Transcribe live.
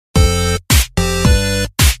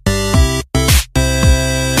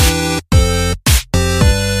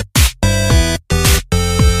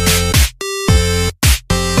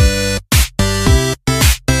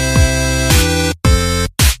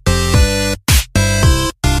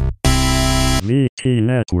VT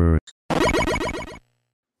Network.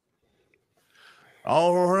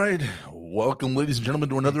 All right. Welcome, ladies and gentlemen,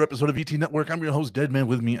 to another episode of VT Network. I'm your host, Deadman.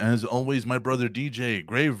 With me, as always, my brother DJ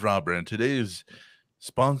Grave Robber. And today's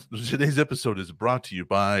episode is brought to you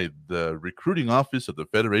by the Recruiting Office of the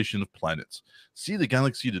Federation of Planets. See the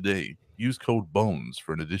galaxy today. Use code BONES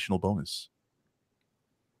for an additional bonus.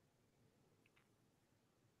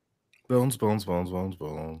 Bones.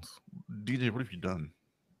 DJ, what have you done?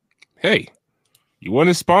 Hey, you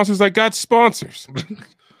wanted sponsors? I got sponsors.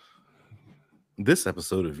 This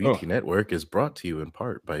episode of VT Network is brought to you in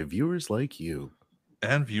part by viewers like you.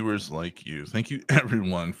 And viewers like you. Thank you,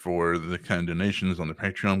 everyone, for the kind donations on the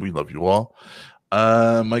Patreon. We love you all.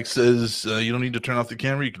 Mike says you don't need to turn off the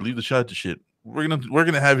camera. You can leave the shot to shit. We're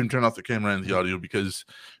gonna have him turn off the camera and the audio because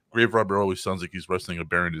Grave Robber always sounds like he's wrestling a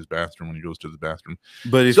bear in his bathroom when he goes to the bathroom.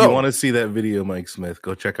 But if you want to see that video, Mike Smith,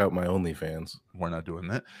 go check out my OnlyFans. We're not doing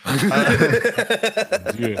that.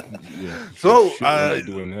 Yeah. So not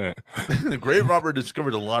doing that. Grave Robber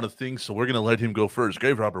discovered a lot of things, so we're gonna let him go first.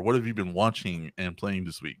 Grave Robber, what have you been watching and playing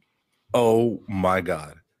this week? Oh my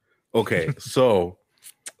god. Okay, so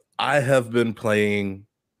I have been playing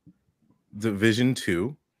Division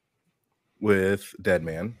 2 with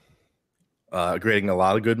Deadman. Creating a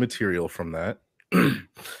lot of good material from that.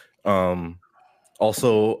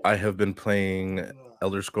 Also, I have been playing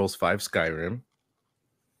Elder Scrolls V Skyrim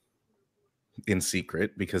in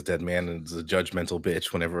secret because Deadman is a judgmental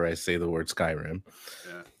bitch whenever I say the word Skyrim.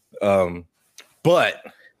 Yeah. But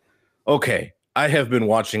okay, I have been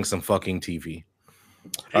watching some fucking TV.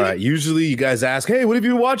 All right, usually you guys ask, hey, what have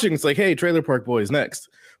you been watching? It's like, hey, Trailer Park Boys next.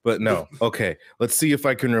 But no, okay, let's see if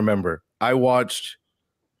I can remember. I watched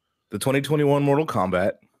the 2021 Mortal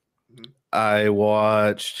Kombat. I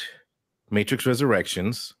watched Matrix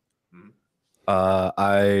Resurrections.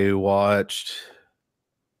 I watched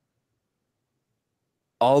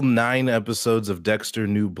all 9 episodes of Dexter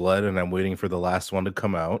New Blood, and I'm waiting for the last one to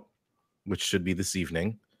come out, which should be this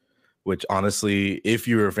evening. Which, honestly, if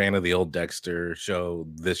you're a fan of the old Dexter show,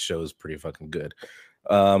 this show is pretty fucking good.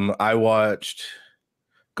 I watched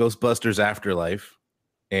Ghostbusters Afterlife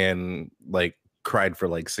and, cried for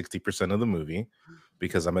 60% of the movie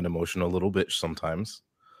because I'm an emotional little bitch sometimes.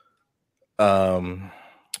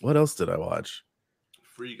 What else did I watch?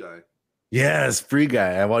 Free Guy. Yes, Free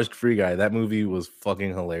Guy. I watched Free Guy. That movie was fucking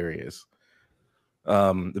hilarious.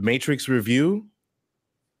 The Matrix review.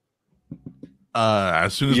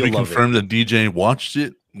 As soon as we confirm that DJ watched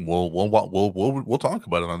it, we'll talk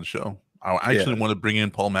about it on the show. I actually want to bring in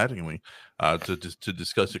Paul Mattingly to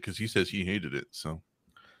discuss it because he says he hated it. So.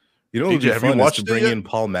 You know, DJ, have you watched to bring in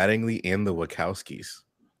Paul Mattingly and the Wachowskis?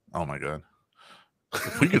 Oh my god!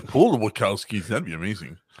 If we could pull the Wachowskis, that'd be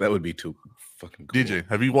amazing. That would be too fucking cool. DJ,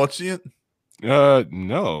 have you watched it?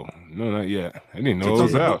 No, not yet. I didn't know it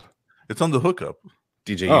was out. It's on the hookup.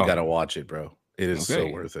 DJ, you gotta watch it, bro. It is so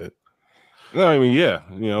worth it. No, I mean, yeah,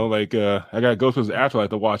 I got Ghostbusters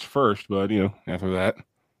Afterlife to watch first, but after that,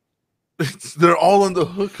 they're all on the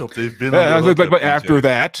hookup. They've been. But after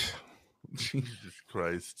that, Jesus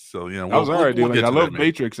Christ. So I was alright, dude. I love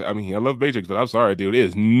Matrix. I love Matrix, but I'm sorry, dude. It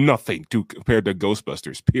is nothing compared to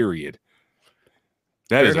Ghostbusters. Period.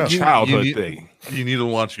 That is a childhood thing. You need to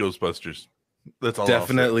watch Ghostbusters. That's all.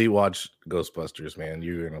 Definitely watch Ghostbusters, man.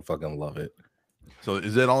 You're gonna fucking love it. So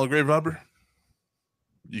is that all, Grave Robber?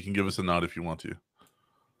 You can give us a nod if you want to.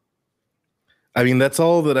 I mean, that's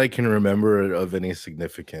all that I can remember of any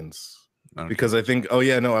significance. Okay. Because I think,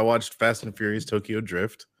 I watched Fast and Furious Tokyo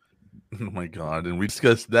Drift. Oh my god, and we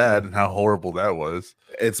discussed that and how horrible that was.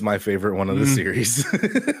 It's my favorite one of the series.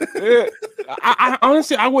 I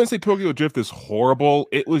honestly, I wouldn't say Tokyo Drift is horrible.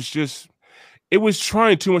 It was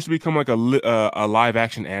trying too much to become like a live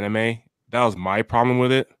action anime. That was my problem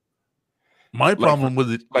with it. My problem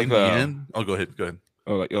with it in the end. Oh, go ahead.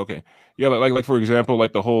 Oh, okay, yeah, like for example,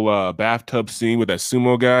 the whole bathtub scene with that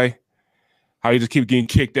sumo guy. How you just keep getting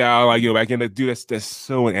kicked out, back in. Dude, that's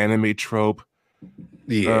so an anime trope.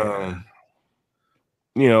 Yeah.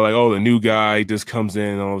 The new guy just comes in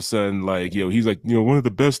and all of a sudden, he's one of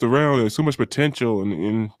the best around. There's so much potential,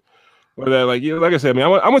 and that, like I said, I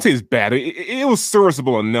wouldn't say it's bad. It was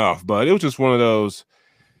serviceable enough, but it was just one of those.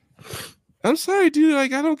 I'm sorry, dude. I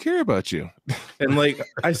don't care about you. And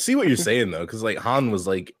I see what you're saying though, because Han was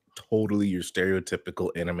totally your stereotypical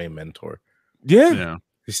anime mentor. Yeah.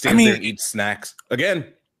 He stands there and eats snacks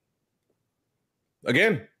again.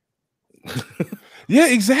 Yeah,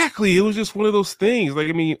 exactly. It was just one of those things.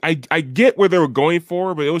 I get where they were going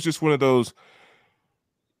for, but it was just one of those.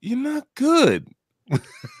 You're not good.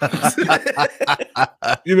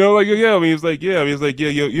 You know, like yeah, I mean, it's like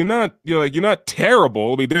you're not, you're not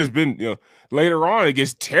terrible. I mean, there's been later on it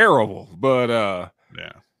gets terrible, but but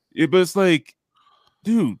it's like,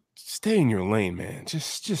 dude, stay in your lane, man.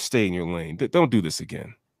 Just stay in your lane. Don't do this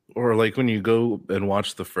again. Or like when you go and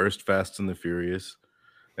watch the first Fast and the Furious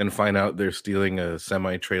and find out they're stealing a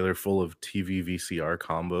semi-trailer full of TV VCR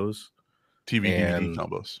combos. DVD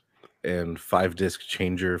combos. And 5-disc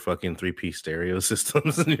changer fucking 3-piece stereo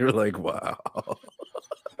systems. And you're like, wow.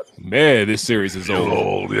 Man, this series is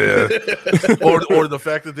old. Yeah. or the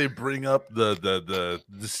fact that they bring up the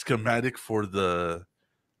schematic for the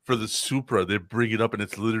Supra, they bring it up and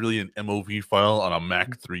it's literally an MOV file on a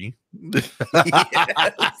Mac 3.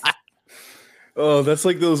 Oh, that's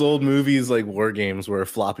like those old movies like War Games where a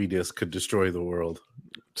floppy disk could destroy the world.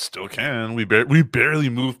 Still can. We barely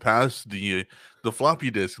moved past the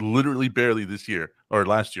floppy disk, literally barely this year or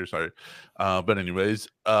last year, sorry. But anyways,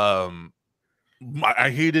 I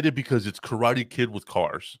hated it because it's Karate Kid with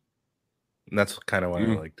cars. And that's kind of why I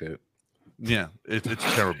liked it. Yeah, it's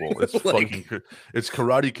terrible. It's like, it's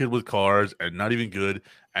Karate Kid with cars and not even good.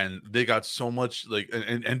 And they got so much like,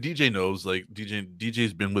 and DJ knows, like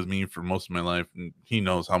DJ's been with me for most of my life, and he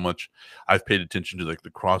knows how much I've paid attention to like the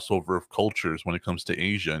crossover of cultures when it comes to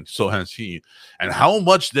Asia, and so has he, and how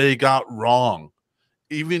much they got wrong.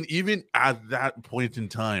 Even at that point in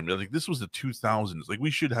time, like this was the 2000s. Like we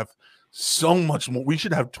should have so much more. We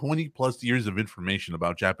should have 20 plus years of information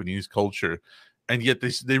about Japanese culture. And yet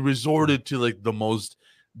they resorted to like the most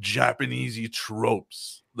Japanese-y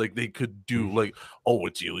tropes like they could do, like, oh,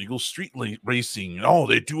 it's illegal street racing. Oh,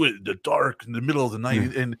 they do it in the dark in the middle of the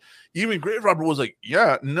night. And even Grave Robber was like,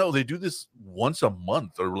 yeah, no, they do this once a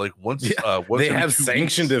month or like once they have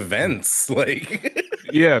sanctioned events. Like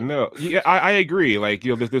I agree. Like,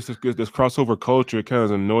 this crossover culture kind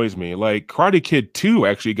of annoys me. Like Karate Kid 2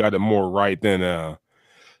 actually got it more right than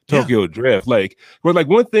Tokyo Drift. Like, but like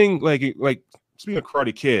one thing, like speaking of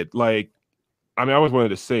Karate Kid, like, I mean, I always wanted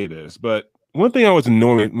to say this, but one thing I was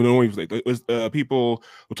annoying was people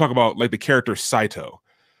will talk about like the character Saito.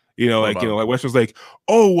 Like Western's like,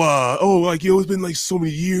 like it's been like so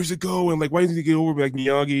many years ago, and like why didn't he get over like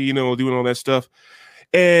Miyagi, doing all that stuff?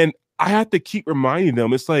 And I have to keep reminding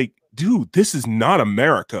them, it's like, dude, this is not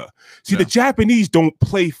America. See, the Japanese don't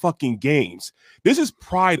play fucking games. This is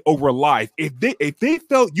pride over life. If they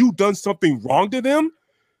felt you done something wrong to them,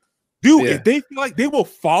 dude, if they feel like, they will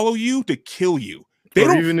follow you to kill you.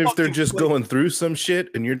 Or even if they're just going through some shit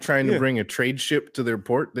and you're trying to bring a trade ship to their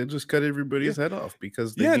port, they just cut everybody's head off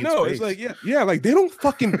because they need space. It's like like they don't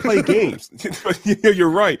fucking play games. You're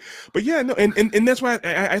right, but and that's why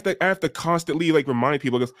I have to constantly like remind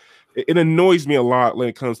people, because it annoys me a lot when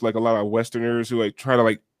it comes to like a lot of Westerners who like try to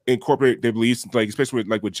like incorporate their beliefs, like especially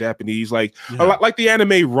with Japanese, like a lot, like the anime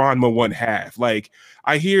Ranma 1/2. Like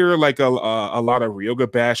I hear like a lot of Ryoga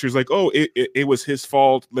bashers like, oh, it was his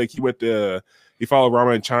fault. Like he followed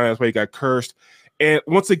Ranma in China, that's why he got cursed. And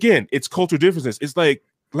once again, it's cultural differences. It's like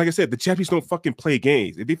I said, the Japanese don't fucking play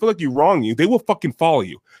games. If they feel like you wrong you, they will fucking follow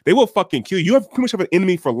you. They will fucking kill you. You pretty much have an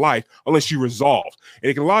enemy for life unless you resolve. And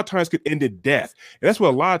it can, a lot of times could end in death. And that's what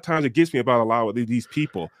a lot of times it gets me about a lot of these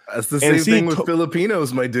people. That's the same thing with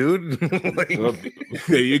Filipinos, my dude. Like,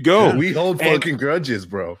 there you go. We hold fucking grudges,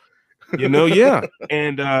 bro. Yeah.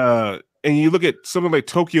 And you look at something like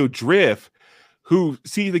Tokyo Drift, who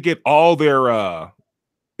seem to get all their all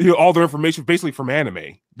their information basically from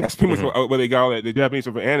anime. That's pretty much what they got, the Japanese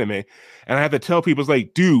from anime. And I have to tell people, it's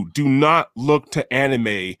like, dude, do not look to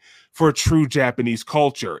anime for true Japanese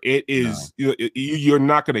culture. It is you're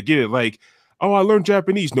not going to get it. Like, oh, I learned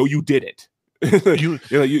Japanese. No, you didn't. You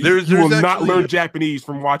will not learn Japanese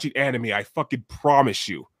from watching anime. I fucking promise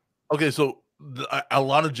you. Okay, so a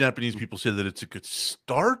lot of Japanese people say that it's a good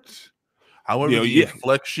start. However, the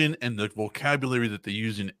inflection and the vocabulary that they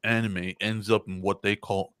use in anime ends up in what they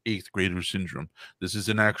call 8th grader syndrome. This is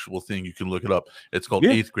an actual thing. You can look it up. It's called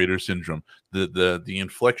 8th grader syndrome. The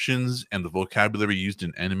inflections and the vocabulary used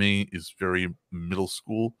in anime is very middle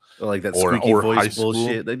school. Like that squeaky voice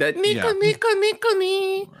bullshit. Like that Nico.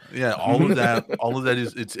 Yeah, all of that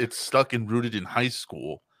is it's stuck and rooted in high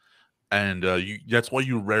school. And that's why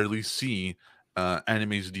you rarely see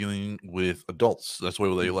animes dealing with adults. That's why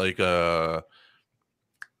they like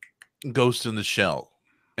Ghost in the Shell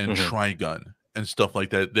and Trigun and stuff like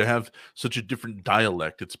that. They have such a different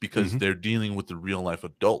dialect. It's because they're dealing with the real life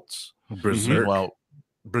adults. Berserk. Well,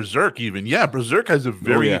 Berserk even. Yeah, Berserk has a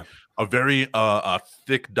very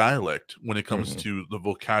thick dialect when it comes to the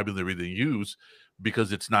vocabulary they use.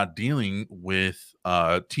 because it's not dealing with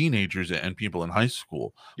teenagers and people in high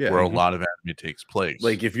school Yeah, where a lot of anime takes place.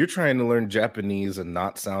 like if you're trying to learn Japanese and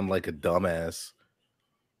not sound like a dumbass,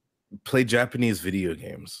 play Japanese video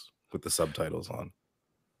games with the subtitles on.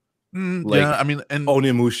 Like, yeah, I mean, and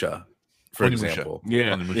Onimusha, for Onimusha. example.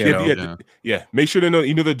 Yeah. Onimusha, Yeah. Make sure to know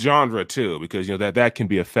the genre too, because that can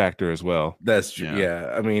be a factor as well. That's true. Yeah.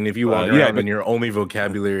 Yeah. I mean, if you walk yeah, around but- and your only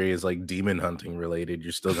vocabulary is like demon hunting related,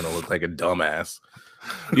 you're still gonna look like a dumbass.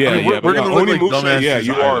 Yeah, I mean, we're gonna look like Onimusha, dumbasses yeah,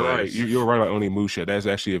 you are either right. ways. You're right about Onimusha. That's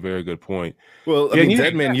actually a very good point. Well, I Yeah, mean, yeah,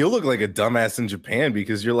 Deadman, you'll look like a dumbass in Japan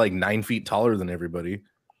because you're like 9 feet taller than everybody.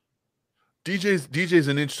 DJ's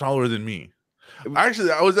an inch taller than me. Actually,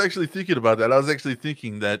 I was actually thinking about that. I was actually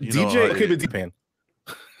thinking that DJ, okay, but Japan,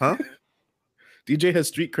 huh? DJ has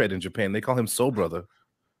street cred in Japan. They call him Soul Brother.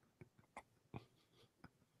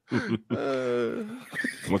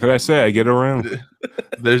 What can I say? I get around.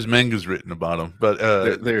 There's mangas written about him, but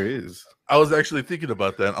There is. I was actually thinking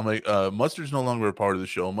about that. I'm like, Mustard's no longer a part of the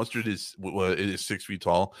show. Mustard is 6 feet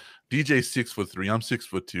tall. DJ's 6'3". I'm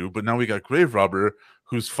 6'2". But now we got Grave Robber,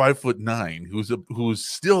 who's 5'9", who's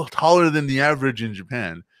still taller than the average in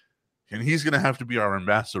Japan, and he's gonna have to be our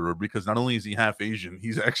ambassador because not only is he half Asian,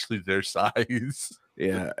 he's actually their size.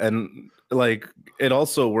 Yeah, and like it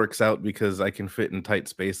also works out because I can fit in tight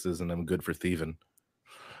spaces and I'm good for thieving.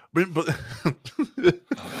 But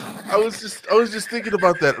I was just thinking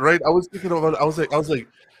about that, right? I was like,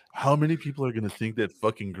 how many people are gonna think that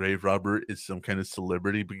fucking Grave Robber is some kind of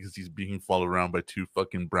celebrity because he's being followed around by 2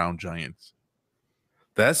 fucking brown giants?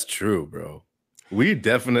 That's true, bro. We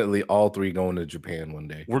definitely all three going to Japan one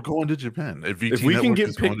day. We're going to Japan. If If we can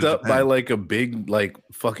get picked up by like a big like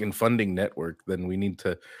fucking funding network, then we need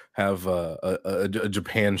to have a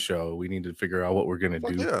Japan show. We need to figure out what we're gonna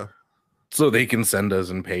do. Yeah. So they can send us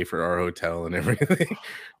and pay for our hotel and everything.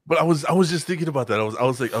 But I was just thinking about that. I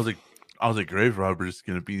was like, Grave Robber is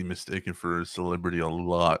gonna be mistaken for a celebrity a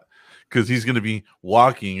lot because he's gonna be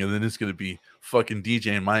walking and then it's gonna be fucking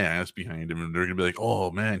DJing my ass behind him, and they're gonna be like,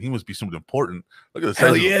 "Oh man, he must be someone important." Look at the size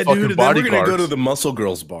Hell of the yeah, fucking dude! And then we're gonna bodyguards. go to the Muscle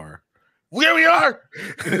Girls bar. Here we are.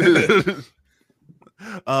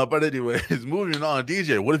 But anyways, moving on.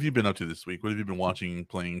 DJ, what have you been up to this week? What have you been watching,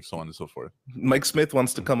 playing, so on and so forth? Mike Smith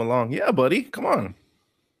wants to come along. Yeah, buddy, come on.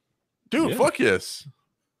 Dude, Yeah. fuck yes.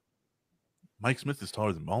 Mike Smith is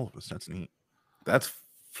taller than all of us. That's neat. That's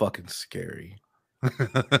fucking scary.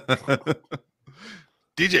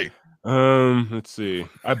 DJ. Let's see.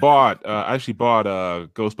 I actually bought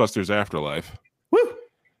Ghostbusters Afterlife. Woo!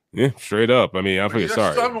 Yeah, straight up. I mean, I'm fucking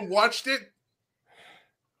sorry. still haven't watched it.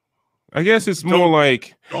 I guess it's Don't- more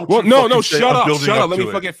like, Don't well, you no, fucking no, say shut I'm up, building shut up. Let to me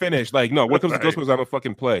it. fucking finish. Like, no, what comes to Right. Ghostbusters, I'm a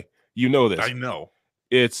fucking play. You know this. I know.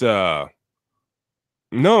 It's no,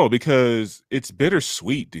 because it's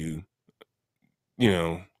bittersweet, dude. You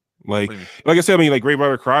know, like What do you mean? like I said, I mean, like Grave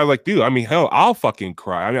Robber cry, like, dude, I mean, hell, I'll fucking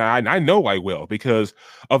cry. I mean, I know I will because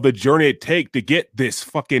of the journey it take to get this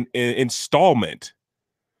fucking installment.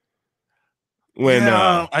 When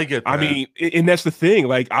Yeah, I get that. I mean, and that's the thing.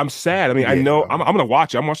 Like, I'm sad. I mean, I Yeah. know I'm gonna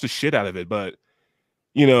watch it. I'm gonna watch the shit out of it, but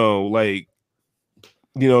you know, like,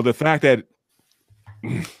 you know, the fact that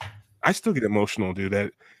I still get emotional, dude.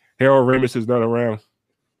 That Harold Ramis is not around.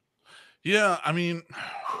 yeah, I mean,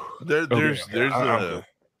 there's I'm-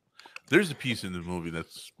 a piece in the movie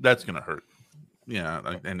that's gonna hurt. Yeah,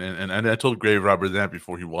 and I told Grave Robber that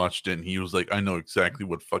before he watched it, and he was like, "I know exactly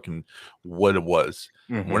what it was."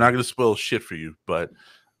 We're not gonna spoil shit for you, but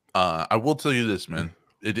I will tell you this, man.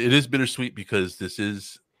 It is bittersweet because this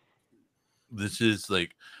is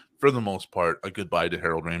like, for the most part, a goodbye to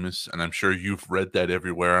Harold Ramis, and I'm sure you've read that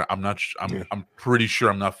everywhere. I'm pretty sure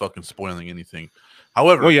I'm not fucking spoiling anything.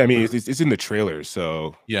 However, Well, yeah, I mean, it's in the trailer,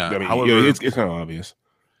 so yeah. I mean, However, you know, it's kind of obvious.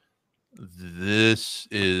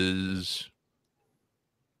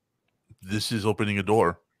 this is opening a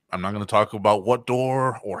door. I'm not going to talk about what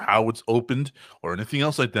door or how it's opened or anything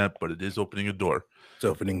else like that, but it is opening a door. It's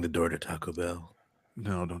opening the door to Taco Bell.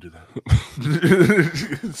 No, don't do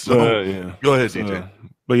that. So Yeah. go ahead, So, DJ.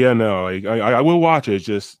 but yeah, no, like, I will watch it. It's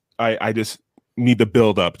just I just need to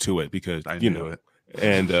build up to it because I you knew know it.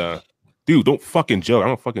 and dude, don't fucking joke. I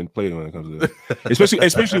don't fucking play when it comes to this.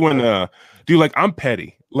 especially when dude, like, I'm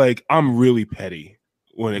petty. Like, I'm really petty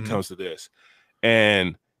when it Mhm. comes to this.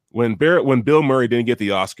 And when Bill Murray didn't get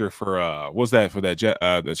the Oscar for what was that for the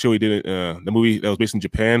show he did the movie that was based in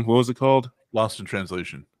Japan, what was it called? Lost in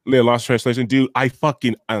translation. Yeah, Lost Translation, dude. I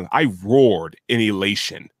roared in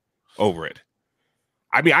elation over it.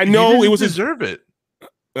 I mean, I He know didn't it was his. deserve it.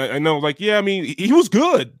 I know, like, yeah. I mean, he was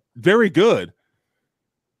good, very good.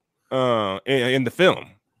 In the film,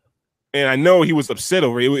 and I know he was upset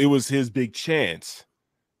over it. It was his big chance,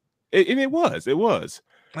 and it was. He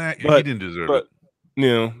But didn't deserve but it. you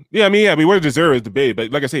know, yeah, I mean, what it deserved is debate.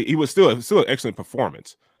 But like I say, he was still an excellent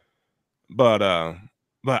performance. But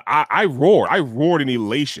I roared in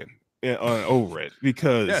elation over it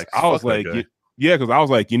because Yeah, I was like, because I was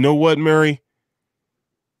like, you know what, Murray?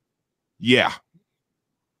 Yeah,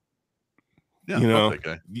 Yeah, you know, fuck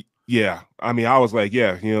that guy. yeah. I mean, I was like,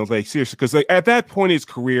 yeah, you know, like seriously, because like at that point in his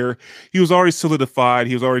career, he was already solidified.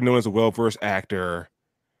 He was already known as a well-versed actor.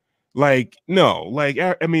 Like, no, like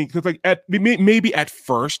I mean, because like maybe at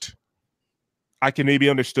first, I can maybe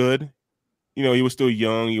understood. You know, he was still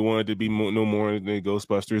young. He wanted to be no more than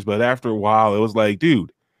Ghostbusters. But after a while, it was like,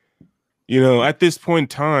 dude, you know, at this point in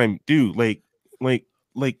time, dude, like you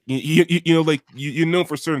know, like you know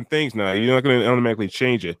for certain things now. You're not going to automatically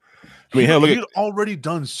change it. I mean, hell, he'd already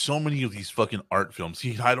done so many of these fucking art films.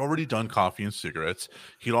 He had already done Coffee and Cigarettes.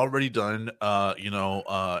 He'd already done,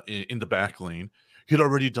 in the Back Lane. He'd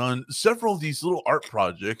already done several of these little art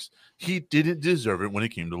projects. He didn't deserve it when it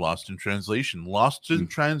came to Lost in Translation. Lost in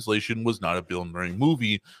Translation was not a Bill Murray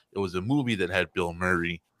movie. It was a movie that had Bill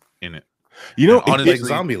Murray in it. You know, honestly,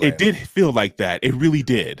 like Zombieland. It did feel like that. It really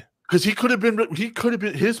did. Because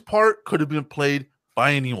his part could have been played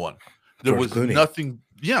by anyone. There was nothing.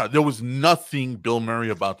 Yeah, there was nothing Bill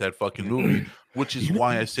Murray about that fucking movie, which is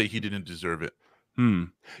why I say he didn't deserve it.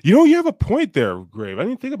 You know, you have a point there, Grave. I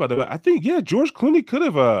didn't think about that. But I think, yeah, George Clooney could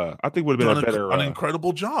have, I think would have been a better, an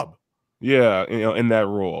incredible job. Yeah, you know, in that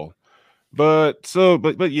role. But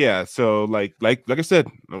yeah, so like I said,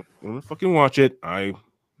 I'm gonna fucking watch it. I'm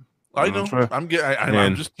know. I'm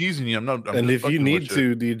just teasing you. I'm if you need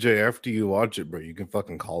to, DJ, after you watch it, bro, you can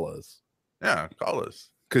fucking call us. Yeah, call us.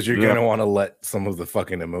 Because you're gonna want to let some of the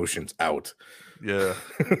fucking emotions out. Yeah.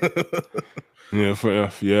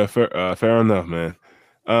 Fair enough, man.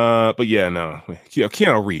 But yeah, no.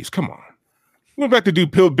 Keanu Reeves, come on. Went back to do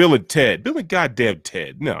Bill and Ted. Bill and goddamn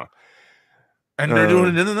Ted. No. And they're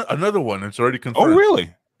doing another one. It's already confirmed. Oh,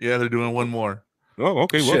 really? Yeah, they're doing one more. Oh,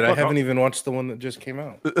 okay. Shit, I haven't even watched the one that just came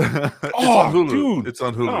out. It's on Hulu. Dude. It's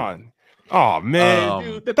on Hulu. Oh, man.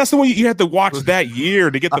 Dude, that's the one you had to watch that year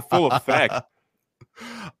to get the full effect.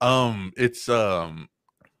 It's a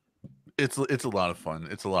lot of fun.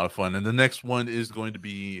 It's a lot of fun. And the next one is going to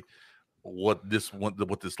be what this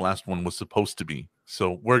last one was supposed to be.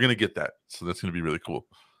 So we're gonna get that. So that's gonna be really cool.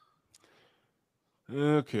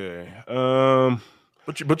 Okay.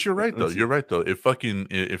 But you're right though. You're right though. If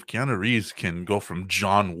Keanu Reeves can go from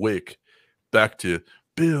John Wick back to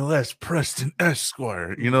Bill S. Preston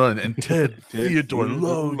Esquire, you know, and Ted Theodore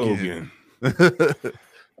Logan.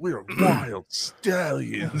 We're wild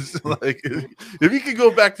stallions. Like if you could go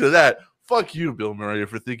back to that, fuck you, Bill Murray,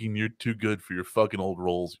 for thinking you're too good for your fucking old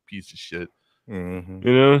roles, piece of shit. Mm-hmm.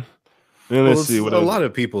 You know. And let's see what a lot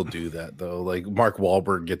of people do that though. Like Mark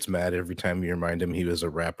Wahlberg gets mad every time you remind him he was a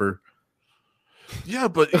rapper. Yeah,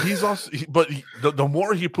 but he's also. The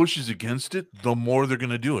more he pushes against it, the more they're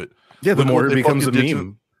gonna do it. Yeah, the more it becomes a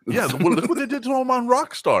meme. Look what they did to him on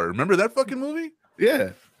Rockstar. Remember that fucking movie?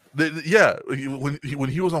 Yeah. When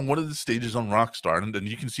he was on one of the stages on Rockstar, and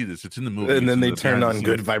you can see this, it's in the movie. And then they turn on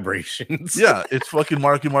Good Vibrations. Yeah, it's fucking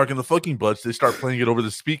Marky Mark and the fucking Bloods. They start playing it over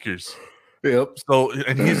the speakers. Yep. So,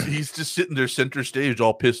 and he's just sitting there center stage,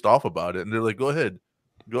 all pissed off about it, and they're like, "Go ahead,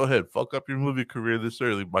 fuck up your movie career this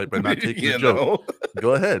early by not taking the joke.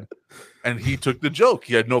 Go ahead." And he took the joke.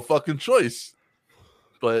 He had no fucking choice.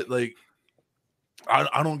 But like,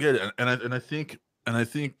 I don't get it, and I think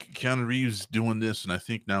Keanu Reeves doing this, and I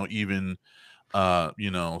think now even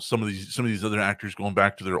some of these other actors going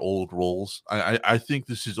back to their old roles. I think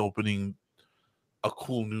this is opening a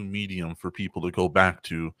cool new medium for people to go back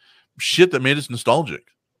to shit that made us nostalgic.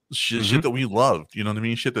 Shit that we loved, you know what I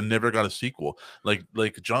mean? Shit that never got a sequel. Like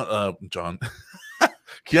John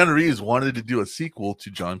Keanu Reeves wanted to do a sequel to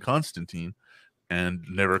John Constantine and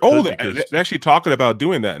never could. They're actually talking about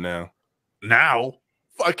doing that now.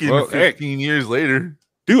 Fucking 15 years later.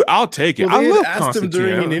 Dude, I'll take it. Well, I love asked him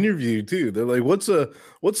during an interview too. They're like, "What's a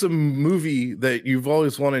movie that you've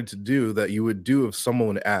always wanted to do that you would do if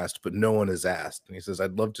someone asked, but no one has asked?" And he says,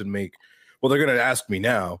 "I'd love to make." Well, they're going to ask me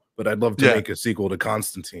now, but I'd love to make a sequel to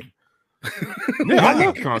Constantine. Yeah, I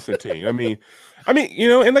love Constantine. I mean, you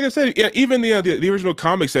know, and like I said, even the original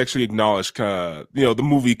comics actually acknowledged, the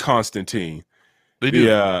movie Constantine. They do.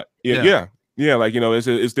 Yeah. Like, you know,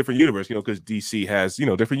 it's different universe, you know, because DC has, you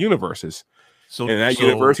know, different universes. So in that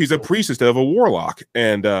universe, he's a priest instead of a warlock,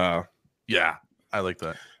 and yeah, I like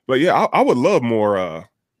that. But yeah, I would love more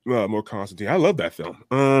Constantine. I love that film.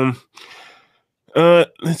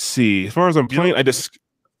 Let's see. As far as I'm playing,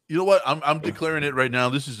 You know what? I'm declaring it right now.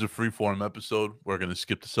 This is a free-form episode. We're gonna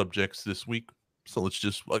skip the subjects this week. So let's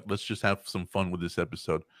just have some fun with this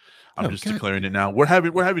episode. I'm just declaring it now. We're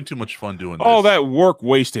having too much fun doing this. All that work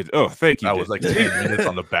wasted. Oh, thank you. That was like 10 minutes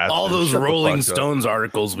on the bathroom. All those Rolling Stones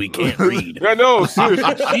articles we can't read. I know, seriously.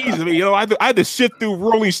 Jeez, I mean, I had to sift through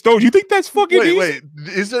Rolling Stones. You think that's fucking easy? Wait,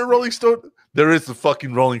 is there a Rolling Stone? There is the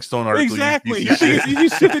fucking Rolling Stone article. Exactly. You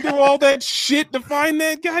just sifted through all that shit to find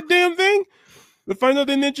that goddamn thing? To find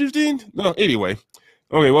nothing interesting? No, anyway.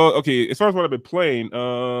 Okay, as far as what I've been playing,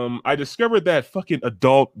 I discovered that fucking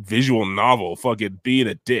adult visual novel, fucking Being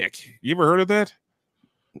a Dick. You ever heard of that?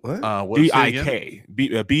 What? D-I-K.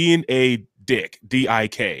 Being a Dick.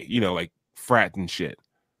 D-I-K. You know, like frat and shit.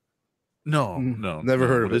 No. Never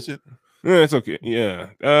heard of it. Is it? Yeah, it's okay. Yeah.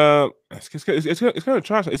 It's kind of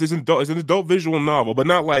trash. It's an adult visual novel, but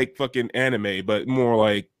not like fucking anime, but more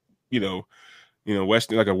like, you know,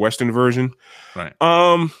 Western, like a Western version. Right.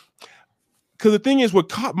 Because the thing is, what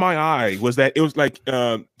caught my eye was that it was like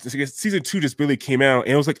season 2 just really came out,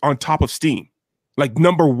 and it was like on top of Steam, like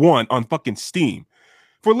 #1 on fucking Steam.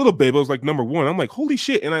 For a little bit, it was like #1. I'm like, holy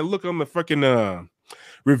shit! And I look on the fucking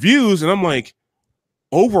reviews, and I'm like,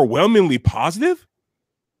 overwhelmingly positive.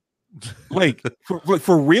 Like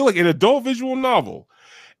for real, like an adult visual novel.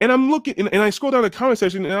 And I'm looking, and I scroll down the comment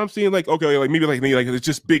section, and I'm seeing like, okay, like maybe it's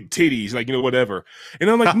just big titties, like, you know, whatever. And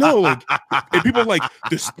I'm like, no, like, and people are like,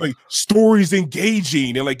 this like story's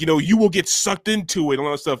engaging, and like, you know, you will get sucked into it and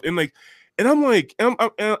all that stuff. And like, and I'm like,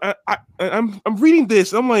 I'm reading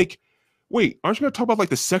this, and I'm like, wait, aren't you gonna talk about like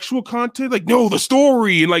the sexual content? Like, no, the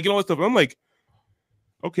story and like, and all that stuff. And I'm like,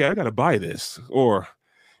 okay, I gotta buy this or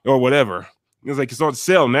whatever. It's like it's on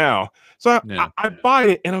sale now. So I buy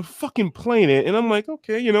it and I'm fucking playing it, and I'm like,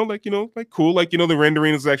 okay, you know, like cool, like, you know, the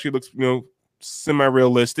rendering actually looks, you know,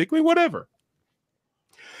 semi-realistic, like whatever.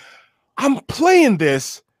 I'm playing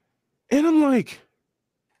this, and I'm like,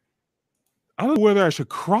 I don't know whether I should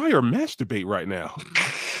cry or masturbate right now.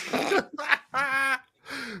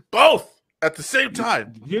 Both at the same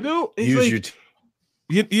time. You know, it's Use like,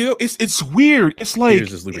 you know, it's weird. It's like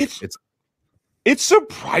it's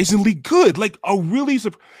surprisingly good. Like a really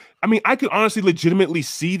I mean, I could honestly legitimately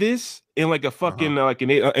see this in like a fucking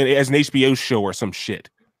as an HBO show or some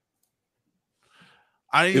shit.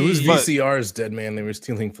 It was VCRs, dead man. They were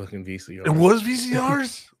stealing fucking VCRs. It was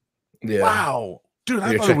VCRs? Yeah. Wow. Dude,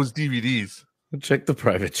 I thought it was DVDs. Check the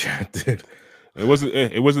private chat, dude. It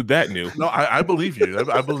wasn't that new. No, I believe you.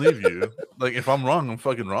 I believe you. Like, if I'm wrong, I'm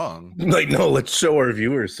fucking wrong. Like, no, let's show our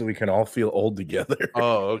viewers so we can all feel old together.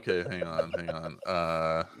 Oh, okay. Hang on.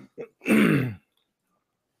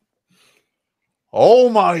 Oh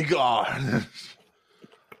my god.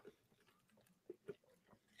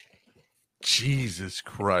 Jesus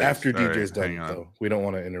Christ. After DJ's done, though. We don't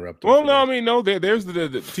want to interrupt. Well, no, I mean, no, there's the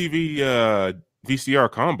TV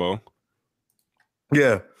VCR combo.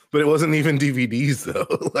 Yeah, but it wasn't even DVDs, though.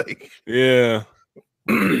 Like, yeah.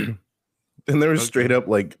 And there was straight up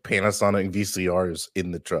like Panasonic VCRs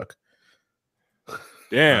in the truck.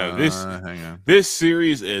 Damn, this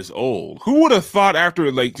series is old. Who would have thought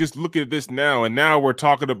after like just looking at this now, and now we're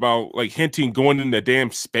talking about like hinting going into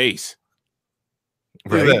damn space.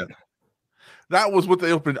 Right. That was what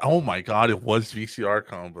they opened. Oh my god, it was VCR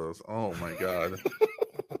combos. Oh my god.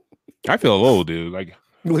 I feel old, dude. Like,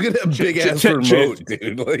 look at that big ass remote,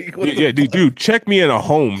 dude. Like, yeah, dude, check me in a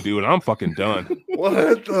home, dude. I'm fucking done.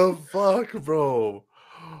 What the fuck, bro?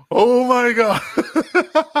 Oh my god.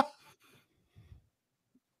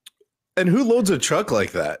 And who loads a truck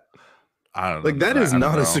like that? I don't know. Like, that is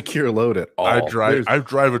not a secure load at all. I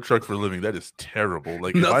drive a truck for a living. That is terrible.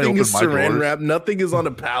 Like, nothing is saran wrap. Nothing is on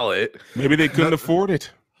a pallet. Maybe they couldn't afford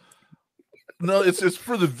it. No, it's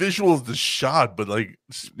for the visuals of the shot, but like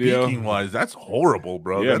speaking wise, that's horrible,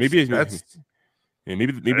 bro. Yeah, maybe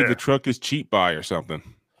the truck is cheap buy or something.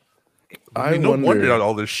 I mean, no wonder that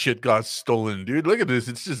all this shit got stolen, dude. Look at this;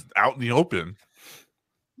 it's just out in the open.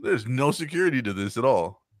 There's no security to this at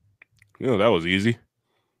all. You know, that was easy.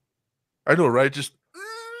 I know, right? Just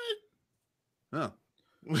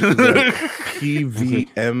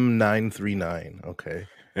PVM939. Okay.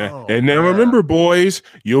 Yeah. Oh, and now remember, boys,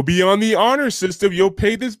 you'll be on the honor system. You'll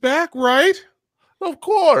pay this back, right? Of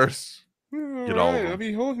course. Get all right, I'll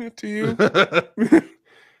be holding it to you.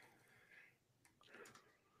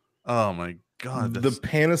 Oh my god. The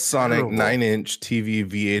Panasonic 9-inch TV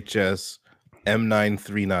VHS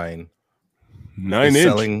M939.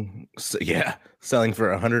 9-inch. Selling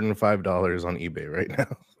for $105 on eBay right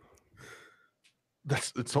now.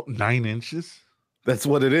 It's 9 inches. That's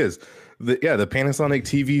what it is. The Panasonic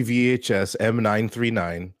TV VHS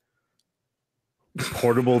M939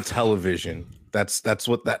 portable television That's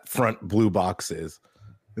what that front blue box is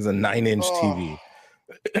a 9-inch TV.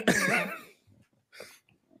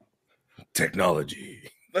 Technology.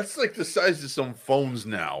 That's like the size of some phones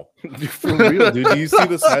now. For real, dude. Do you see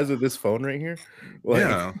the size of this phone right here? Like,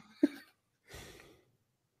 yeah.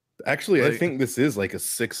 Actually, Like, I think this is like a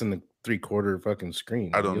 6 3/4 fucking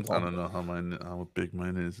screen. I don't know how big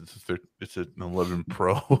mine is. It's an 11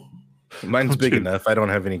 Pro. Mine's big enough. I've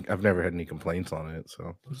never had any complaints on it.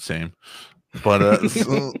 So same. But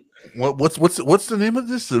so what's the name of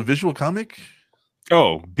this? The visual comic?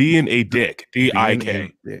 Oh, being a dick.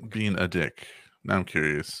 D-I-K. Being a dick. Now I'm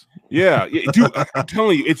curious. Yeah, dude, I'm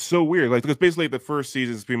telling you, it's so weird. Like, because basically the first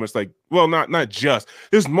season is pretty much like, well, not just.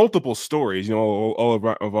 There's multiple stories, you know, all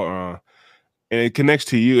about, and it connects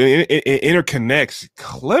to you, and it interconnects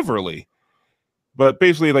cleverly. But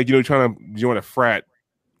basically, like, you know, trying to join a frat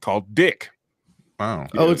called Dick. Wow.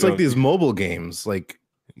 Oh, it's like these mobile games, like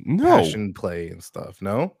Passion Play and stuff.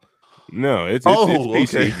 No, it's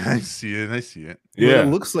okay. I see it. Yeah, it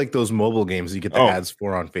looks like those mobile games you get the ads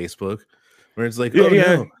for on Facebook. Where it's like,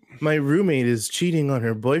 no, my roommate is cheating on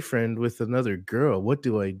her boyfriend with another girl. What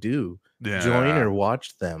do I do? Yeah. Join or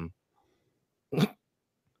watch them? Yeah,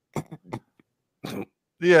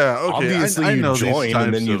 okay. Obviously, I you know join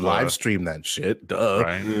and then you live stream that shit. Duh.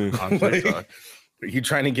 Right. On TikTok. Are you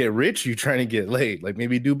trying to get rich? You trying to get laid? Like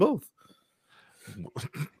maybe do both.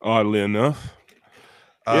 Oddly enough.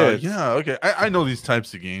 Yeah. Okay. I know these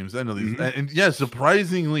types of games. I know these, and yeah,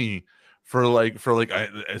 surprisingly. For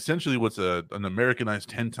essentially what's an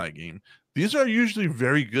Americanized hentai game, these are usually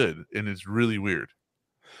very good, and it's really weird.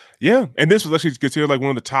 Yeah, and this was actually considered like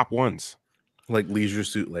one of the top ones, like Leisure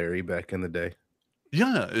Suit Larry back in the day.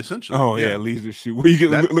 Yeah, essentially. Oh yeah, Leisure Suit. Where you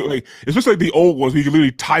get like, especially like the old ones, where you can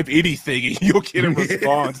literally type anything and you'll get a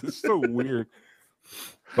response. It's so weird.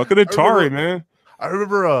 Look at Atari, man. I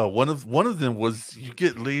remember one of them was you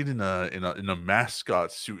get laid in a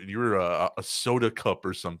mascot suit, and you were a soda cup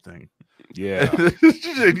or something. Yeah,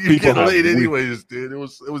 you get laid anyways, dude. It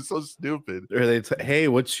was so stupid. Or they hey,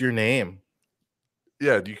 what's your name?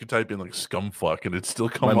 Yeah, you could type in like scumfuck, and it still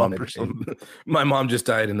come up or something. My mom just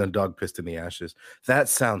died, and the dog pissed in the ashes. That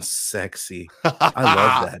sounds sexy. I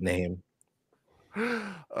love that name.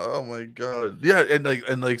 Oh my god, yeah, and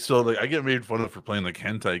so I get made fun of for playing like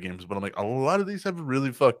hentai games, but I'm like, a lot of these have a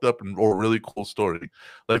really fucked up or really cool story.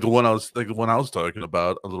 Like the one I was talking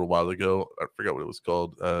about a little while ago. I forgot what it was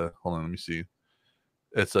called. Hold on, let me see.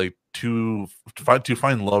 It's like to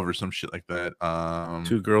find love or some shit like that.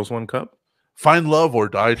 2 girls, 1 cup. Find love or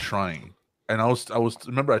die trying. And I was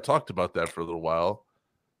remember I talked about that for a little while,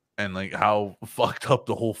 and like how fucked up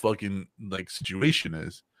the whole fucking like situation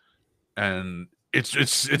is, and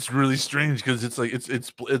it's really strange because it's like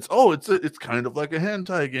it's kind of like a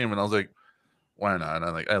hentai game, and I was like, why not?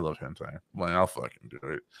 And I love hentai. Well, I'll fucking do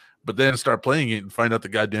it. But then start playing it and find out the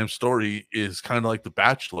goddamn story is kind of like The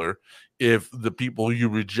Bachelor. If the people you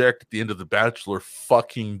reject at the end of The Bachelor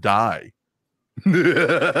fucking die.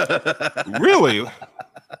 Really?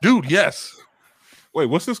 Dude, yes. Wait,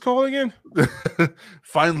 what's this called again?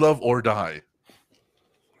 Find love or die.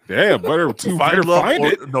 Damn, better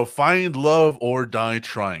find love or die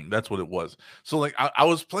trying. That's what it was. So like I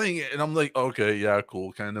was playing it and I'm like, okay, yeah,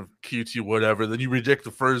 cool, kind of cutesy, whatever. Then you reject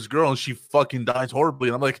the first girl and she fucking dies horribly.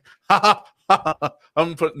 And I'm like, ha ha,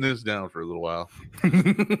 I'm putting this down for a little while.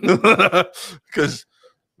 Because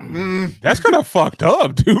that's kind of fucked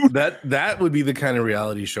up, dude. That would be the kind of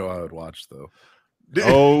reality show I would watch, though.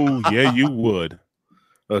 Oh yeah, you would.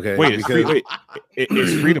 Okay, wait,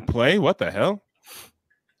 it's free to play? What the hell?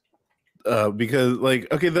 Because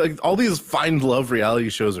like, okay, all these find love reality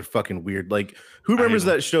shows are fucking weird. Like, who remembers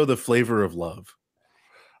that show, The Flavor of Love?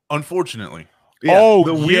 Unfortunately. Yeah,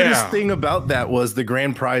 the weirdest thing about that was the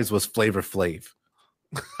grand prize was Flavor Flav.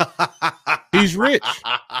 He's rich.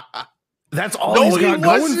 That's all he's got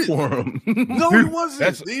going for him. No, he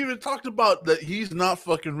wasn't. They even talked about that he's not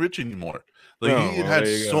fucking rich anymore. Like he had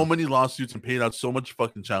so many lawsuits and paid out so much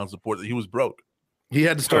fucking child support that he was broke. He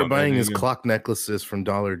had to start buying his clock necklaces from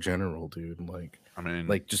Dollar General, dude. Like, I mean,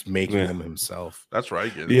 like just making them himself. That's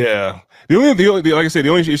right. Yeah. The only, like I said, the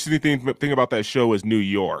only interesting thing about that show is New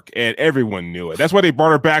York, and everyone knew it. That's why they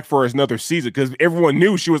brought her back for another season, because everyone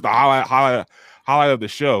knew she was the highlight of the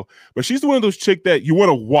show. But she's one of those chick that you want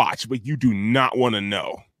to watch, but you do not want to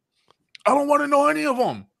know. I don't want to know any of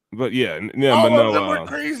them. But yeah, all of them were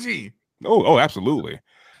crazy. Oh, absolutely.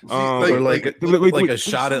 Or like a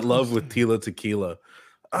shot at love with Tila Tequila.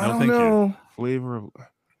 I don't know. Flavor of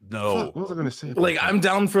no. What was I gonna say? Like, I'm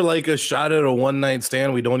down for like a shot at a one night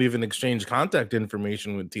stand. We don't even exchange contact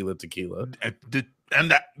information with Tila Tequila.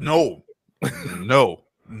 And that no,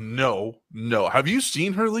 No. Have you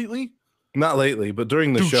seen her lately? Not lately, but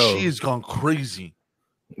during the Dude, show. she has gone crazy.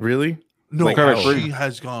 Really? No, Like how? she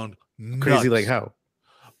has gone nuts. Crazy like how?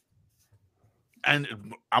 And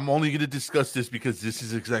I'm only going to discuss this because this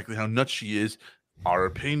is exactly how nuts she is. Our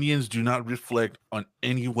opinions do not reflect on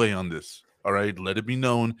any way on this. All right, let it be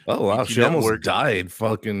known. Oh wow, ET she almost Network- died.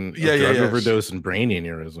 Fucking Yeah, drug yeah. overdose and brain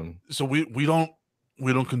aneurysm. So we don't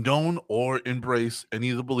condone or embrace any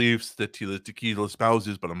of the beliefs that Tila Tequila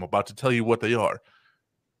espouses, but I'm about to tell you what they are.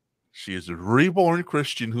 She is a reborn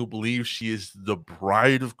Christian who believes she is the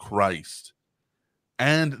bride of Christ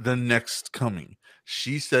and the next coming.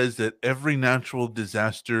 She says that every natural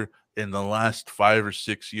disaster in the last 5 or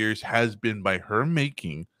 6 years has been by her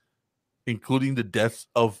making, including the deaths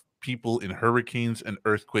of people in hurricanes and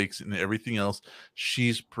earthquakes and everything else.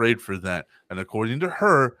 She's prayed for that. And according to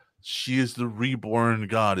her, she is the reborn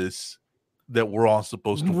goddess that we're all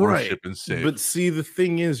supposed to worship and save. But see, the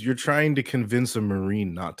thing is, you're trying to convince a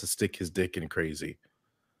Marine not to stick his dick in crazy.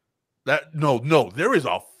 That no, there is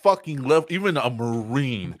a fucking level. Even a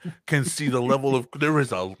Marine can see the level of there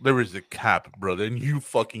is a cap, brother, and you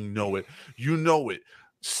fucking know it. You know it.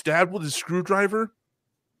 Stabbed with a screwdriver,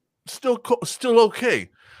 still okay.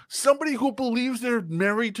 Somebody who believes they're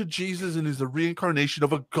married to Jesus and is the reincarnation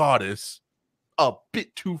of a goddess, a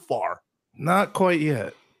bit too far. Not quite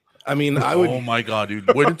yet. I mean, I would. Oh my god,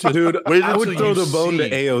 dude! Wait until I would throw you the bone to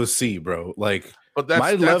see. AOC, bro. Like, But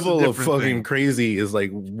my that's level a of different fucking thing. crazy is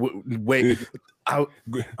like, wait. I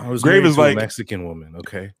was Grave married is to like- a Mexican woman.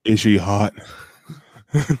 Okay, Is she hot?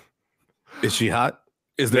 is she hot?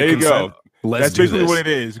 Is There you consent? go. Let's That's do basically this. what it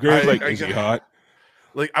is. Grave's like, I is she got- hot?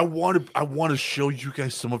 Like I want to show you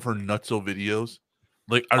guys some of her nutso videos.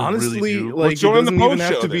 Like I Honestly, really do. like Well, it show it in the doesn't even post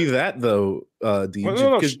have show to be then. that though, DJ. Well,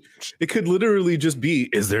 no, 'cause it could literally just be,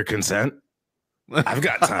 is there consent? I've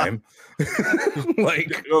got time.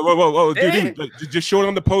 Like, Whoa, dude, like, just show it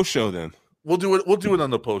on the post show then. We'll do it on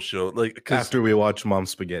the post show. Like because after we watch Mom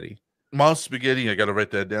Spaghetti. Mom Spaghetti, I gotta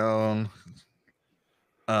write that down.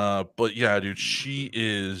 But yeah, dude, she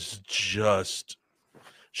is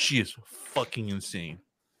fucking insane.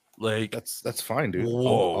 Like That's fine, dude.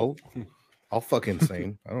 Whoa. I'll fucking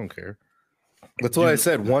insane. I don't care. That's what I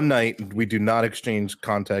said. One night we do not exchange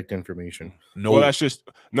contact information. no, Well, that's just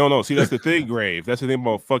no. See, that's the thing, Grave. That's the thing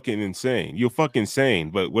about fucking insane. You're fucking sane,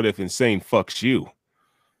 but what if insane fucks you?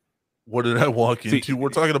 what did I walk See- into? We're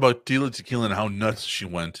talking about Tila Tequila and how nuts she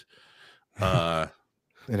went. And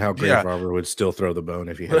how Grave Yeah. Robber would still throw the bone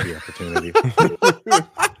if he had the opportunity.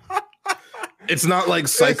 It's not like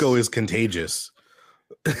Psycho is contagious.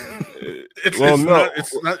 It's Well,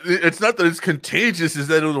 it's not that it's contagious, is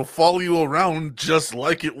that it'll follow you around just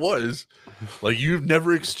like it was. Like you've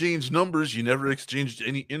never exchanged numbers, you never exchanged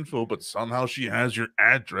any info, but somehow she has your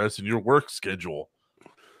address and your work schedule.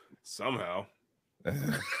 Somehow.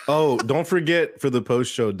 Oh, don't forget for the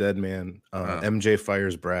post show Dead Man, MJ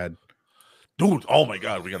fires Brad. Dude, oh my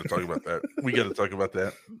god, we gotta talk about that. We gotta talk about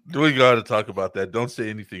that. We gotta talk about that. Don't say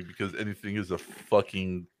anything because anything is a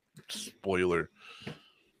fucking spoiler.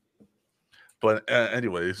 But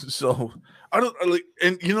anyways, so I don't like,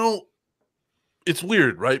 and you know, it's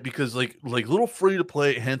weird, right? Because like little free to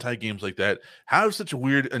play hentai games like that have such a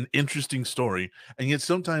weird and interesting story, and yet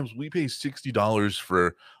sometimes we pay $60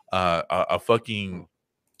 for a fucking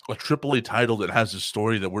a AAA title that has a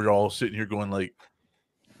story that we're all sitting here going like,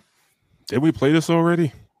 Did we play this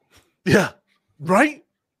already? yeah, right?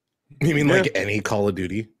 You mean Yeah. like any Call of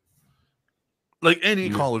Duty? Like any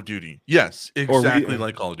Yeah. Call of Duty. Yes, Or exactly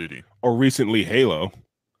like Call of Duty. Or recently Halo?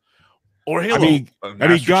 Or Halo. mean,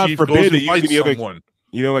 Master God Chief forbid goes and they use fights any other- someone.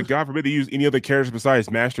 You know, like God forbid they use any other characters besides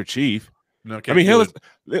Master Chief. No, I mean, hell,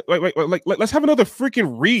 hell, like, let's have another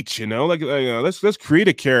freaking Reach. You know, let's create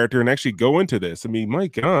a character and actually go into this. I mean, my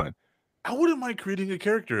God. I wouldn't mind creating a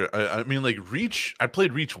character. I mean, like Reach. I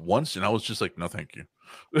played Reach once, and I was just like, no, thank you.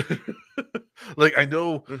 Like I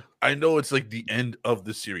know it's like the end of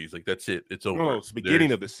the series. Like that's it. It's over. No, it's the beginning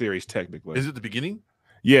There's- of the series, technically. Is it the beginning?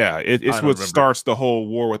 Yeah, I it's don't what remember. starts the whole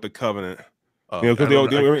war with the Covenant. Oh, You know, because I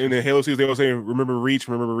don't know. in the Halo series, they always say, remember Reach.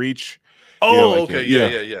 Oh, you know, like, okay,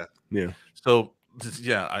 yeah. yeah. So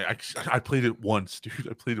yeah, I played it once, dude.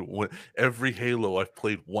 I played it once. Every Halo I've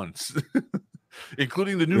played once,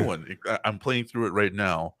 including the new one. I'm playing through it right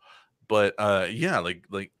now. But yeah, like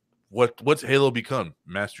what's Halo become?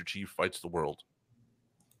 Master Chief fights the world.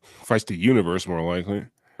 Fights the universe, more likely.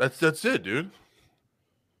 That's it, dude.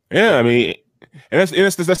 Yeah, I mean, and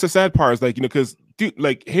that's the sad part is like, you know, because dude,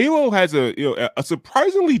 like Halo has a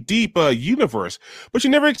surprisingly deep universe, but you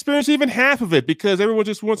never experience even half of it because everyone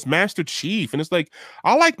just wants Master Chief, and it's like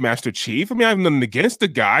I like Master Chief. I mean, I have nothing against the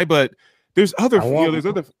guy, but There's other. There's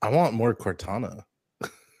other. I want more Cortana.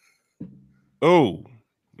 Oh,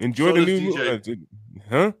 enjoy So the does new. DJ.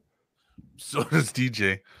 Huh? So does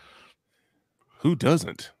DJ. Who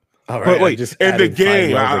doesn't? All right, But wait, I just in the added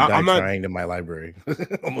game, 5 Velvet I'm Die not Trying to my library.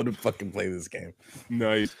 I'm gonna fucking play this game.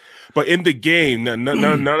 nice. But in the game, none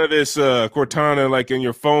of this Cortana like in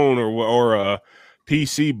your phone or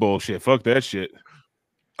PC bullshit. Fuck that shit.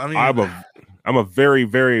 I mean, I'm a very,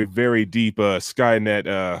 very, very deep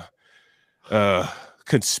Skynet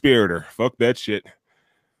conspirator. Fuck that shit.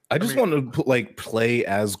 I just want to like play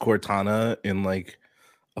as Cortana in like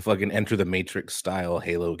a fucking Enter the Matrix style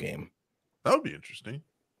Halo game. that would be interesting.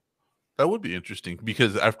 That would be interesting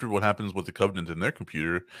because after what happens with the Covenant in their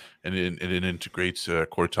computer, and it integrates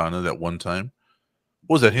Cortana that one time.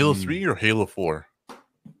 What was that Halo 3 or Halo 4? I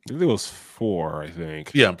think it was 4, I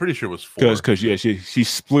think. Yeah, I'm pretty sure it was 4. Because yeah, she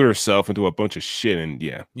split herself into a bunch of shit, and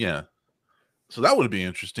yeah. So that would be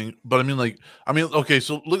interesting. But okay,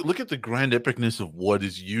 so look at the grand epicness of what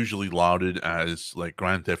is usually lauded as like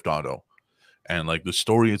Grand Theft Auto. And like the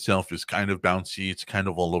story itself is kind of bouncy, it's kind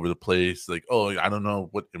of all over the place. Like, oh, I don't know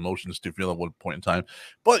what emotions to feel at what point in time.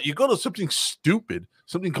 But you go to something stupid,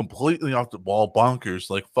 something completely off the wall, bonkers,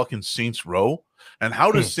 like fucking Saints Row. And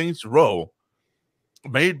how does Saints Row,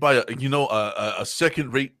 made by a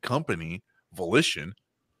second-rate company, Volition,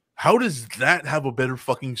 how does that have a better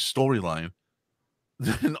fucking storyline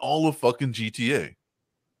than all of fucking GTA?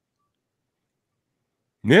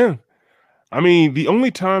 Yeah. I mean, the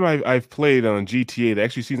only time I've played on GTA that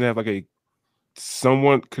actually seems to have like a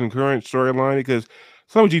somewhat concurrent storyline, because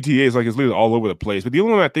some GTA is like it's literally all over the place. But the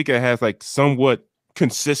only one I think it has like somewhat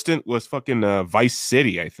consistent was fucking Vice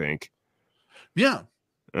City, I think. Yeah.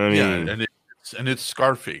 I mean, and it's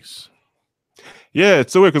Scarface. Yeah,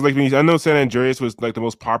 it's so weird because like I know San Andreas was like the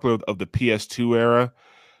most popular of the PS2 era,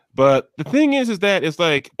 but the thing is that it's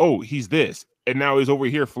like, oh, he's this, and now he's over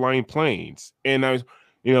here flying planes, and now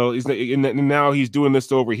and now he's doing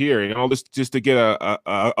this over here, and all this just to get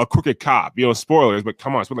a crooked cop. Spoilers, but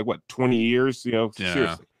come on, it's been like what 20 years, Yeah.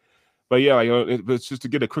 seriously. But yeah, like it's just to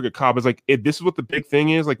get a crooked cop. It's like this is what the big thing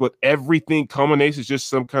is. Like what everything culminates is just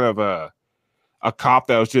some kind of a cop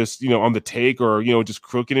that was just on the take or just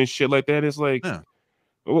crooked and shit like that. It's like, Yeah.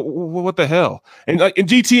 what the hell? And like in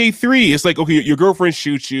GTA 3, it's like, okay, your girlfriend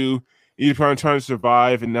shoots you, you're trying to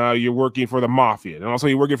survive, and now you're working for the mafia, and also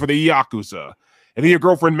you're working for the Yakuza, and then your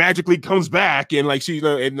girlfriend magically comes back, and like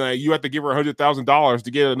you have to give her $100,000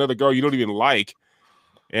 to get another girl you don't even like,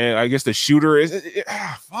 and I guess the shooter is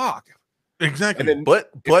fuck. Exactly. Then, but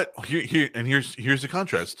here's the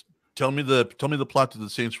contrast. Tell me the plot to the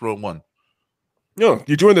Saints Row 1. No,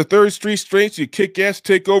 you join the 3rd Street Strengths, you kick ass,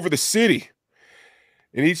 take over the city.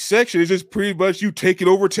 And each section is just pretty much you taking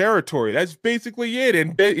over territory. That's basically it.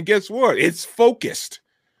 And guess what? It's focused.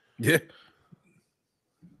 Yeah.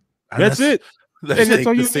 That's it. That's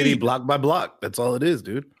all you city need. Block by block. That's all it is,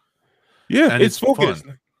 dude. Yeah, and it's focused.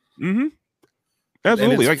 Mm-hmm.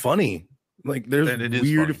 Absolutely. And it's funny. Like there's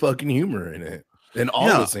weird fucking humor in it. In all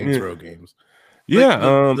the Saints Row games. Yeah,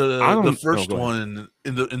 the first one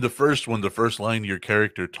in the first one, the first line your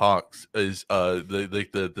character talks is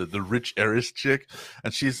the rich heiress chick,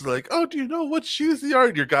 and she's like, "Oh, do you know what shoes they are?"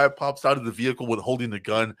 And your guy pops out of the vehicle with holding the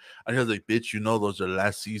gun, and he's like, "Bitch, those are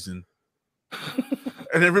last season."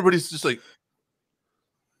 And everybody's just like,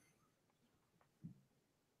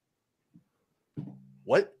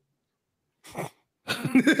 "What?"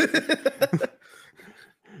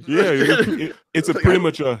 Yeah, it's a pretty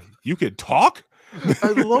much you could talk. I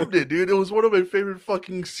loved it, dude. It was one of my favorite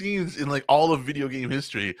fucking scenes in like all of video game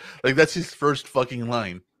history. Like that's his first fucking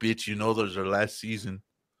line. Bitch, those are last season.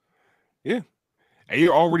 Yeah. And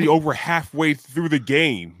you're already over halfway through the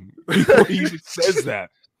game before he says that.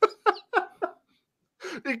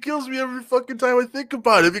 It kills me every fucking time I think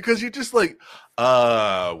about it because you're just like,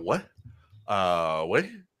 what?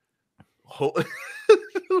 Wait. What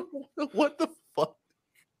the fuck?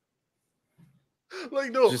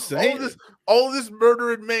 Like no, all this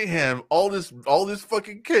murder and mayhem, all this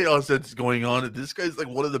fucking chaos that's going on, and this guy's like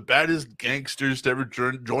one of the baddest gangsters to ever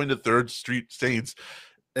join the 3rd Street Saints.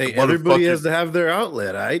 Hey, everybody has to have their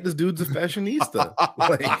outlet. Right? This dude's a fashionista.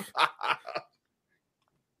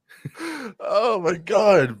 Oh my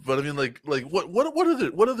god! But I mean, like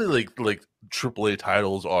what other like AAA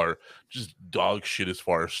titles are just dog shit as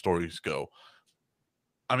far as stories go?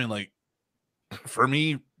 I mean, like for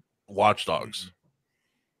me, Watch Dogs.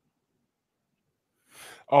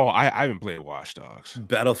 Oh, I haven't played Watch Dogs.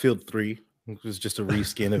 Battlefield 3 was just a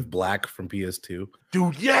reskin of Black from PS2.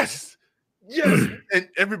 Dude, yes. And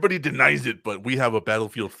everybody denies it, but we have a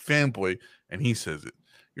Battlefield fanboy, and he says it.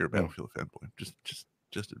 You're a Battlefield fanboy. Just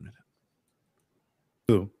admit it.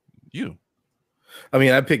 Who? You. I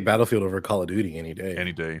mean, I pick Battlefield over Call of Duty any day.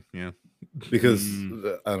 Any day, yeah. Because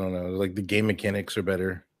I don't know, like the game mechanics are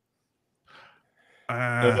better.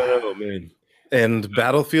 Oh man. And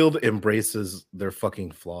Battlefield embraces their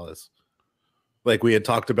fucking flaws. Like we had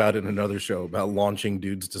talked about in another show about launching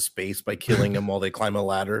dudes to space by killing them while they climb a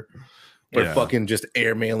ladder, or fucking just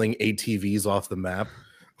airmailing ATVs off the map.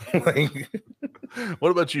 Like, what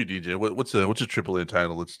about you, DJ? What's a AAA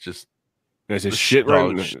title? It's just there's a shit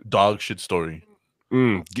dog shit story.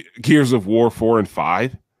 Gears of War 4 and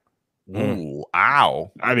 5. Ooh,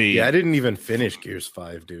 ow! I mean, yeah, I didn't even finish Gears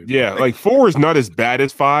 5, dude. Yeah, like 4 is not as bad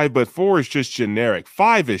as 5, but 4 is just generic.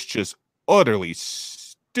 5 is just utterly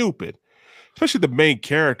stupid. Especially the main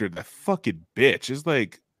character, that fucking bitch. Is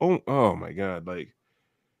like, oh my god, like,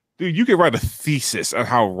 dude, you can write a thesis on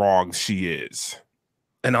how wrong she is.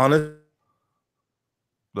 And honestly,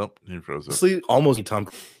 nope, he froze up. Almost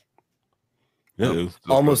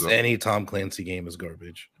any Tom Clancy game is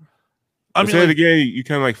garbage. I mean, again, you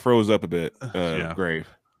kind of like froze up a bit, Grave.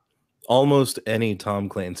 Almost any Tom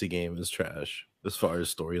Clancy game is trash as far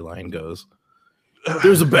as storyline goes.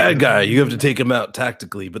 There's a bad guy. You have to take him out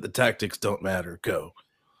tactically, but the tactics don't matter. Go.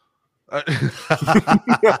 I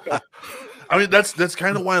mean, that's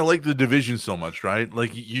kind of why I like The Division so much, right?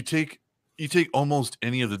 Like you take almost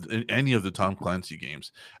any of the Tom Clancy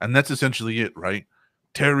games, and that's essentially it, right?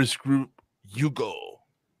 Terrorist group, you go,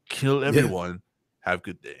 kill everyone, have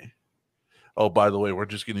good day. Oh, by the way, we're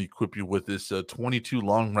just going to equip you with this 22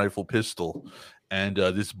 long rifle pistol and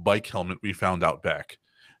this bike helmet we found out back.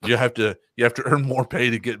 You have to earn more pay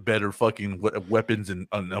to get better fucking weapons and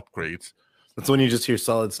upgrades. That's when you just hear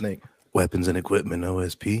Solid Snake. Weapons and equipment,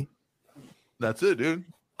 OSP. That's it, dude.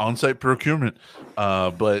 On-site procurement.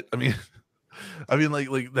 But I mean,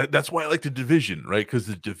 like that's why I like The Division, right? Because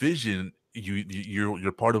The Division,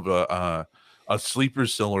 you're part of a sleeper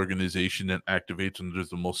cell organization that activates under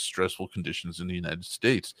the most stressful conditions in the United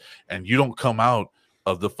States, and you don't come out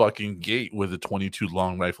of the fucking gate with a 22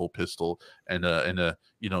 long rifle pistol and a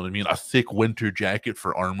you know what I mean, a thick winter jacket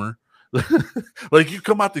for armor. Like you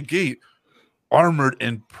come out the gate armored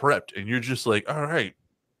and prepped, and you're just like, all right,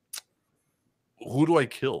 who do I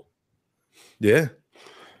kill? Yeah.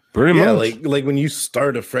 Pretty much. Like when you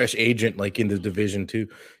start a fresh agent, like in The Division 2,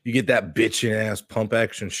 you get that bitchin' ass pump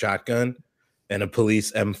action shotgun and a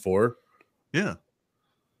police M4. Yeah.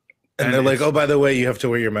 And they're like, oh, by the way, you have to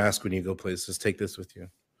wear your mask when you go places. Take this with you.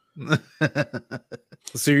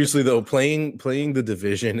 Seriously, though, playing The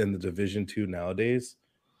Division and The Division 2 nowadays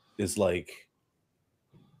is like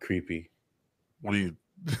creepy. What do you...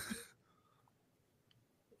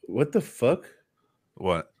 What the fuck?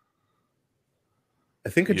 What? I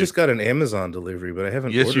think I just got an Amazon delivery, but I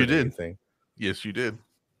haven't ordered anything. Yes, you did.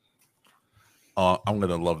 I'm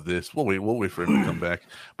gonna love this. We'll wait for him to come back.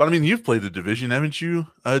 But I mean, you've played The Division, haven't you,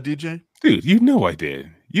 DJ? Dude, you know I did.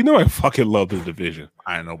 You know I fucking love The Division.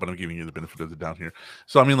 I know, but I'm giving you the benefit of the doubt here.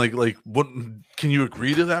 So I mean, like, what can you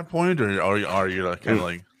agree to that point, or are you like, kind of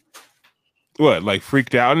like what, like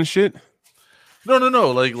freaked out and shit? No.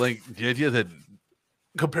 Like the idea that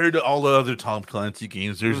compared to all the other Tom Clancy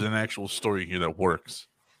games, there's an actual story here that works.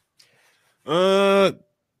 Yeah.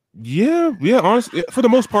 Honestly, for the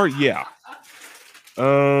most part, yeah.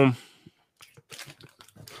 I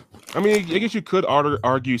mean, I guess you could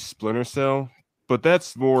argue Splinter Cell, but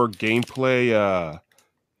that's more gameplay.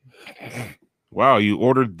 Wow, you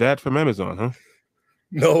ordered that from Amazon, huh?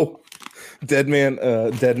 No, Dead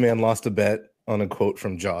Man lost a bet on a quote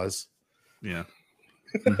from Jaws. Yeah.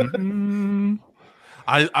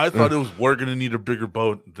 I thought it was, we're gonna need a bigger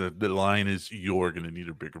boat. The line is, you're gonna need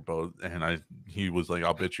a bigger boat, and he was like,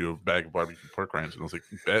 I'll bet you a bag of barbecue pork rinds, and I was like,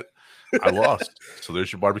 bet. I lost. So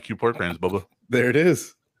there's your barbecue pork rinds, Bubba. There it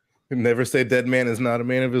is. Never say Dead Man is not a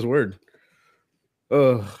man of his word.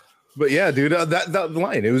 But yeah, dude, that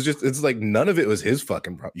line, it's like none of it was his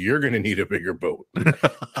fucking problem. You're gonna need a bigger boat.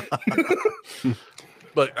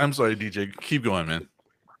 But I'm sorry, DJ, keep going, man.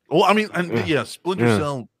 Well, I mean, Splinter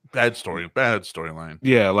Cell, bad storyline.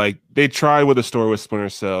 Yeah, like they tried with a story with Splinter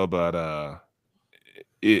Cell, but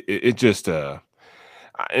it just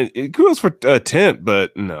it goes for attempt,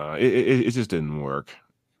 but no, it just didn't work.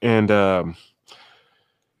 And as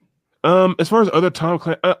far as other Tom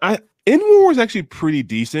Clancy, In-War is actually pretty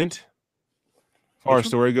decent as far as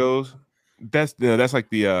story goes. That's like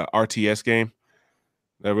the RTS game,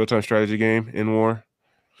 that real-time strategy game, In-War.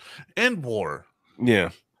 In-War. Yeah.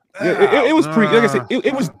 It was pretty. Like I said,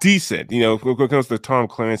 it was decent. You know, when it comes to Tom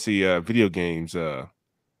Clancy video games.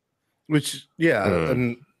 Which,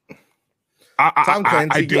 and Tom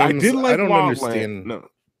Clancy games. I did like I don't Wildland. understand. No,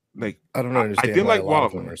 like I don't understand. I did like why a lot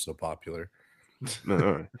of them Wildland are so popular.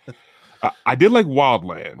 No. I did like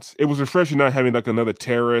Wildlands. It was refreshing not having like another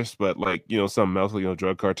terrorist, but like something else, like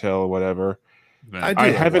drug cartel or whatever. Man. I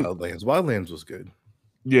haven't Wildlands. Wildlands was good.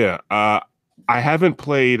 Yeah. I haven't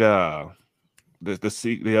played the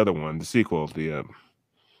other one, the sequel, the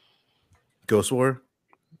Ghost War.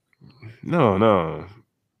 No.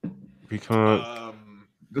 Because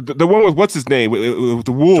the one with what's his name with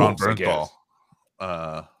the wolves, I guess.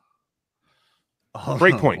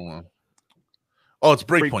 Breakpoint. Oh, it's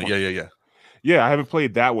Breakpoint. Yeah. Yeah, I haven't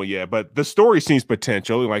played that one yet, but the story seems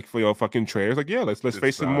potential. Like fucking trailers. Like, yeah, let's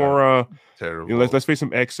face some more. Terrible. Let's face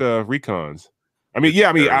some recons. We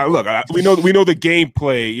know the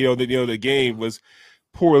gameplay. The game was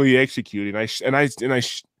poorly executed. And I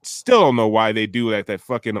still don't know why they do that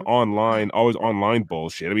fucking always online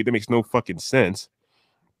bullshit. That makes no fucking sense.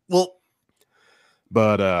 Well,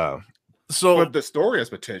 but the story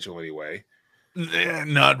has potential anyway.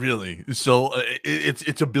 Not really. So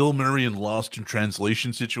it's a Bill Murray and Lost in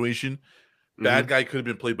Translation situation. Bad guy could have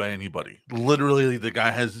been played by anybody. Literally, the guy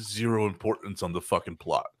has zero importance on the fucking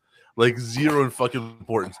plot. Like zero fucking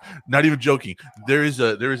importance. Not even joking. There is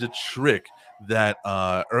a trick that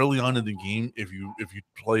early on in the game, if you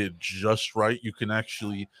play it just right, you can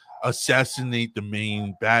actually assassinate the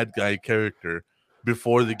main bad guy character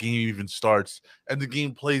before the game even starts, and the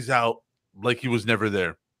game plays out like he was never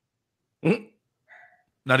there.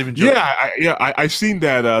 Not even joking. I've seen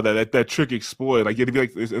that trick exploit. Like, it'd be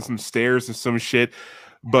like there's some stairs and some shit,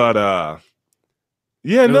 but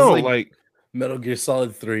like Metal Gear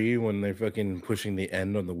Solid 3 when they're fucking pushing the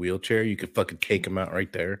end on the wheelchair, you could fucking take him out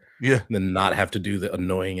right there. Yeah, and then not have to do the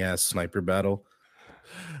annoying ass sniper battle.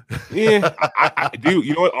 Yeah, I do.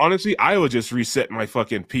 You know what? Honestly, I would just reset my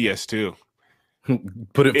fucking PS2.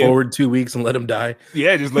 Put it forward 2 weeks and let him die.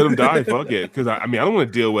 Yeah, just let him die. Fuck it. Because I don't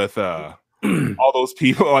want to deal with all those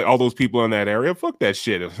people in that area. Fuck that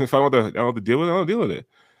shit. If I want to deal with it, I'll deal with it.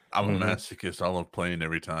 I'm a masochist. I love playing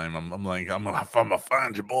every time. I'm gonna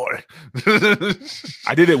find your boy.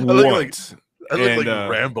 I did it once. I look like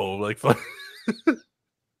Rambo. Like fuck.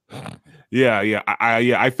 Yeah.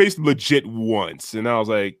 I faced him legit once, and I was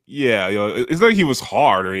like, yeah, it's not like he was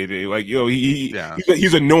hard or anything. Like,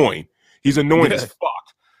 he's annoying. He's annoying as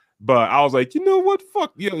fuck. But I was like, you know what?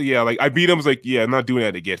 Fuck yeah. Like, I beat him. I was like, yeah, I'm not doing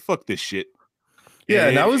that again. Fuck this shit. Yeah,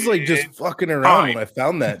 and I was like just fucking around when I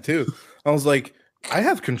found that too. I was like, I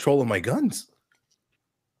have control of my guns.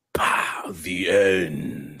 Pow, the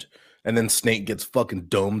end. And then Snake gets fucking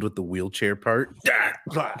domed with the wheelchair part.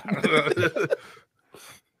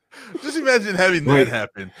 Just imagine having that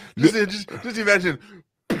happen. Just imagine.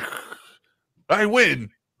 I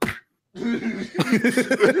win.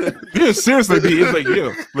 Yeah, seriously,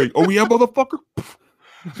 it's like, oh yeah, motherfucker.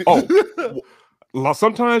 Oh,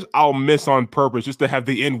 sometimes I'll miss on purpose just to have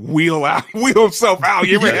the end wheel himself out.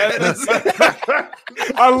 You ever had this?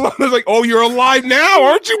 I love it. It's like, oh, you're alive now,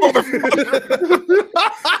 aren't you, motherfucker?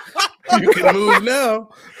 You can move now.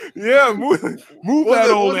 Yeah, move that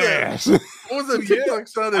old ass. What was that TikTok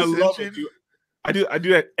sound? I love it. I do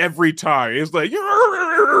that every time. It's like, it's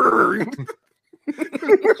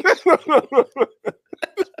fucking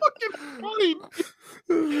funny.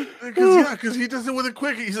 Because he does it with a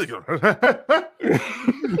quick. He's like,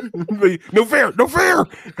 no fair.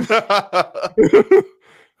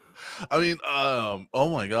 I mean, oh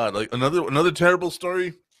my god, like another terrible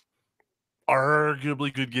story.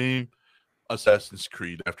 Arguably good game, Assassin's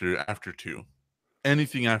Creed after 2.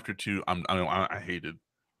 Anything after 2, I hated.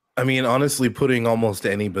 I mean, honestly, putting almost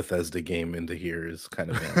any Bethesda game into here is kind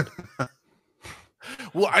of bad.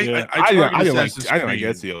 Well, I didn't like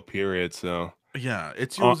Ezio, period. So yeah,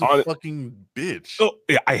 Ezio's a fucking bitch. Oh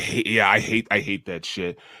yeah, I hate that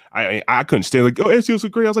shit. I couldn't stand like, oh, Ezio's so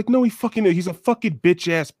great. I was like, no, he's a fucking bitch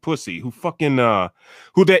ass pussy who fucking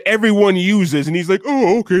who that everyone uses, and he's like,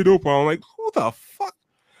 oh, okay, no problem. I'm like, who the fuck?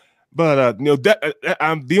 But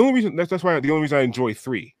the only reason that's why the only reason I enjoy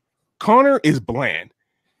 3. Connor is bland.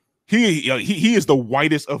 He is the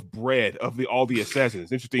whitest of bread of all the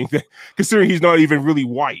assassins. Interesting, considering he's not even really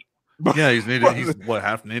white. Yeah, he's native. He's what,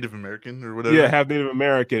 half Native American or whatever. Yeah, half Native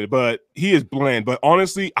American, but he is bland. But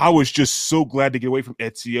honestly, I was just so glad to get away from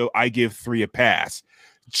Ezio. I give 3 a pass,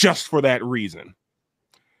 just for that reason.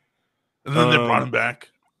 And then they brought him back.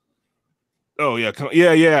 Oh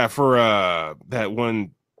yeah, for that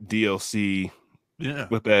one DLC. Yeah,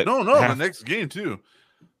 with that. No, the next game too.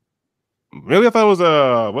 Really, I thought it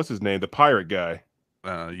was what's his name, the pirate guy.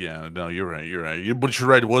 Yeah, no, you're right. But you're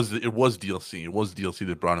right. It was DLC. It was DLC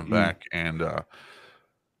that brought him back, and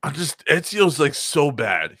Ezio's like so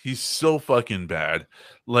bad. He's so fucking bad.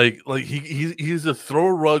 Like he's a throw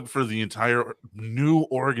rug for the entire new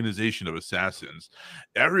organization of assassins.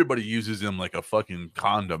 Everybody uses him like a fucking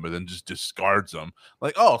condom and then just discards him.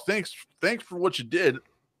 Like, oh, thanks for what you did.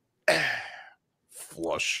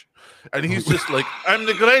 Flush. And he's just like, I'm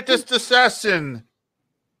the greatest assassin.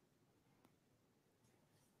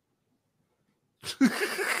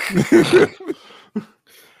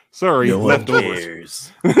 Sorry, No one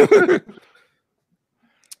leftovers.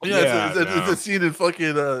 Yeah, it's a scene in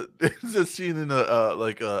fucking it's a scene in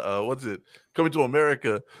what's it? Coming to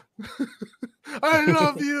America. I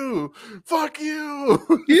love you. Fuck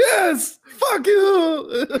you. Yes. Fuck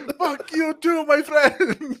you. Fuck you too, my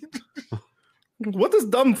friend. What is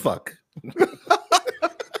dumb fuck?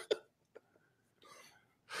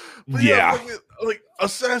 But Yeah. like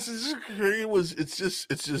Assassin's Creed it's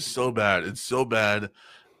just so bad. It's so bad.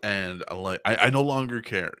 And I no longer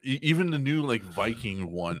care. Even the new like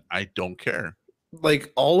Viking one, I don't care.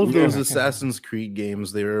 Like all of those Yeah. Assassin's Creed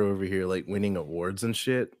games, they were over here like winning awards and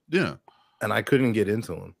shit, Yeah. and I couldn't get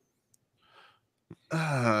into them.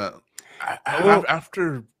 After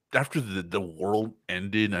the world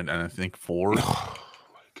ended, and I think 4, Oh my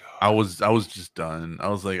god. I was just done. I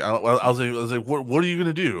was like, what are you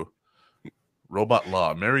gonna do? Robot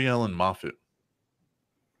Law, Mary Ellen Moffat.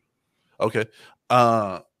 Okay,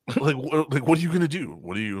 what are you gonna do?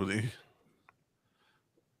 What are you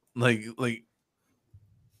like?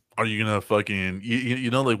 Are you gonna fucking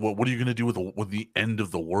you know like what are you gonna do with the end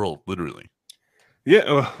of the world? Literally.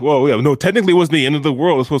 Yeah, well, yeah, no, technically it wasn't the end of the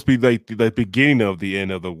world. It was supposed to be like the beginning of the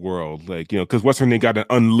end of the world. Like, you know, because what's her name got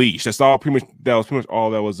unleashed. That was pretty much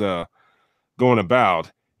all that was going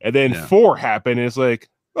about. And then 4 happened, and it's like,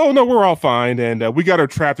 oh no, we're all fine, and we got her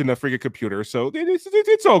trapped in a freaking computer, so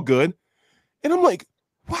it's all good. And I'm like,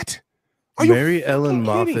 what? Mary Ellen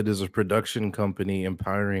Moffat is a production company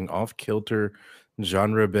empowering off-kilter,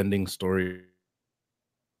 genre-bending story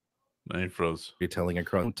He froze. retelling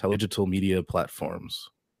across digital media platforms.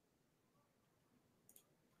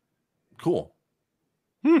 Cool.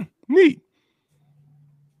 Neat.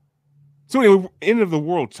 So anyway, end of the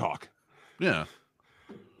world talk. Yeah.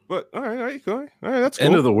 But all right, that's cool.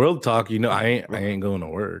 End of the world talk. You know, I ain't going to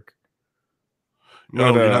work. But,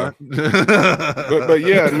 No, you're not. but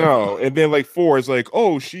yeah, no. And then like 4 is like,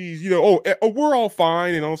 oh, she's, you know, oh, we're all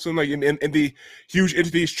fine, and all of a sudden, like, and the huge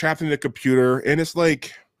entity is trapped in the computer, and it's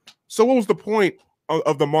like, so what was the point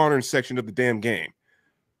of the modern section of the damn game?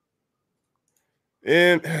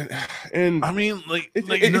 And I mean,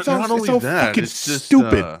 it's not only so that, fucking it's just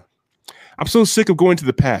stupid. I'm so sick of going to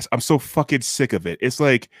the past. I'm so fucking sick of it. It's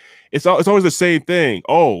like it's always the same thing.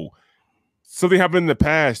 Oh, something happened in the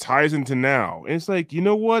past ties into now. And it's like, you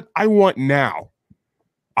know what? I want now.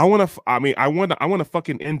 I want to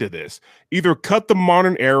fucking end to this. Either cut the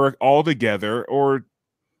modern era altogether, or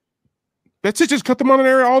that's it. Just cut the modern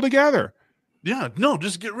era altogether. Yeah, no,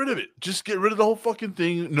 just get rid of it. Just get rid of the whole fucking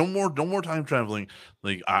thing. No more time traveling.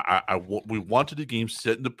 Like we wanted a game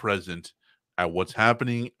set in the present at what's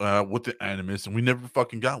happening with the Animus, and we never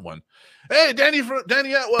fucking got one. Hey, Danny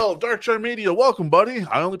Atwell, Darkshire Media, welcome, buddy.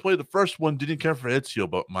 I only played the first one, didn't care for Ezio,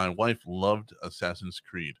 but my wife loved Assassin's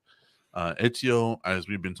Creed. Ezio, as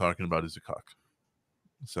we've been talking about, is a cock.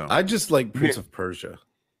 So I just like Prince of Persia.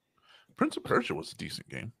 Prince of Persia was a decent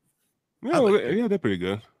game. Yeah, they're pretty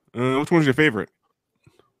good. Which one's your favorite?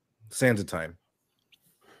 Sands of Time.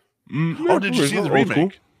 Oh, did you see the remake?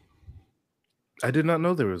 Cool. I did not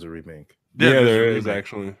know there was a remake. Yeah, there is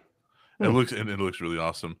actually. It looks really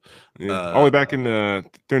awesome. Yeah. All the way back in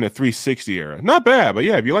during the 360 era. Not bad, but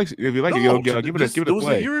yeah, if you like it, give it a It was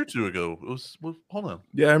play. a year or two ago. It was hold on.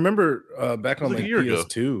 Yeah, I remember back on like like a year ago.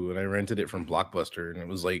 PS2, and I rented it from Blockbuster, and it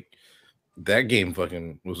was like that game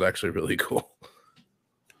fucking was actually really cool.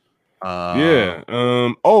 Yeah.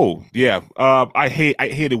 Oh, yeah. I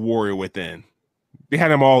hated Warrior Within. They had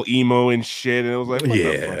them all emo and shit, and it was like, what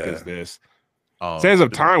the fuck is this? Sands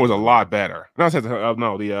of Time was a lot better. No,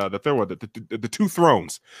 the third one, the Two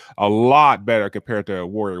Thrones, a lot better compared to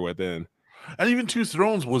Warrior Within. And even Two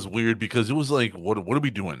Thrones was weird because it was like, what are we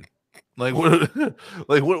doing? Like what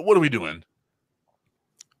what are we doing?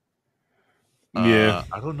 Yeah,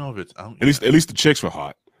 I don't know if it's at least the chicks were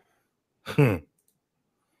hot.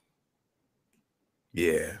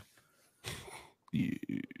 Yeah.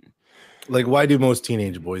 Like, why do most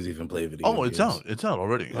teenage boys even play video games? It's out. It's out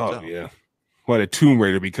already. It's out. Yeah. Why did Tomb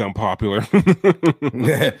Raider become popular?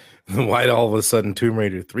 Why all of a sudden Tomb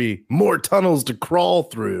Raider 3? More tunnels to crawl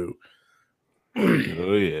through.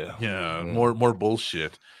 Oh yeah. Yeah, more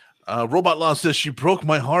bullshit. Robot Law says she broke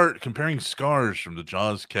my heart comparing scars from the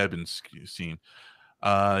Jaws cabin scene.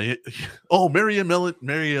 Oh, Mary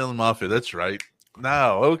Ellen Moffat. That's right.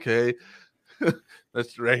 Now, okay,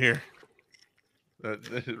 that's right here. Right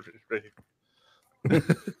here.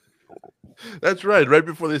 That's right. Right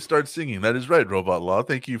before they start singing. That is right. Robot Law.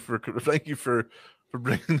 Thank you for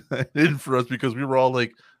bringing that in for us because we were all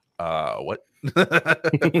like, what?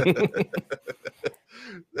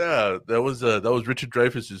 Yeah, that was Richard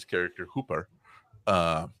Dreyfuss's character Hooper.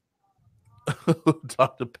 Talked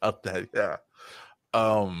about that. Yeah.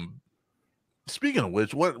 Speaking of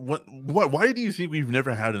which, what why do you think we've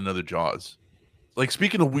never had another Jaws? Like,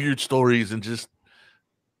 speaking of weird stories and just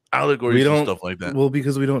allegories and stuff like that. Well,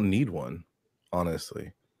 because we don't need one,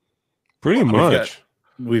 honestly. Pretty much.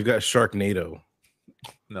 We've got Sharknado.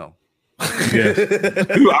 No. Yeah.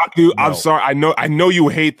 Dude, I'm sorry. I know you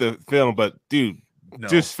hate the film, but dude,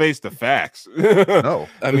 just face the facts. No.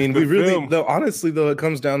 I mean, we really though, honestly, though, it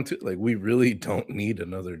comes down to like we really don't need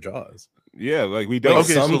another Jaws. Yeah, like we don't. Like,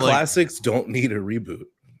 some classics don't need a reboot.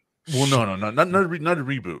 Well, no, not a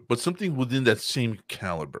reboot, but something within that same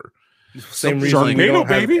caliber. Same reason we don't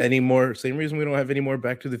have any more. Same reason we don't have any more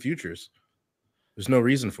Back to the Futures. There's no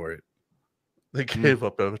reason for it. They gave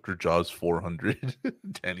up after Jaws 400.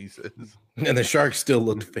 Danny says, and the shark still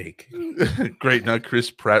looked fake. Great, now Chris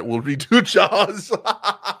Pratt will redo Jaws.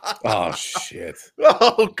 Oh shit!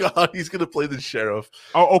 Oh god, he's gonna play the sheriff.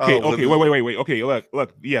 Oh, okay, wait. Okay,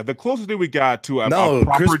 look. Yeah, the closest thing we got to a proper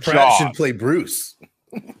Chris Pratt Jaws should play Bruce.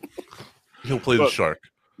 He'll play the shark.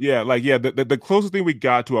 Yeah, the closest thing we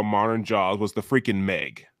got to a modern Jaws was the freaking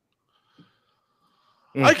Meg.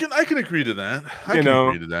 I can agree to that. I can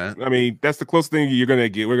agree to that. I mean, that's the closest thing you're gonna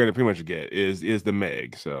get. We're gonna pretty much get is the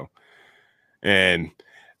Meg. So, and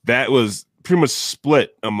that was pretty much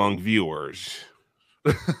split among viewers.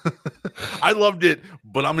 I loved it,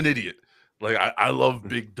 but I'm an idiot. Like I love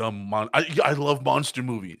big dumb I love monster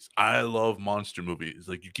movies. I love monster movies.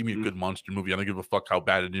 Like, you give me a good monster movie, I don't give a fuck how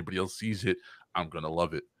bad anybody else sees it. I'm gonna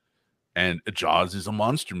love it. And Jaws is a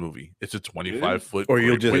monster movie. It's a 25-foot. Or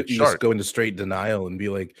you'll just go into straight denial and be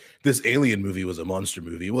like, "This Alien movie was a monster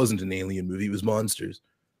movie. It wasn't an alien movie. It was monsters."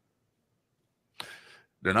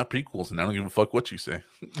 They're not prequels, and I don't give a fuck what you say.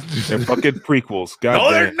 They're fucking prequels. God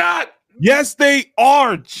no, damn. they're not. Yes, they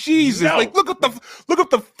are. Jesus, No. Like look up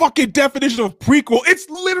the fucking definition of prequel. It's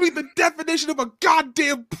literally the definition of a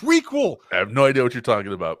goddamn prequel. I have no idea what you're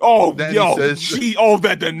talking about. Oh, Danny yo, says,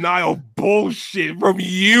 that denial bullshit from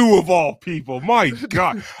you of all people. My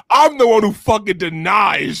God, I'm the one who fucking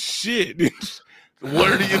denies shit.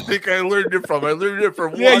 Where do you think I learned it from? I learned it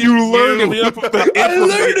from Yeah, you learned it from the I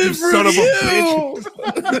learned it from son you. of a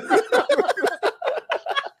bitch.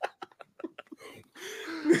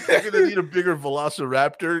 You're gonna need a bigger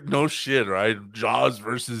Velociraptor? No shit, right? Jaws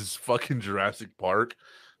versus fucking Jurassic Park.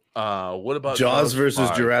 What about Jaws versus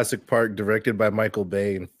 5? Jurassic Park, directed by Michael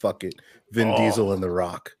Bay, and fuck it, Vin Diesel and The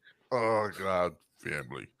Rock. Oh god,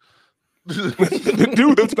 family. Dude,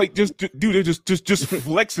 it's like they're just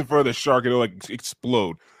flexing for the shark and it'll like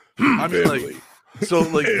explode. I mean, Family. like, so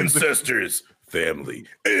like Ancestors, family,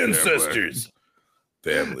 ancestors,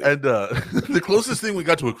 family. And the closest thing we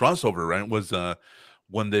got to a crossover, right, was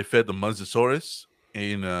when they fed the Mosasaurus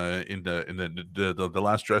in the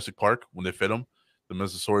last Jurassic Park. When they fed him the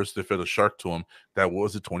Mosasaurus, they fed a shark to him. That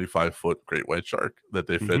was a 25-foot great white shark that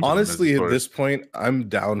they fed. Honestly, at this point, I'm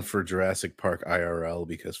down for Jurassic Park IRL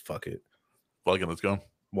because fuck it. Fuck it, let's go.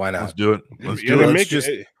 Why not? Let's do it. Let's Yeah, do they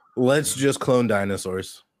it. Let's just clone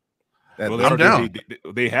dinosaurs. Well, I'm down.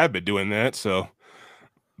 They have been doing that, so.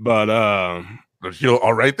 But Yo,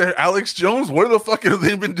 all right there, Alex Jones. Where the fuck have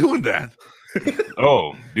they been doing that?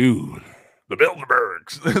 oh, dude, The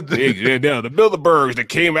Bilderbergs. the Bilderbergs that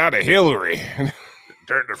came out of Hillary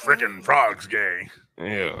Turned the freaking frogs gay.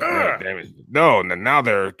 Yeah, damn it. No, now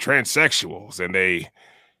they're transsexuals and they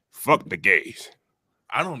fuck the gays.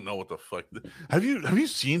 I don't know what the fuck. Have you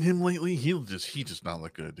seen him lately? He just not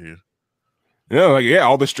look good, dude.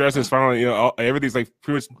 All the stress is finally, everything's like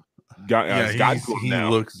pretty much gotten to him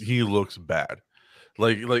now. He looks bad.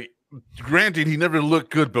 Like granted, he never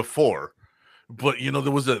looked good before, but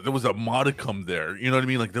there was a modicum there. You know what I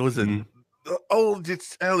mean? Like there was a oh,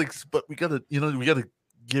 it's Alex, but we gotta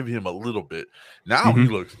give him a little bit. Now he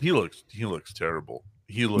looks terrible.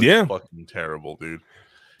 He looks fucking terrible, dude.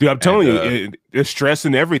 Dude, I'm telling you, the stress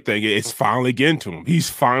and everything, it's finally getting to him. He's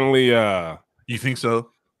finally You think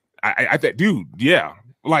so? I think, dude, yeah.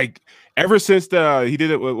 Like ever since he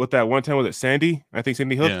did it with that one time, was it Sandy? I think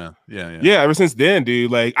Sandy Hook. Yeah. Ever since then,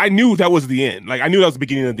 dude, like I knew that was the end. Like I knew that was the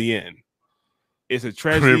beginning of the end. It's a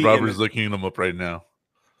tragedy. Robert's looking him up right now.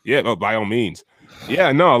 Yeah, by all means.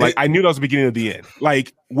 Yeah, no, like I knew that was the beginning of the end.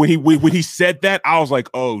 Like when he said that, I was like,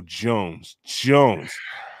 oh, Jones.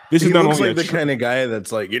 This is He not looks only like the kind of guy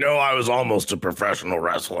that's like, I was almost a professional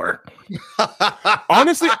wrestler.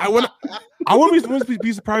 Honestly, I wouldn't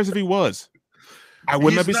be surprised if he was. I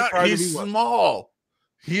would not be surprised if he was. He's small.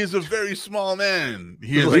 He is a very small man.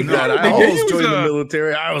 He is Like that. I they almost use, joined the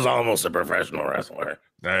military. I was almost a professional wrestler.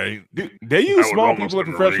 Right. They use small people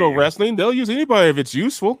in professional wrestling. They'll use anybody if it's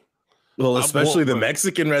useful. Well, especially the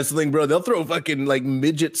Mexican wrestling, bro. They'll throw fucking like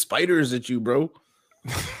midget spiders at you, bro.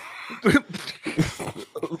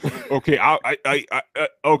 Okay, I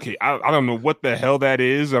don't know what the hell that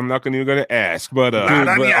is. I'm not even gonna ask, but Dude,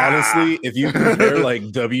 but honestly, if you compare like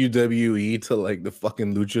WWE to like the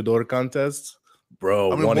fucking luchador contests,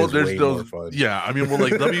 bro, one is way more fun. Yeah, I mean, well,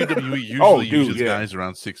 like WWE usually uses guys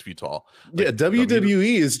around 6 feet tall. Like, yeah,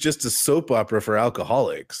 WWE is just a soap opera for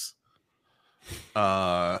alcoholics.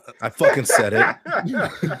 I fucking said it.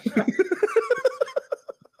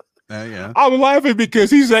 Yeah, I'm laughing because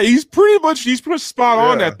he's pretty much spot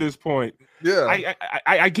on at this point. Yeah,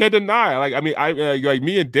 I can't deny. Like, I mean, like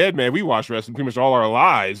me and Dead Man, we watch wrestling pretty much all our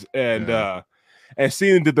lives, and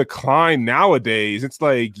seeing the decline nowadays, it's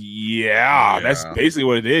like, that's basically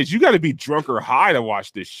what it is. You got to be drunk or high to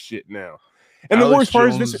watch this shit now. And the worst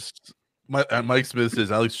part is this. Mike Smith says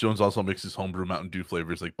Alex Jones also mixes homebrew Mountain Dew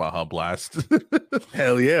flavors like Baja Blast.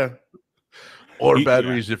 Hell yeah. Or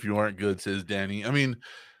batteries if you aren't good, says Danny. I mean,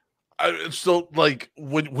 so like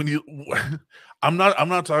when you I'm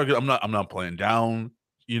not playing down,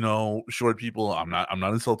 short people. I'm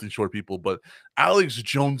not insulting short people, but Alex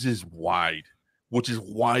Jones is wide, which is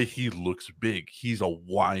why he looks big. He's a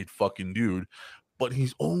wide fucking dude, but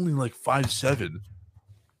he's only like 5'7".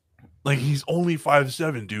 Like he's only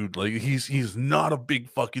 5'7", dude. Like he's not a big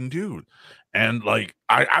fucking dude. And like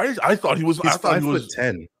I thought he was. He's I thought he was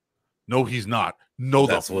 5'10". No, he's not. No,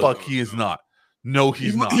 the fuck he is not. No,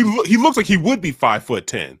 he's not. He looks like he would be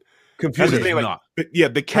 5'10". Computer, he's not. Yeah,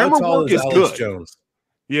 the camera work is good. Jones?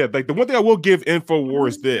 Yeah, like the one thing I will give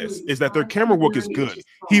InfoWars is that their camera work is good.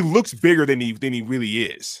 He looks bigger than he really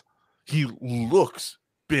is. He looks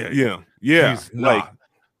big. Yeah. He's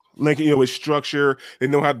Like with structure, they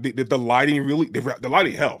know how the lighting really. The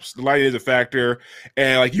lighting helps. The lighting is a factor,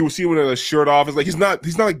 and like you will see when a shirt off. It's like he's not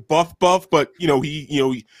like buff, but he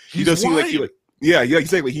does seem like yeah,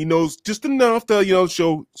 exactly. He knows just enough to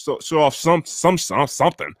show off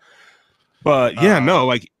something. But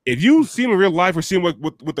like if you see him in real life or see him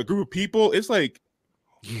with a group of people, it's like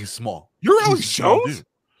he's small. You're Alex Jones.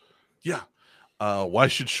 Yeah. Why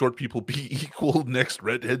should short people be equal? Next,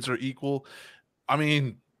 redheads are equal. I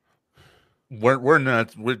mean, we're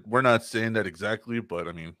not saying that exactly, but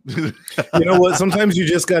I mean, you know what? Sometimes you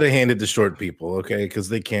just got to hand it to short people, okay? Because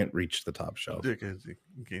they can't reach the top shelf.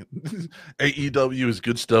 AEW is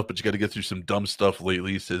good stuff, but you got to get through some dumb stuff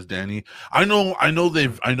lately, says Danny. I know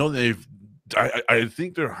they've. I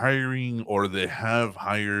think they're hiring, or they have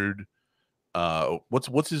hired.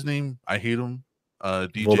 What's his name? I hate him.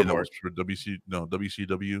 DJ Voldemort. For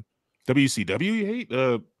WCW. WCW, you hate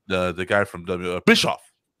the guy from Bischoff.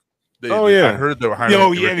 I heard they were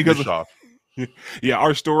hiring. Because Bischoff. Yeah,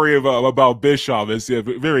 our story about Bischoff is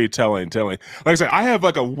very telling. Like I said, I have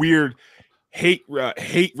like a weird hate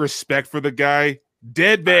respect for the guy.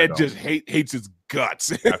 Dead Man just hates his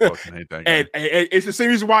guts. I fucking hate that guy. and it's the same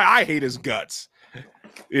reason why I hate his guts.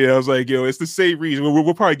 I was like, it's the same reason.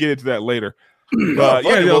 We'll probably get into that later.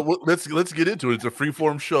 Let's get into it. It's a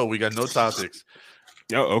free-form show. We got no topics.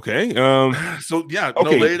 Oh, okay. So yeah,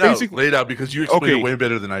 okay, lay it out because you explain it way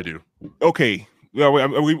better than I do. Okay. Well,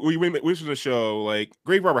 we was the show. Like,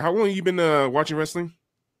 Grave Robber, how long have you been watching wrestling?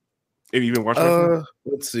 Have you been watching wrestling?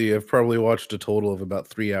 Let's see. I've probably watched a total of about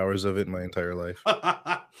 3 hours of it in my entire life.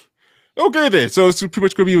 Okay, then. So it's pretty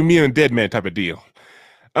much gonna be a me and Dead Man type of deal.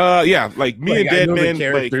 Like me and Dead Man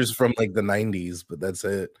characters from like the 90s, but that's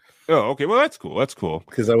it. Oh, okay. Well, that's cool.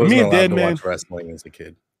 Because I wasn't allowed to watch wrestling as a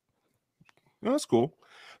kid. No, that's cool.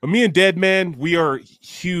 But me and Dead Man, we are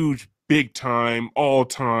huge, big time, all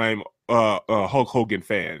time Hulk Hogan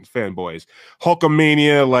fanboys.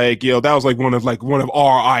 Hulkamania, that was like one of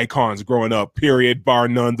our icons growing up. Period, bar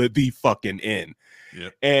none. The fucking end.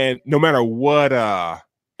 Yep. And no matter what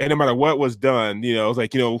was done, it was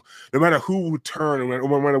like, no matter who would turn, no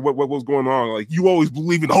matter what was going on, like you always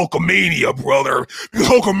believe in Hulkamania, brother. Because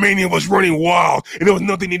Hulkamania was running wild, and there was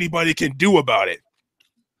nothing anybody can do about it.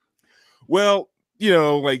 Well,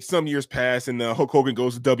 like some years pass, and Hulk Hogan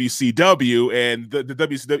goes to WCW, and the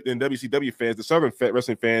WCW fans, the Southern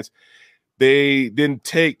wrestling fans, they didn't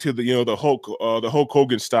take to the Hulk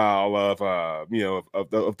Hogan style of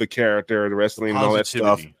the character, the wrestling, and all that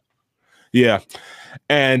stuff. Yeah,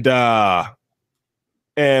 and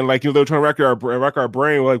like, you know, they're trying to rack our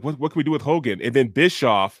brain, like, what can we do with Hogan? And then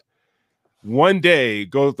Bischoff one day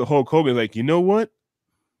goes to Hulk Hogan, like, you know what?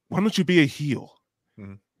 Why don't you be a heel?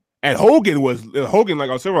 Mm-hmm. And Hogan, like,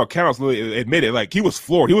 on several accounts, admitted, like, he was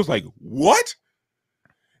floored. He was like, what?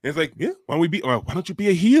 And it's like, yeah, why don't you be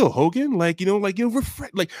a heel, Hogan? Like, you know,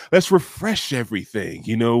 let's refresh everything.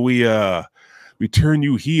 You know, we turn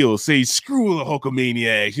you heel, say screw the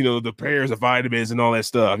Hulkamaniacs, you know, the prayers of vitamins and all that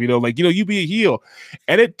stuff. You know, like, you know, you be a heel.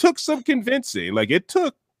 And it took some convincing. Like, it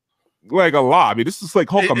took like a lot. I mean, this is like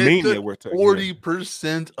Hulkamania. We're talking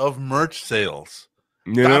 40% of merch sales.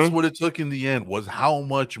 That's what it took in the end, was how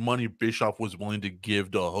much money Bischoff was willing to give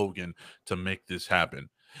to Hogan to make this happen.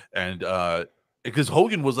 And because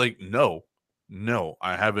Hogan was like, no,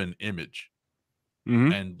 I have an image.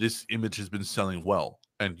 Mm-hmm. And this image has been selling well.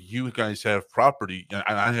 And you guys have property, and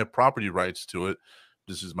I have property rights to it.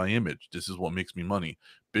 This is my image. This is what makes me money.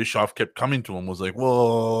 Bischoff kept coming to him, was like,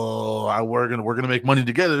 well, we're gonna make money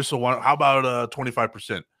together. So how about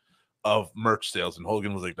 25% of merch sales? And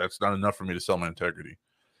Hogan was like, that's not enough for me to sell my integrity.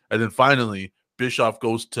 And then finally, Bischoff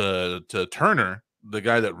goes to Turner, the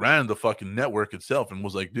guy that ran the fucking network itself, and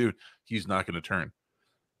was like, dude, he's not gonna turn.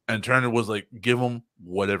 And Turner was like, give him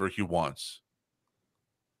whatever he wants.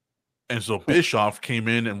 And so Bischoff came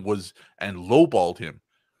in and lowballed him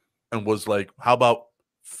and was like, how about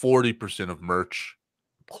 40% of merch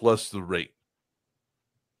plus the rate?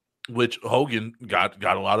 Which Hogan got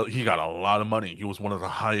a lot of money. He was one of the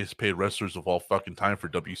highest paid wrestlers of all fucking time for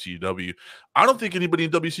WCW. I don't think anybody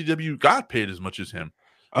in WCW got paid as much as him.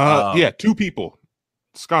 Yeah, two people.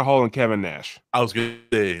 Scott Hall and Kevin Nash. I was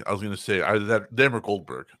gonna say either them or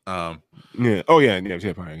Goldberg. Yeah. Oh yeah,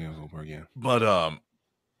 Goldberg. Yeah. But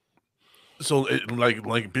so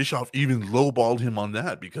like Bischoff even lowballed him on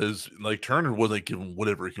that, because like Turner was like, give him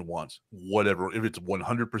whatever he wants, whatever. If it's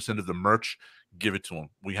 100% of the merch, give it to him.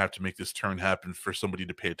 We have to make this turn happen for somebody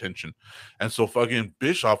to pay attention. And so fucking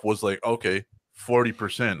Bischoff was like, okay,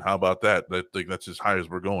 40%. How about that? That's as high as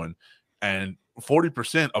we're going. And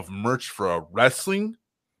 40% of merch for a wrestling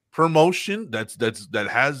promotion that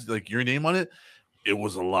has like your name on it, it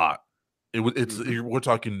was a lot. We're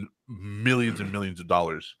talking millions and millions of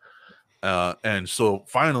dollars. And so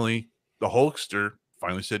finally, the Hulkster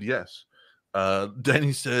finally said yes. Then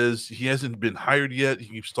he says he hasn't been hired yet. He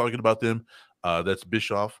keeps talking about them. That's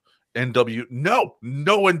Bischoff. No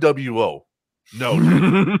NWO. No.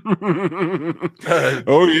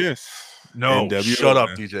 Oh yes. No. NWO, shut up,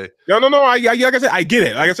 DJ. No. Like I said, I get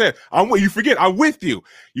it. Like I said, you forget. I'm with you.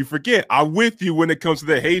 You forget. I'm with you when it comes to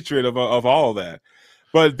the hatred of all of that.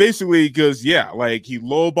 But basically, because like he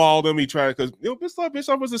lowballed him, he tried, because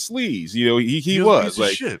Bischoff was a sleaze. You know, he was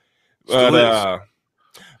like shit.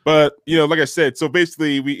 But like I said, so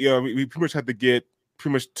basically we pretty much had to get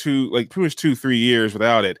pretty much 2-3 years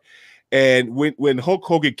without it. And when Hulk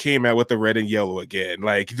Hogan came out with the red and yellow again,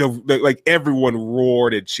 like like everyone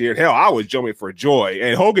roared and cheered. Hell, I was jumping for joy.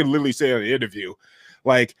 And Hogan literally said in the interview,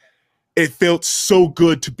 like, it felt so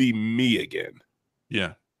good to be me again.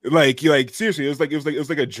 Yeah. Like seriously, it was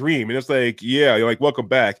like a dream, and it's like, yeah, you're like, welcome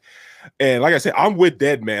back. And like I said, I'm with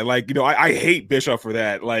Dead Man. Like, you know, I hate Bischoff for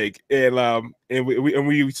that. Like, and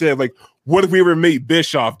we said, like, what if we ever meet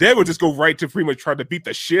Bischoff? Dead would just go right to pretty much try to beat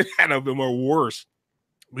the shit out of him or worse.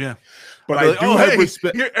 Yeah, but I do have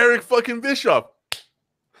respect. You're Eric fucking Bischoff.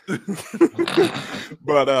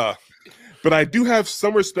 But I do have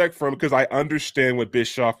some respect for him, because I understand what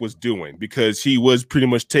Bischoff was doing, because he was pretty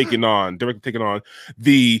much directly taking on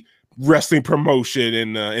the wrestling promotion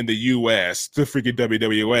in the US, the freaking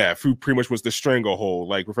WWF, who pretty much was the stranglehold,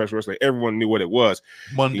 like professional wrestling. Everyone knew what it was.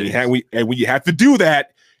 Monday. And when you have to do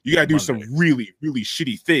that, you got to do some really, really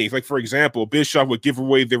shitty things. Like, for example, Bischoff would give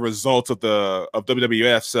away the results of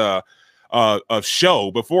WWF's of show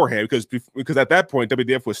beforehand, because at that point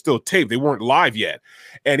WWF was still taped; they weren't live yet.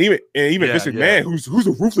 And even Vince McMahon, who's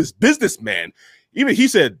a ruthless businessman, even he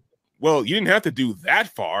said, "Well, you didn't have to do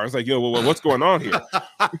that far." I was like, well, what's going on here?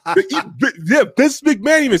 Vince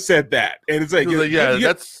McMahon even said that, and it's like,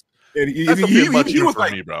 that's a bit much for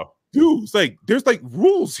like, me, bro. Dude, it's like, there's like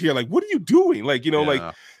rules here. Like, what are you doing? Like, you know, like,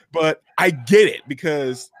 but I get it,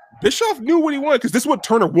 because Bischoff knew what he wanted, because this is what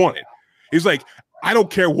Turner wanted. He's like, I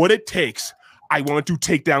don't care what it takes. I want to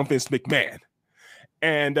take down Vince McMahon.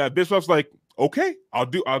 And Bischoff's like, okay, I'll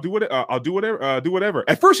do whatever.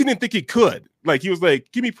 At first, he didn't think he could. Like, he was like,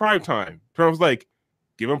 give me prime time. Turner was like,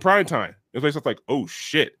 give him prime time. And Bischoff's like, oh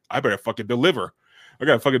shit, I better fucking deliver. I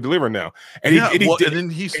gotta fucking deliver now. And and then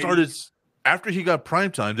he started, after he got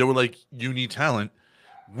prime time, they were like, you need talent.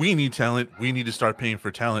 we need talent. We need to start paying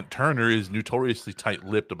for talent. Turner is notoriously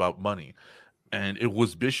tight-lipped about money. And it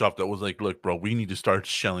was Bischoff that was like, look, bro, we need to start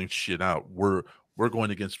shelling shit out. We're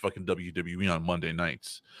going against fucking WWE on Monday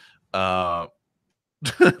nights.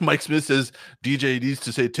 Mike Smith says DJ needs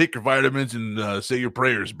to say, take your vitamins and say your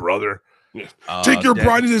prayers, brother. Yeah. Take your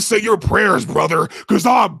vitamins and say your prayers, brother, because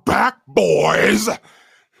I'm back, boys.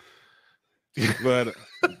 But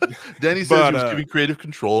Danny says he was giving creative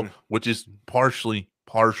control, which is partially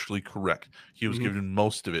correct. He was given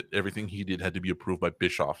most of it. Everything he did had to be approved by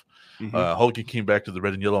Bischoff. Hogan came back to the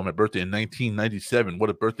red and yellow on my birthday in 1997. What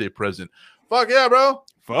a birthday present. Fuck yeah, bro.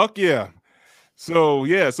 Fuck yeah. So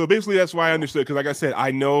basically that's why I understood, because like I said,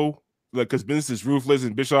 I know, like, because business is ruthless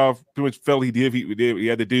and Bischoff pretty much felt he did what he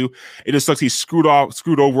had to do. It just sucks he screwed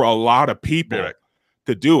over a lot of people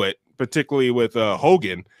to do it, particularly with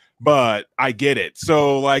Hogan. But I get it.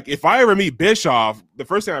 So, like, if I ever meet Bischoff, the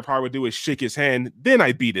first thing I probably would do is shake his hand. Then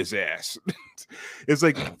I'd beat his ass. It's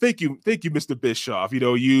like, thank you, Mr. Bischoff. You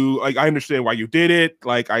know, I understand why you did it.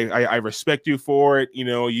 Like, I respect you for it. You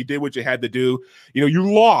know, you did what you had to do. You know, you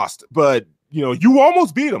lost, but you know, you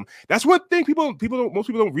almost beat him. That's one thing most people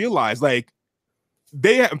don't realize. Like,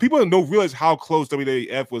 people don't realize how close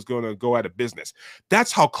WWF was going to go out of business.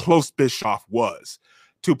 That's how close Bischoff was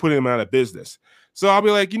to putting him out of business. So I'll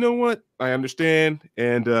be like, you know what? I understand.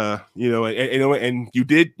 And, you know, and you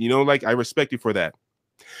did, you know, like, I respect you for that.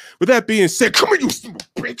 With that being said, come here, you son of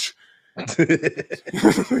a bitch.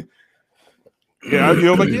 Yeah, you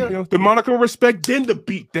know, like, yeah, you know, the moniker of respect, then the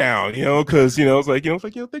beat down, you know, because, you know, it's like,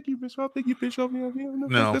 thank you, Bischoff,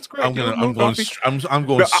 No, that's great. I'm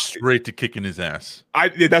going straight to kicking his ass.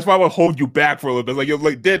 That's why I would hold you back for a little bit. Like, you're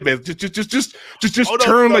like, dead man, just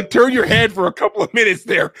turn your head for a couple of minutes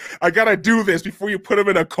there. I gotta do this before you put him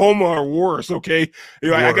in a coma or worse. Okay, you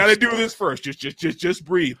know, I gotta do this first. Just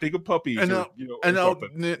breathe. Think of puppies. No,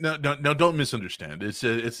 don't misunderstand. It's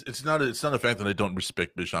not a fact that I don't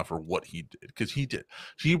respect Bischoff for what he did, because he did.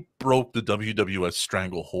 He broke the WWF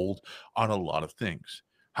stranglehold on a lot of things.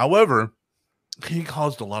 However, he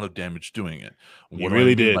caused a lot of damage doing it. What I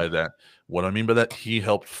mean by that, he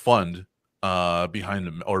helped fund Behind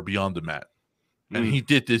the Beyond the Mat. And he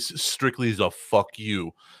did this strictly as a fuck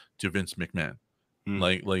you to Vince McMahon.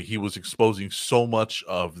 Like he was exposing so much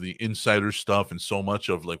of the insider stuff and so much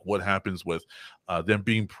of like what happens with them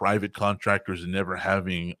being private contractors and never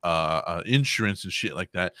having insurance and shit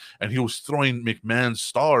like that. And he was throwing McMahon's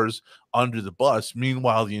stars under the bus.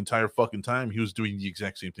 Meanwhile, the entire fucking time he was doing the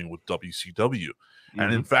exact same thing with WCW,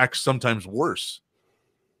 and in fact, sometimes worse.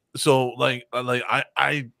 So like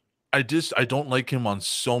I don't like him on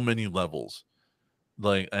so many levels.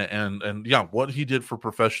 Like, and yeah, what he did for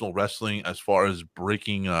professional wrestling as far as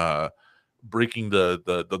breaking the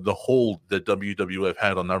hold that WWF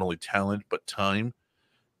had on not only talent but time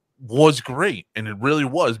was great. And it really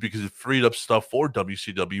was, because it freed up stuff for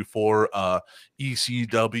WCW, for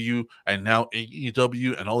ECW, and now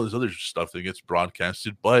AEW and all this other stuff that gets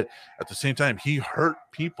broadcasted. But at the same time, he hurt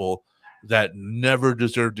people that never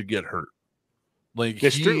deserved to get hurt. Like,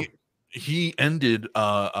 it's true. He ended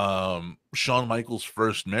Shawn Michaels'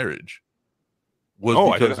 first marriage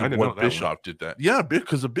was because of what Bischoff did that. Yeah,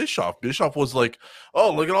 because of Bischoff. Bischoff was like,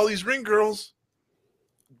 oh, look at all these ring girls.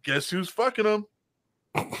 Guess who's fucking them?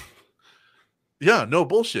 Yeah, no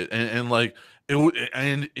bullshit. And like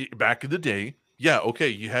back in the day, yeah, okay,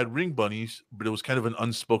 you had ring bunnies, but it was kind of an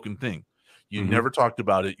unspoken thing. You never talked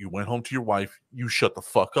about it. You went home to your wife, you shut the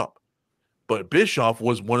fuck up. But Bischoff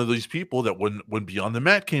was one of these people that when Beyond the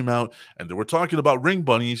Mat came out and they were talking about ring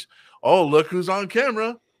bunnies, oh, look who's on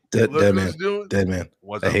camera. Dead man.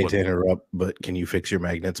 I hate to interrupt, but can you fix your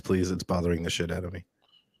magnets, please? It's bothering the shit out of me.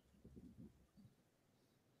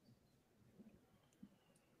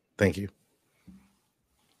 Thank you.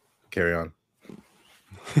 Carry on.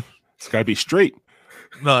 It's gotta be straight.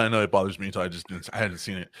 No, I know it bothers me, so I hadn't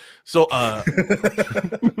seen it. So I've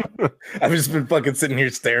just been fucking sitting here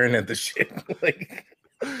staring at the shit. Like,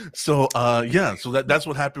 so that's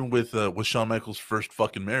what happened with Shawn Michaels' first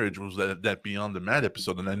fucking marriage, was that Beyond the Mat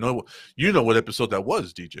episode. And I know you know what episode that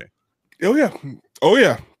was, DJ. Oh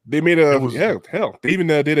yeah. They made hell. They even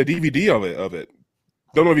did a DVD of it.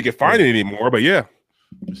 Don't know if you can find it anymore, but yeah.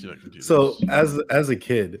 Let's see if I can do so this. as a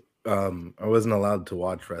kid, I wasn't allowed to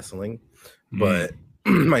watch wrestling, but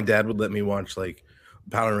my dad would let me watch like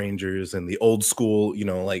Power Rangers and the old school, you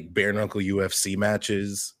know, like bare knuckle UFC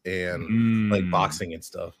matches and like boxing and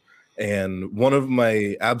stuff. And one of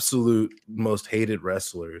my absolute most hated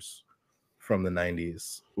wrestlers from the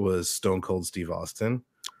 90s was Stone Cold Steve Austin.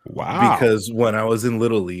 Wow. Because when I was in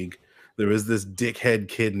Little League, there was this dickhead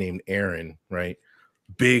kid named Aaron, right?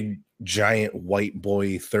 big giant white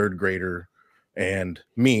boy third grader, and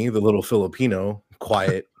me, the little Filipino,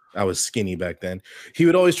 quiet. I was skinny back then. He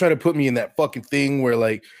would always try to put me in that fucking thing where,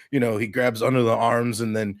 like, you know, he grabs under the arms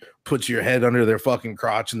and then puts your head under their fucking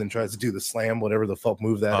crotch and then tries to do the slam, whatever the fuck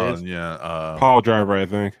move that is. Yeah, Paul Driver, I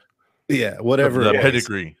think. Yeah, whatever. The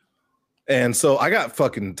pedigree. And so I got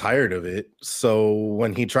fucking tired of it. So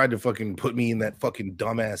when he tried to fucking put me in that fucking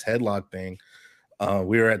dumbass headlock thing,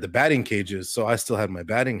 we were at the batting cages, so I still had my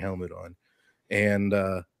batting helmet on, and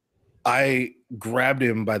I grabbed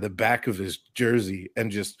him by the back of his jersey and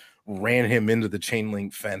just ran him into the chain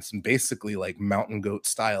link fence and basically like mountain goat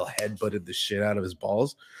style headbutted the shit out of his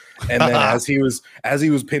balls. And then as he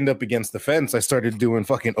was pinned up against the fence, I started doing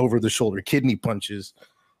fucking over the shoulder kidney punches,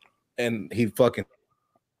 and he fucking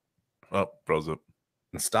froze up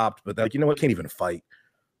and stopped. But that, you know what, can't even fight.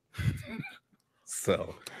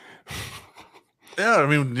 So yeah, I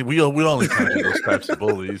mean, we only encounter those types of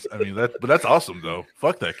bullies. I mean, but that's awesome though.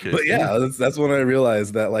 Fuck that kid. But yeah, that's when I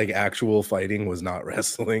realized that like actual fighting was not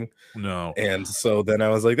wrestling. No. And so then I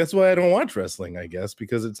was like, that's why I don't watch wrestling, I guess,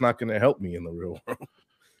 because it's not going to help me in the real world.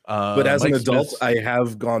 But as an adult, I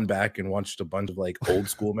have gone back and watched a bunch of like old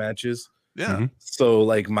school matches. Yeah. Mm-hmm. So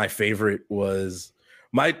like my favorite was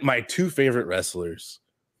my two favorite wrestlers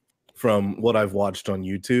from what I've watched on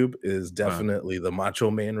YouTube is definitely the Macho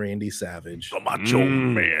Man Randy Savage, the Macho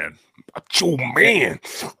Man,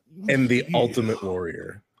 and the Ultimate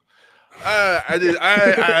Warrior. I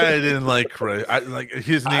didn't like Chris.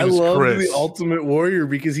 His name. I love Chris. the Ultimate Warrior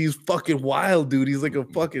because he's fucking wild, dude. He's like a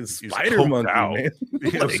fucking spider monkey, man.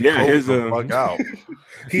 He's fuck out.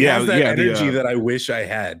 He has that energy that I wish I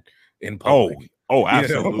had in public. Oh,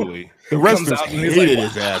 absolutely. You know? The wrestlers hated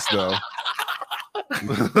his ass though.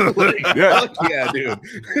 Yeah, dude.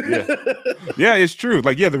 Yeah, it's true.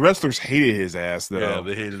 Like, yeah, the wrestlers hated his ass though. Yeah,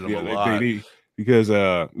 they hated him a lot because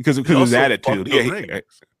of his attitude.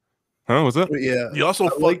 Huh? What's up? Yeah. He also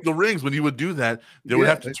fucked the rings when he would do that. They would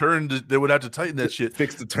have to they would have to tighten that shit.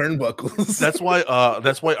 Fix the turnbuckles. That's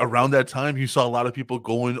why around that time you saw a lot of people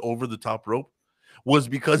going over the top rope, was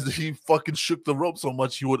because he fucking shook the rope so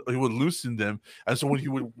much he would loosen them. And so when he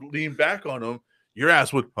would lean back on them, your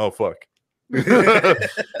ass would fuck.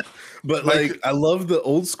 But like I love the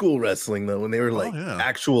old school wrestling though, when they were like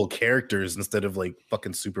actual characters instead of like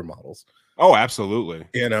fucking supermodels. Oh, absolutely.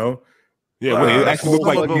 You know? Yeah, when they actually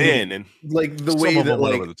look like men, and like the way that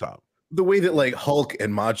like over the top. The way that like Hulk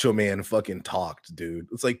and Macho Man fucking talked, dude.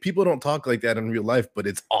 It's like people don't talk like that in real life, but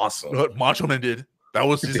it's awesome. What Macho Man did. That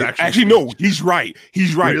was his actually no, he's right.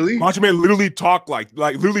 He's right. Really? Macho Man literally talked like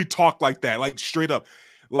that, like straight up.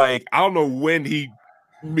 Like I don't know when he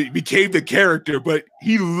became the character, but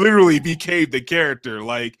he literally became the character.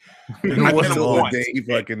 Like I met him once. He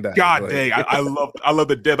fucking died. God dang, I love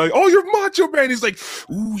the death. Like, oh, you're Macho Man. He's like,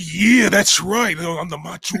 oh yeah, that's right. I'm the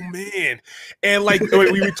Macho Man. And like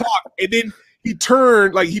we would talk, and then he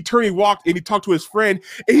walked and he talked to his friend,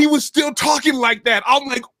 and he was still talking like that. I'm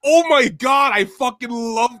like, oh my God, I fucking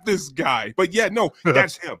love this guy. But yeah, no,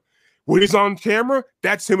 that's him. When he's on camera,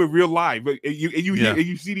 that's him in real life. But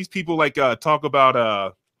you see these people like talk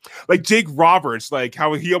about like Jake Roberts, like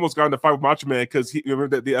how he almost got in the fight with Macho Man because he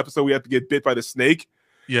remember the episode we had to get bit by the snake.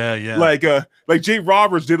 Yeah. Like Jake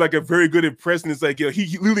Roberts did like a very good impression. It's like, you know,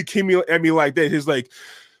 he literally came at me like that. He's like,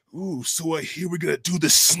 ooh, so I hear we're gonna do the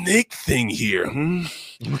snake thing here.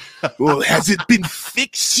 Well, has it been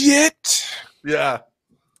fixed yet? Yeah.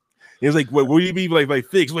 He was like, what do you mean like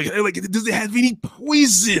fixed? Like, does it have any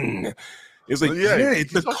poison? It's like,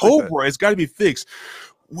 it's the cobra. Like it's got to be fixed.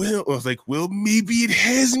 Well, I was like, well, maybe it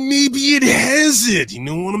has, maybe it hasn't. You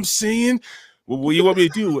know what I'm saying? Well, what do you want me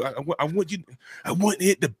to do? I want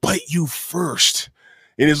it to bite you first.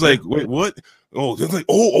 And it's like, wait, what? Oh, they're like,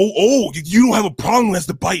 oh, you don't have a problem unless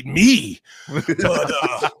to bite me.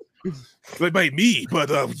 But bite me, but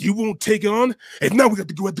you won't take it on. If not, we have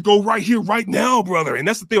to go right here, right now, brother. And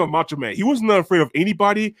that's the thing with Macho Man. He wasn't afraid of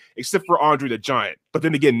anybody except for Andre the Giant. But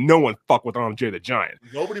then again, no one fucked with Andre the Giant.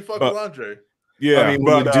 Nobody fucked with Andre. Yeah, I mean,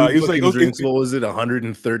 but he's like, drinks, what was it,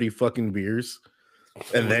 130 fucking beers,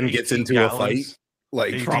 and then gets into a fight,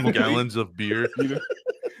 like 18 gallons of beer.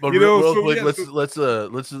 But let's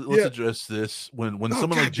address this when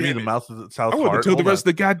someone like Jimmy the Mouth of the South. I want to tell the rest of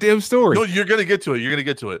the goddamn story. No, you're gonna get to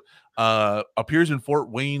it. Appears in Fort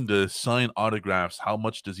Wayne to sign autographs. How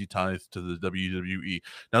much does he tithe to the WWE?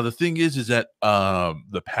 Now the thing is that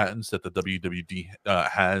the patents that the WWE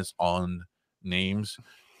has on names,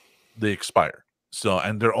 they expire. So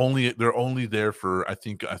and they're only there for I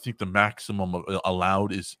think the maximum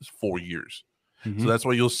allowed is 4 years. So that's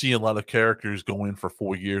why you'll see a lot of characters go in for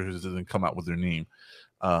 4 years and then come out with their name.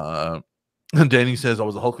 And Danny says, I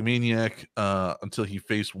was a Hulkamaniac until he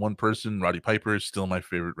faced one person. Roddy Piper is still my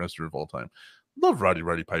favorite wrestler of all time. Love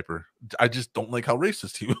Roddy Piper. I just don't like how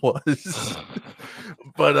racist he was.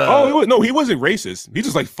 But no, he wasn't racist. He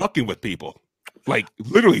just like fucking with people, like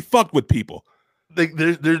literally fucked with people. Like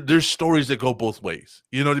there's stories that go both ways.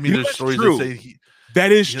 You know what I mean? There's stories true. that say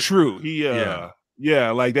that is true.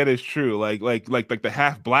 Yeah, like that is true. Like the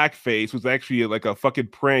half black face was actually like a fucking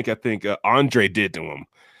prank. I think Andre did to him.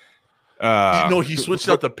 He switched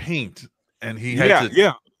out the paint, and he had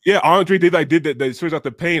to. Yeah, Andre did that. They switched out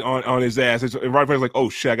the paint on his ass. And right was like, oh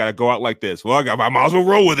shit, I gotta go out like this. Well, I might as well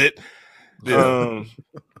roll with it. Yeah.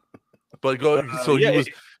 But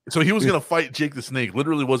he was gonna fight Jake the Snake.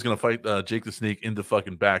 Literally was gonna fight Jake the Snake in the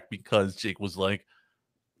fucking back because Jake was like,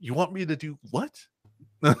 "You want me to do what?"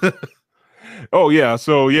 Oh yeah,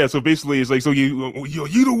 so basically it's like, so you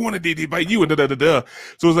don't want to bite you and da da da da.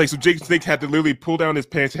 So it's like, so Jake the Snake had to literally pull down his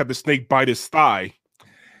pants, have the snake bite his thigh.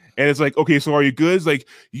 And it's like, okay, so are you good? It's like,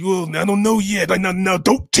 I don't know yet. Like, no,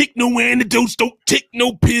 don't take no antidotes, don't take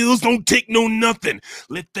no pills, don't take no nothing.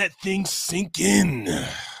 Let that thing sink in.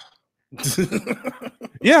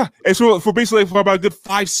 Yeah, and so for basically for about a good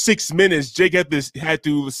 5-6 minutes, Jake had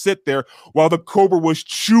to sit there while the cobra was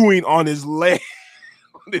chewing on his leg.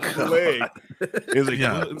 It's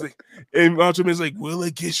like, and Macho Man's like, well,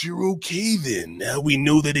 I guess you're okay then. Now we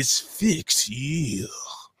know that it's fixed. Yeah.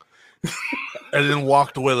 And then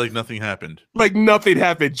walked away like nothing happened. Like nothing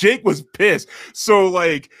happened. Jake was pissed. So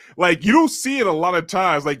like you don't see it a lot of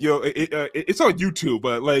times. Like, it's on YouTube,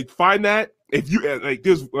 but like find that. If you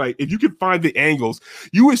if you can find the angles,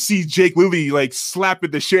 you would see Jake literally like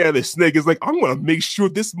slapping the shit out of the snake. It's like, I'm gonna make sure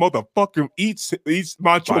this motherfucker eats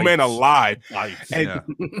Macho Man alive.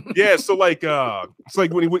 Yeah, so like it's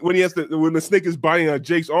like when the snake is biting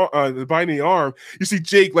Jake's arm, biting the arm, you see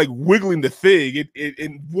Jake like wiggling the thing.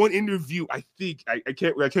 In one interview, I think I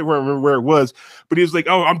can't remember where it was, but he was like,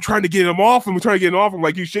 "Oh, I'm trying to get him off. I'm trying to get him off." I'm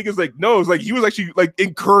like, you shake is like, no, it's like he was actually like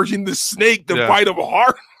encouraging the snake to bite him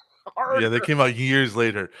hard. Yeah, that came out years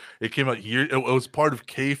later. It came out it was part of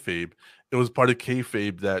kayfabe. It was part of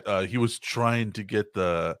kayfabe that he was trying to get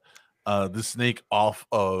the snake off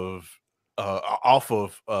of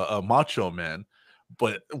Macho Man,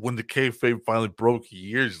 but when the kayfabe finally broke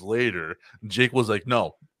years later, Jake was like,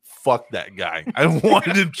 "No, fuck that guy. I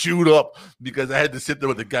wanted him chewed up because I had to sit there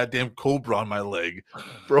with a goddamn cobra on my leg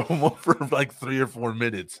for like 3 or 4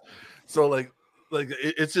 minutes." So like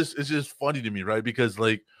it's just funny to me, right? Because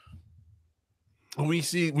like we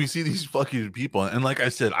see these fucking people, and like I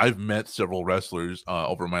said, I've met several wrestlers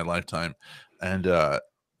over my lifetime, and the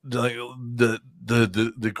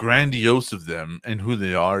grandiose of them and who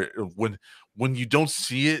they are, when you don't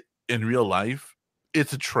see it in real life,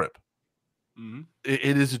 it's a trip. Mm-hmm.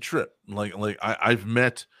 It is a trip. Like I've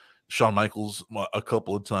met Shawn Michaels a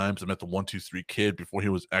couple of times. I met the 1-2-3 Kid before he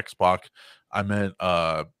was X-Pac. I met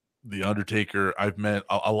the Undertaker. I've met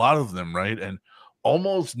a lot of them, right? And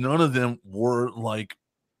almost none of them were like,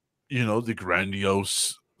 the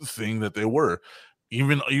grandiose thing that they were.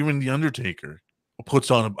 Even the Undertaker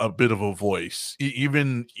puts on a bit of a voice.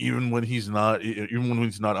 Even when he's not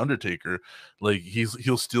Undertaker, like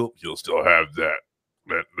he'll still have that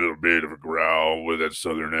little bit of a growl with that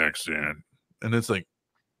Southern accent, and it's like,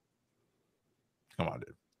 come on,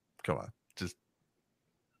 dude, come on, just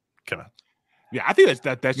come on. Yeah, I think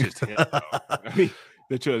that's just him. I mean.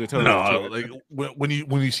 No, like when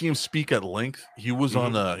you see him speak at length, he was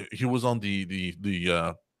on the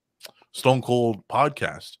Stone Cold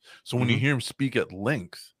podcast. So when you hear him speak at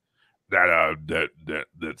length,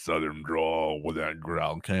 that Southern drawl with that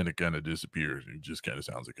growl kind of disappears. It just kind of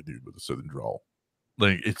sounds like a dude with a Southern drawl.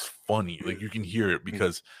 Like, it's funny. Like, you can hear it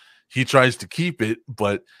because he tries to keep it,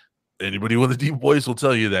 but anybody with a deep voice will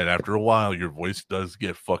tell you that after a while, your voice does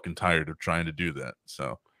get fucking tired of trying to do that.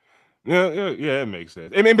 So. Yeah, it makes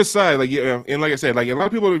sense. And besides, like, and like I said, like a lot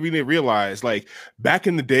of people really realize, like back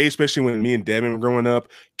in the day, especially when me and Devin were growing up,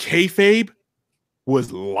 kayfabe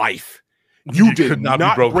was life. You did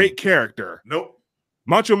not break character. Nope.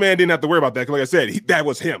 Macho Man didn't have to worry about that. Like I said, that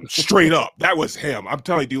was him, straight up. That was him. I'm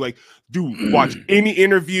telling you, dude, watch any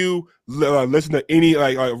interview, listen to any,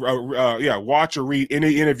 watch or read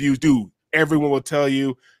any interviews, dude. Everyone will tell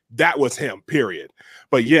you that was him. Period.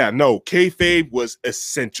 But yeah, no, kayfabe was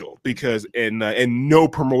essential because and no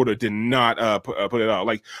promoter did not put it out.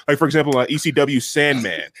 Like for example, ECW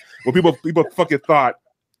Sandman, when people fucking thought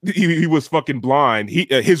he was fucking blind,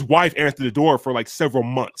 his wife answered the door for like several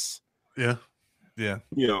months. Yeah.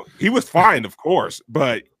 He was fine, of course,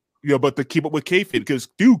 but but to keep up with kayfabe, because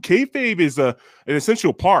dude, kayfabe is an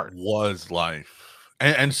essential part. Was life,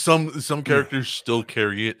 and some characters still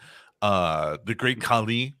carry it. the Great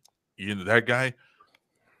Khali, you know that guy.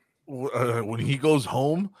 When he goes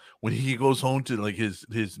home to like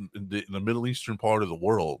the Middle Eastern part of the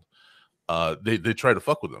world, they try to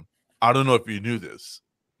fuck with him. I don't know if you knew this.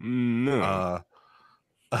 No.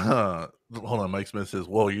 Hold on, Mike Smith says,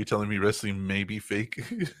 "Whoa, you're telling me wrestling may be fake?"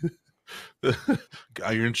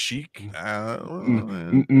 Iron Sheik?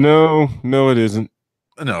 No, it isn't.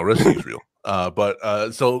 No, wrestling's real.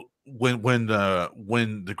 So when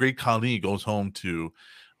the Great Khali goes home to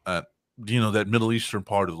that Middle Eastern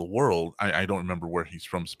part of the world, I don't remember where he's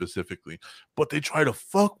from specifically, but they try to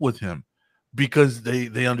fuck with him because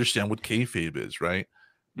they understand what kayfabe is, right?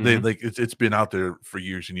 They like it's been out there for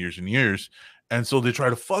years and years and years. And so they try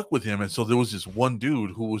to fuck with him. And so there was this one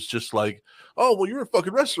dude who was just like, "Oh, well, you're a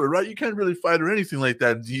fucking wrestler, right? You can't really fight or anything like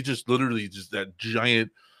that." And he just literally just that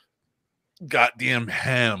giant goddamn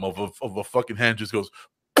ham of a fucking hand just goes,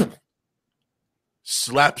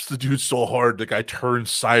 slaps the dude so hard the guy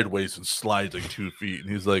turns sideways and slides like 2 feet. And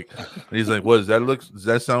he's like, "What does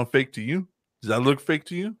that sound fake to you? Does that look fake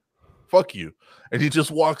to you? Fuck you." And he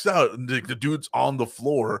just walks out, and the dude's on the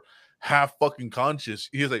floor, half fucking conscious.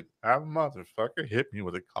 He's like, "That motherfucker hit me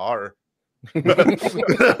with a car." Remember,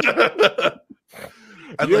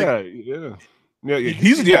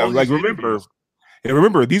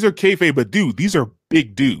 these are kayfabe, but dude, these are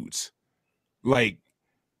big dudes, and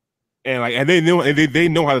they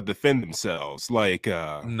know how to defend themselves,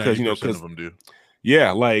 because of them do.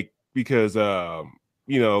 Yeah, because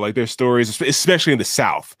their stories, especially in the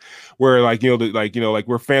South, where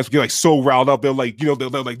where fans get so riled up, they'll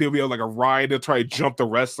be on a ride, they'll try to jump the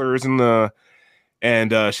wrestlers and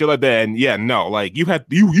shit like that. And you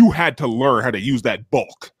had to learn how to use that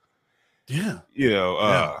bulk. Yeah.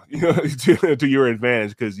 To your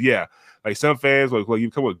advantage, because some fans you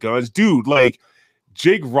come with guns, dude.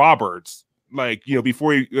 Jake Roberts,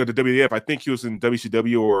 before he the WWF, I think he was in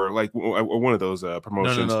WCW or one of those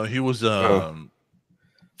promotions. No, he was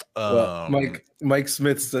Mike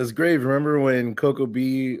Smith says, "Grave, remember when Coco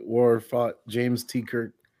B fought James T.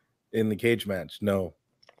 Kirk in the cage match?" No,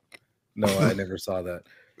 I never saw that.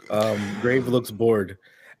 Grave looks bored.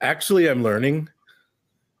 Actually, I'm learning.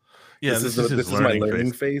 Yeah, this is my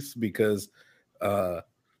learning phase because I've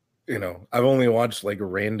only watched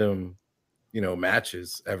random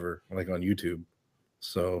matches ever on YouTube.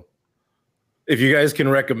 So if you guys can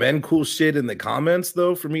recommend cool shit in the comments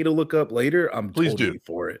though for me to look up later, I'm totally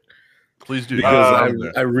for it. Please do, because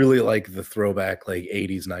I really like the throwback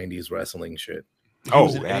 80s 90s wrestling shit.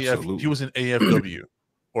 Absolutely. He was in AFW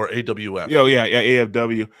or AWF.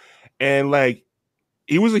 AFW, and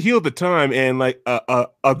he was a heel at the time, and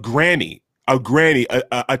a granny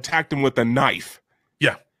attacked him with a knife.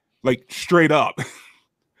 Yeah, straight up.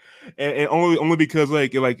 And only because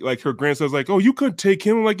her grandson's "Oh, you couldn't take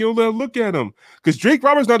him." Look at him, because Jake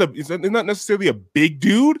Roberts is not necessarily a big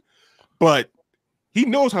dude, but he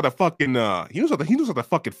knows how to fucking he knows how to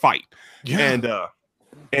fucking fight. Yeah.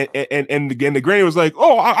 And again, the granny was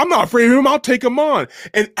 "Oh, I'm not afraid of him. I'll take him on."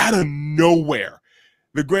 And out of nowhere,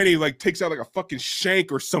 the granny takes out a fucking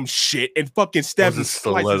shank or some shit and fucking stabs and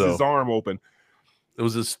slices his arm open. It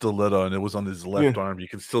was a stiletto, and it was on his left arm. You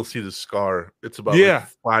can still see the scar. It's about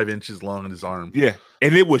 5 inches long on his arm. Yeah,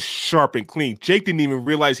 and it was sharp and clean. Jake didn't even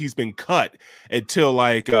realize he's been cut until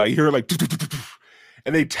you hear and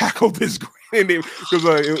they tackled this granny because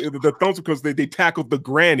the thumbs, because they tackled the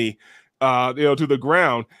granny, to the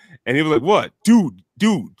ground, and he was like, "What, dude?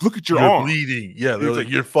 Look at your arm, bleeding." Yeah, they're like,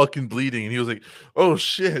 "You're fucking bleeding," and he was like, "Oh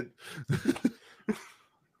shit."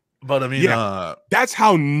 But I mean, that's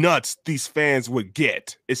how nuts these fans would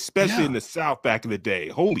get, especially in the South back in the day.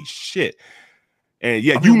 Holy shit! And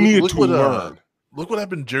you needed to learn. Look what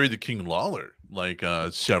happened to Jerry the King Lawler,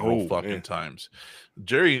 several times.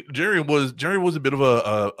 Jerry was a bit of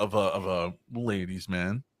a ladies'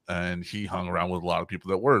 man, and he hung around with a lot of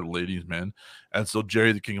people that were ladies' men, and so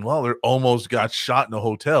Jerry the King Lawler almost got shot in a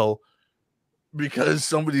hotel because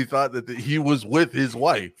somebody thought that he was with his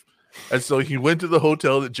wife. And so he went to the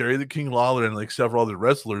hotel that Jerry the King Lawler and several other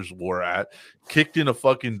wrestlers were at, kicked in a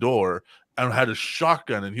fucking door, and had a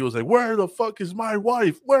shotgun. And he was like, "Where the fuck is my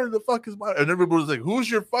wife? Where the fuck is my?" And everybody was like, "Who's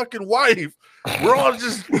your fucking wife? We're all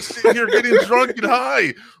just sitting here getting drunk and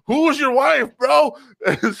high. Who's your wife, bro?"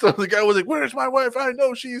 And so the guy was like, "Where's my wife? I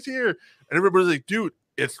know she's here." And everybody's like, "Dude,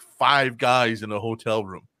 it's 5 guys in a hotel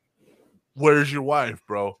room. Where's your wife,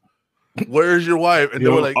 bro? Where's your wife?" And they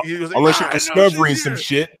were like, he was like, "Unless you're discovering some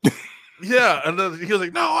shit." Yeah, and then he was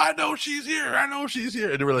like, "No, I know she's here. I know she's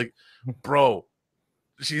here." And they were like, "Bro,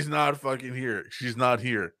 she's not fucking here. She's not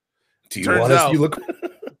here." Do you want us to look?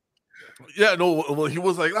 Yeah, no, well, he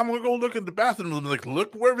was like, I'm gonna go look in the bathroom. I'm like,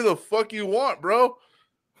 look wherever the fuck you want, bro.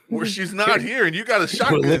 Where she's not here and you got a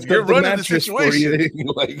shotgun. You're running the situation.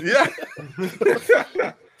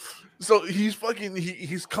 Yeah. So he's fucking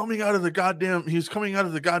he's coming out of the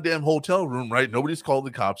goddamn hotel room, right? Nobody's called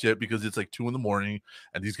the cops yet because it's like 2 a.m.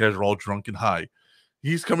 and these guys are all drunk and high.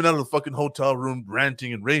 He's coming out of the fucking hotel room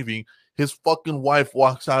ranting and raving. His fucking wife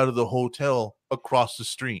walks out of the hotel across the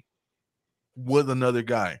street with another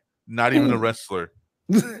guy, not even a wrestler.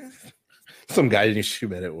 Some guy you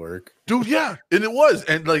met at work. Dude, yeah. And it was.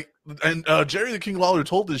 And Jerry the King Lawler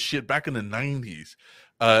told this shit back in the 90s.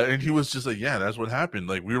 And he was just like, yeah, that's what happened.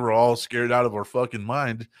 Like, we were all scared out of our fucking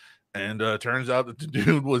mind. And turns out that the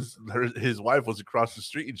dude his wife was across the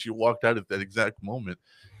street and she walked out at that exact moment.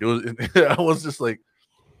 I was just like,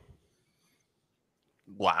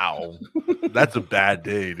 wow, that's a bad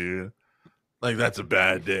day, dude. Like, that's a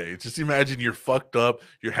bad day. Just imagine you're fucked up,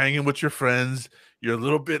 you're hanging with your friends, you're a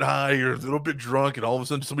little bit high, you're a little bit drunk, and all of a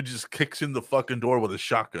sudden somebody just kicks in the fucking door with a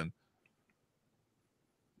shotgun.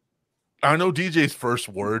 I know DJ's first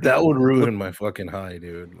word. That would ruin my fucking high,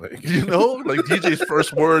 dude. Like, you know, like DJ's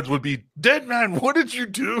first words would be, "Dead man, what did you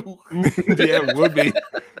do?" Yeah, it would be.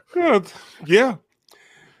 Yeah.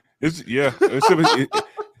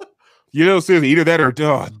 You know, seriously, either that or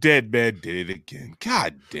dead man did it again.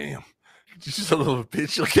 God damn. You're just a little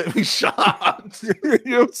bitch, you'll get me shot. You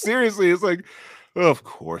know, seriously, it's like, of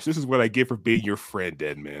course, this is what I get for being your friend,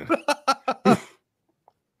 dead man.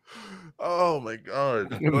 Oh my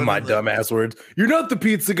god. My dumbass words. You're not the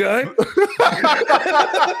pizza guy.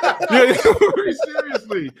 Yeah,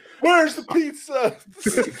 seriously. Where's the pizza?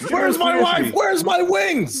 Where's my wife? Where's my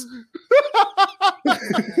wings?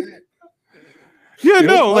 Yeah,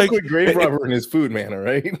 no, like grave robber and his food man, all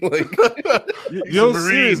right? Like, you know,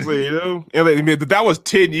 seriously, you know, and I mean, that was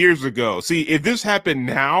 10 years ago. See, if this happened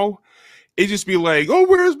now, it'd just be like, oh,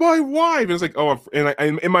 where's my wife? And it's like, oh,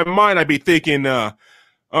 and in my mind, I'd be thinking,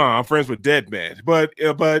 I'm friends with dead man. But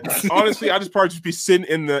honestly, I just probably just be sitting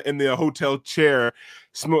in the hotel chair,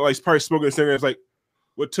 probably smoking a cigarette. It's like,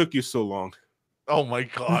 what took you so long? Oh my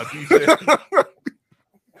god.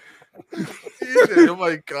 Oh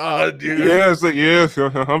my god, dude. Yeah, it's like, yeah,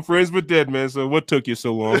 I'm friends with dead man. So what took you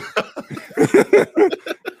so long?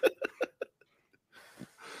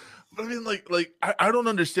 But I mean, like I don't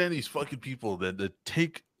understand these fucking people that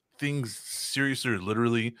take things seriously or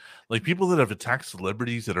literally. Like people that have attacked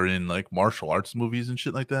celebrities that are in like martial arts movies and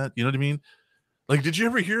shit like that. You know what I mean? Like, did you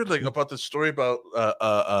ever hear like about the story about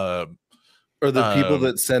or the people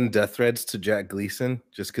that send death threats to Jack Gleason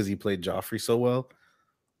just because he played Joffrey so well?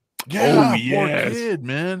 Yeah, poor kid,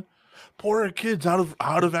 man. Poor kid's out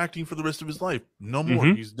of acting for the rest of his life. No more.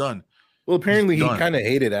 He's done. Well, apparently he kind of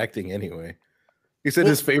hated acting anyway. He said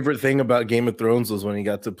his favorite thing about Game of Thrones was when he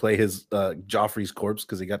got to play his Joffrey's corpse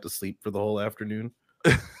because he got to sleep for the whole afternoon.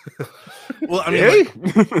 Well, I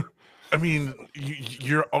mean,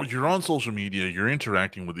 you're on social media. You're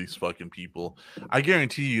interacting with these fucking people. I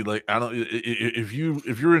guarantee you, like, I don't. If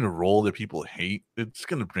you're in a role that people hate, it's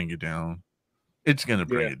gonna bring you down. It's gonna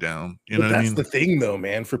bring it down. You know what I mean? That's the thing, though,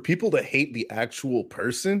 man. For people to hate the actual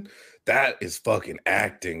person, that is fucking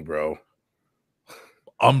acting, bro.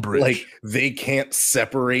 Umbridge. Like they can't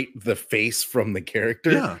separate the face from the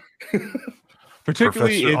character. Yeah.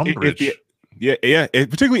 Particularly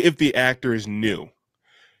particularly if the actor is new.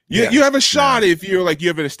 You have a shot if you're like you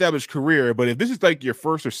have an established career, but if this is like your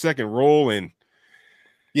first or second role and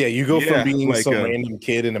you go from being like some random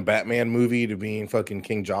kid in a Batman movie to being fucking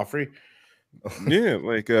King Joffrey. And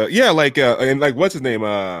like what's his name?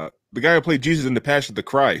 The guy who played Jesus in the Passion of the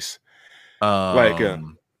Christ.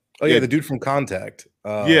 The dude from Contact.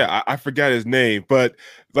 I forgot his name, but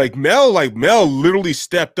Mel literally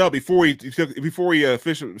stepped up before he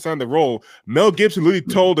officially signed the role. Mel Gibson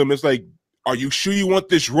literally told him, it's like, are you sure you want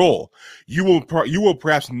this role? You will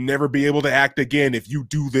perhaps never be able to act again if you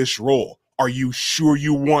do this role. Are you sure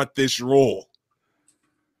you want this role?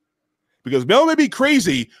 Because Mel may be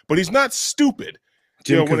crazy, but he's not stupid.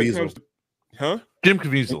 Jim Caviezel. Jim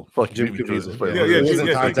Caviezel. Fuck Jim Caviezel. It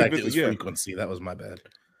wasn't Contact, it was Frequency. That was my bad.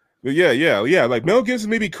 Yeah. Like Mel Gibson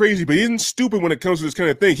may be crazy, but he isn't stupid when it comes to this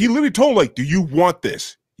kind of thing. He literally told him, like, do you want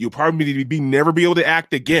this? You'll probably never be able to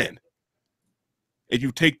act again if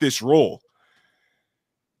you take this role.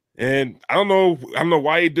 And I don't know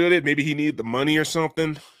why he did it. Maybe he needed the money or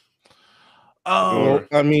something. Well,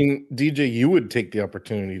 I mean, DJ, you would take the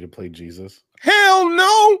opportunity to play Jesus. Hell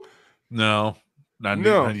no. No. Not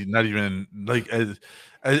even like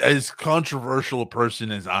as controversial a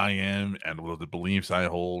person as I am and with the beliefs I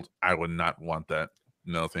hold, I would not want that.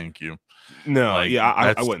 No, thank you. No,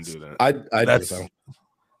 I wouldn't do that. I'd do that.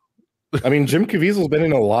 I mean, Jim Caviezel's been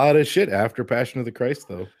in a lot of shit after Passion of the Christ,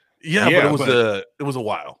 though. Yeah, but it was a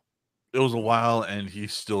while. It was a while, and he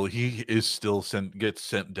is still gets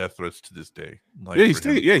sent death threats to this day. Like,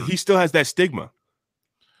 he still has that stigma.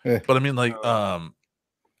 But I mean, like,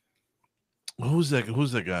 who's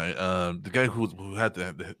that guy? The guy who had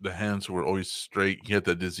the hands who were always straight. He had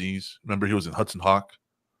that disease. Remember, he was in Hudson Hawk,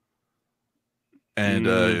 and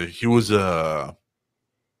he was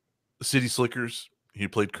City Slickers. He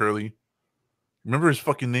played Curly. Remember his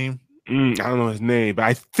fucking name? I don't know his name, but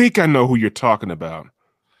I think I know who you're talking about.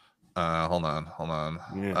 Hold on.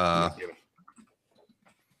 Yeah,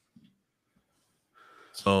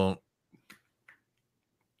 So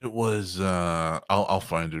it was I'll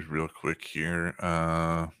find it real quick here.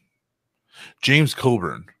 James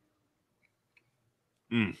Coburn.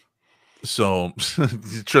 So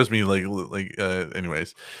trust me,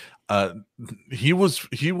 anyways, he was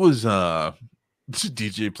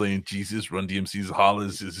DJ playing Jesus, Run DMC's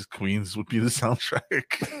Hollis, his Queens would be the soundtrack.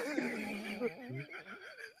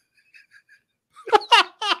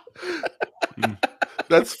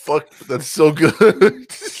 That's so good.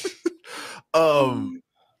 I'm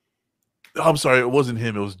sorry, it wasn't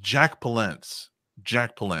him. It was Jack Palance.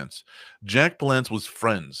 Jack Palance was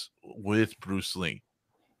friends with Bruce Lee.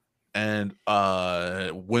 And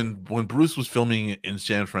when Bruce was filming in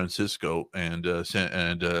San Francisco and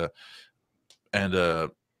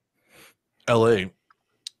LA,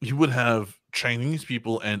 he would have Chinese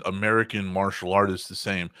people and American martial artists the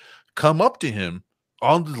same come up to him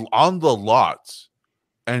on the lots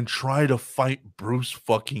and try to fight Bruce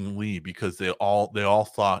fucking Lee because they all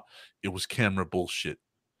thought it was camera bullshit.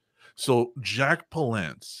 So Jack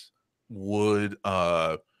Palance would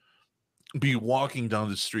be walking down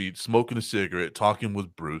the street, smoking a cigarette, talking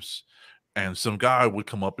with Bruce, and some guy would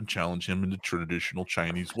come up and challenge him in the traditional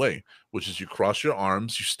Chinese way, which is you cross your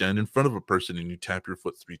arms, you stand in front of a person, and you tap your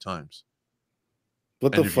foot 3 times.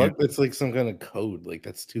 What the fuck? That's like some kind of code. Like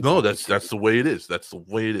that's too. No, that's the way it is. That's the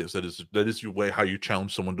way it is. That is your way how you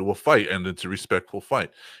challenge someone to a fight, and it's a respectful fight.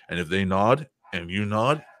 And if they nod and you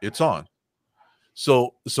nod, it's on.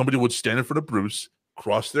 So somebody would stand in front of Bruce,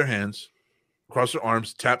 cross their hands, cross their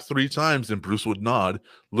arms, tap 3 times, and Bruce would nod,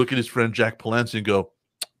 look at his friend Jack Palance, and go,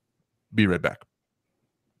 "Be right back."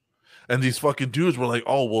 And these fucking dudes were like,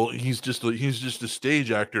 "Oh well, he's just a stage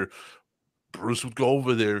actor." Bruce would go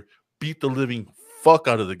over there, beat the living fuck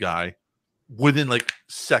out of the guy within like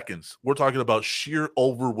seconds. We're talking about sheer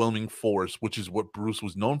overwhelming force, which is what Bruce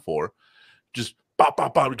was known for. Just pop,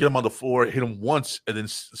 get him on the floor, hit him once, and then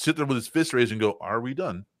sit there with his fist raised and go, "Are we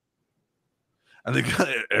done?" And the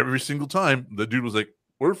guy, every single time, the dude was like,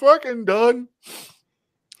 "We're fucking done.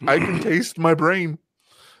 I can taste my brain."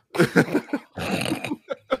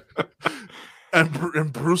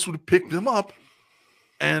 and Bruce would pick them up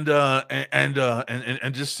and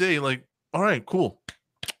just say like, "All right, cool.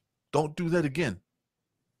 Don't do that again."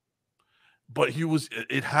 But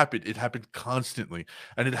it happened constantly.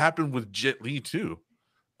 And it happened with Jet Li too.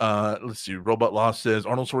 Let's see. Robot Law says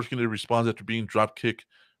Arnold Schwarzenegger responds after being drop kicked,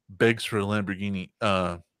 begs for a Lamborghini.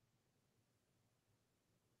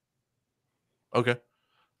 Okay.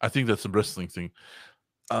 I think that's a wrestling thing.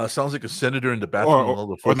 Sounds like a senator in the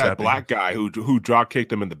bathroom. Or that black guy who drop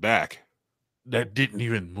kicked him in the back. That didn't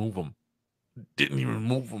even move him.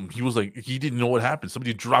 He was like, he didn't know what happened.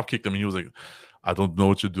 Somebody drop kicked him and he was like, "I don't know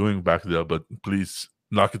what you're doing back there, but please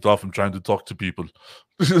knock it off. I'm trying to talk to people."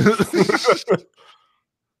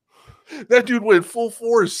 That dude went full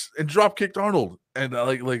force and drop kicked Arnold and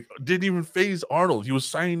like didn't even phase Arnold. He was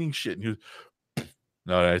signing shit and he was,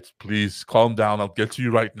 "All right, please calm down. I'll get to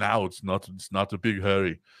you right now. It's not a big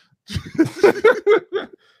hurry."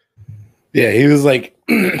 Yeah, he was like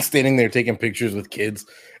standing there taking pictures with kids,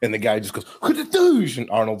 and the guy just goes, and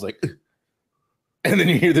Arnold's like, and then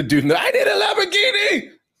you hear the dude, "I need a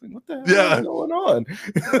Lamborghini." Like, what the hell is going on?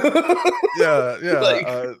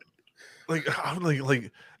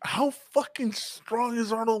 How fucking strong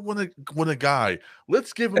is Arnold when a guy?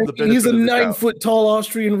 Let's give him the benefit. He's a 9-foot tall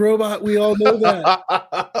Austrian robot. We all know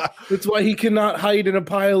that. That's why he cannot hide in a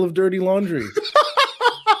pile of dirty laundry.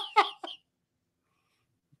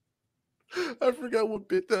 I forgot what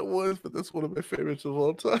bit that was, but that's one of my favorites of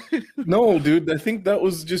all time. No, dude, I think that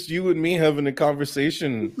was just you and me having a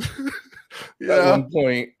conversation at one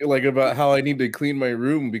point, like about how I need to clean my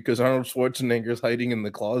room because Arnold Schwarzenegger's hiding in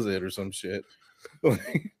the closet or some shit. And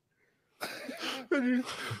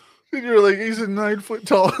you're like, he's a 9-foot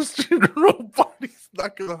tall Austrian robot. He's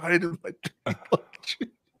not gonna hide in my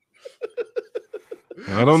laundry.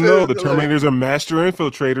 I don't know. The Terminators are master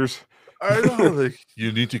infiltrators. I know. Like,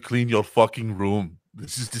 you need to clean your fucking room.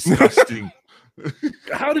 This is disgusting.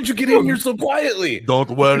 How did you get in here so quietly? Don't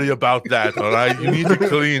worry about that, all right? You need to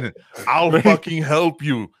clean. I'll fucking help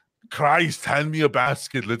you. Christ, hand me a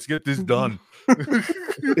basket. Let's get this done.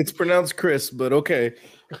 It's pronounced Chris, but okay.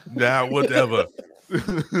 Nah, whatever.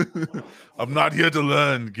 I'm not here to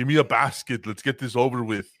learn. Give me a basket. Let's get this over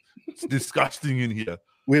with. It's disgusting in here.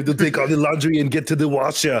 We have to take all the laundry and get to the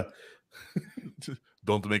washer.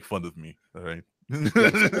 Don't make fun of me, all right?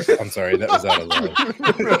 I'm sorry, that was out of love.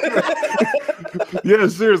 Yeah,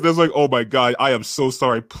 seriously. That's like, oh my God, I am so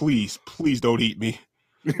sorry. Please don't eat me.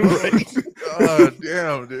 Right? Oh,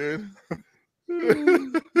 damn, dude.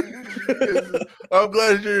 I'm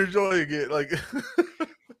glad you're enjoying it. Like,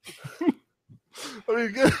 I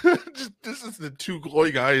mean, this is the two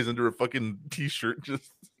glowing eyes under a fucking t-shirt.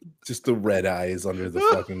 Just the red eyes under the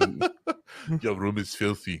fucking. Your room is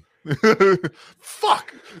filthy.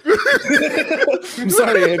 Fuck. I'm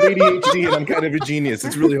sorry, I have ADHD and I'm kind of a genius.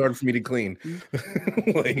 It's really hard for me to clean.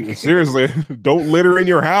 Like, Seriously, don't litter in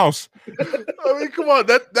your house. I mean, come on.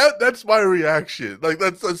 That's my reaction. Like,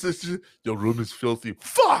 that's just, your room is filthy.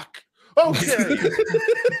 Fuck. Okay.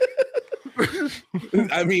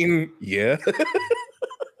 I mean, yeah.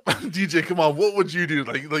 DJ, come on. What would you do?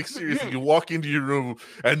 Like seriously, you walk into your room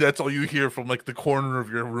and that's all you hear from like the corner of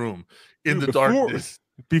your room in the darkness.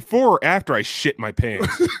 Before or after I shit my pants?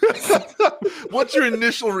 What's your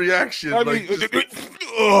initial reaction? I mean,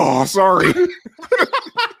 oh, sorry. Dude,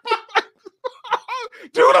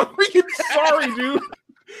 I'm freaking sorry, dude.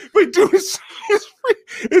 But dude,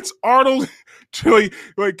 it's Arnold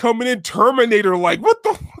like coming in Terminator, like, what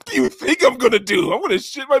the fuck do you think I'm gonna do? I'm gonna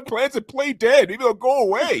shit my pants and play dead. Maybe they'll go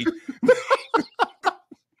away.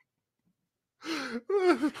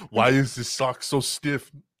 Why is this sock so stiff?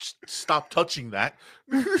 Stop touching that.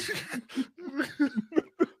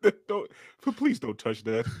 Please don't touch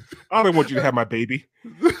that. I don't want you to have my baby.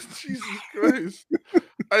 Jesus Christ.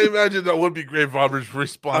 I imagine that would be Grave Robert's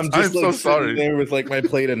response. I'm so sorry. There with like my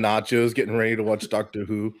plate of nachos, getting ready to watch Doctor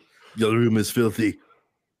Who. Your room is filthy.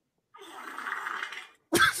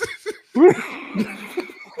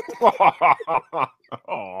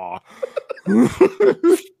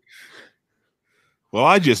 Well,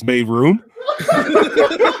 I just made room.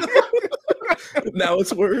 Now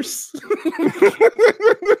it's worse.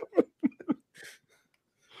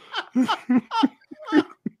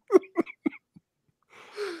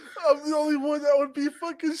 I'm the only one that would be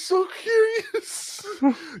fucking so curious.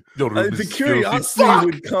 The curiosity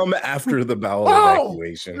would come after the bowel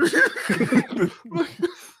evacuation.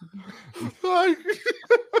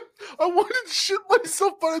 I wanted to shit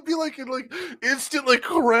myself, but I'd be like in like instant like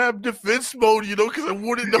crab defense mode, you know, because I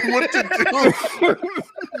wouldn't know what to do.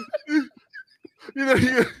 You know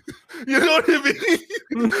what I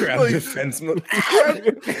mean? Crab like, defense mode. like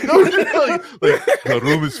the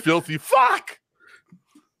room is filthy. Fuck.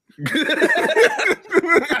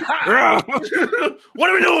 What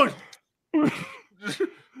are we doing?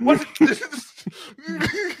 What?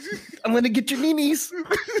 I'm gonna get your ninis.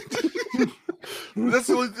 That's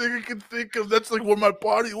the only thing I can think of. That's like what my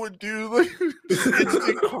body would do. Like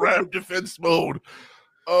instant crab defense mode.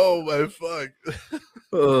 Oh my fuck.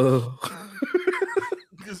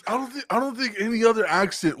 Because I don't think any other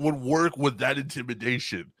accent would work with that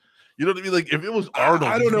intimidation. You know what I mean? Like if it was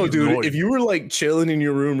Arnold, I don't know, dude. If you were like chilling in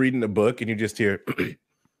your room reading a book and you just hear,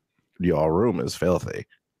 "Your room is filthy,"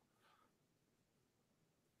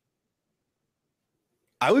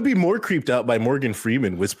 I would be more creeped out by Morgan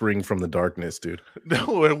Freeman whispering from the darkness, dude.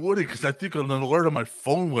 No, I wouldn't, because I think an alert on my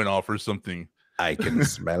phone went off or something. I can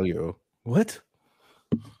smell you. What?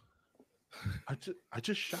 I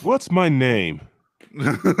just shot. What's my name?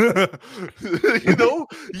 You know,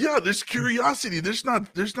 yeah. There's curiosity. There's not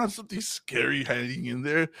something scary hiding in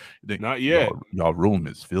there. Not yet. Your room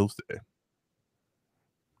is filthy.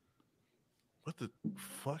 What the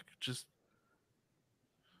fuck? Just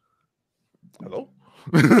hello.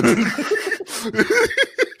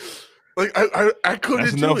 Like I couldn't.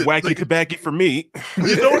 That's enough do it. wacky Like, tobacco for me.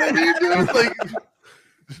 You know what I mean, dude? Like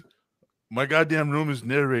my goddamn room is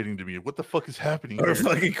narrating to me. What the fuck is happening? Or Here?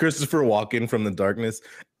 fucking Christopher Walken from the darkness.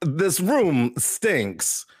 This room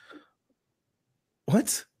stinks.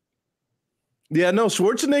 What? Yeah, no,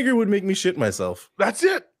 Schwarzenegger would make me shit myself. That's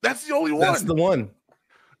it. That's the only one. That's the one.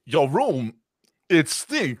 Your room, it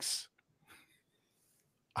stinks.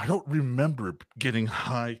 I don't remember getting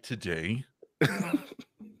high today.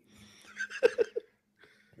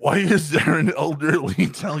 Why is there an elderly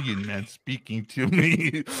Italian man speaking to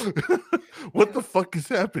me? What the fuck is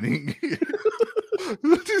happening?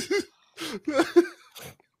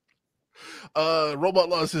 Robot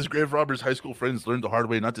Law says Grave Robert's high school friends learned the hard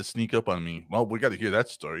way not to sneak up on me. Well, we got to hear that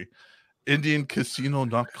story. Indian casino,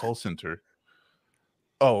 not call center.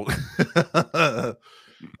 Oh,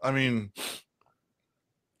 I mean,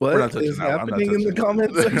 What we're not touching is that one. happening in the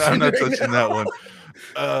comments I'm section not right touching now? that one.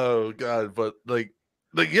 Oh God, but like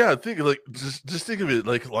yeah, think like just think of it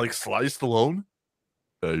like Sly Stallone.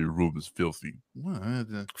 Your room is filthy. What?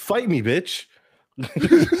 Fight me, bitch.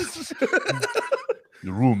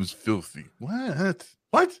 Your room is filthy. What?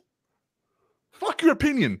 What? Fuck your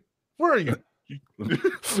opinion. Where are you? Well,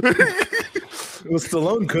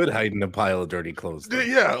 Stallone could hide in a pile of dirty clothes. Though.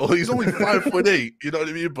 Yeah, well, he's only 5'8". You know what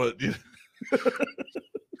I mean? But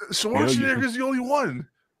Schwarzenegger's the only one.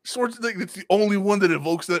 Schwarzenegger's the only one that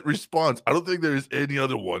evokes that response. I don't think there's any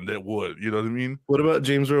other one that would. You know what I mean? What about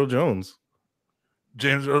James Earl Jones?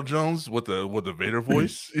 James Earl Jones with the Vader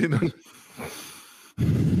voice. You know,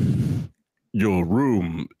 your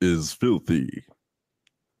room is filthy.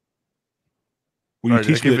 Will you Right,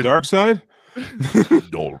 teach me the dark side?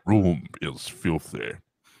 Your room is filthy.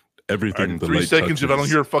 Everything. Right, 3 seconds. touches. If I don't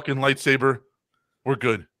hear a fucking lightsaber, we're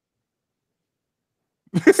good.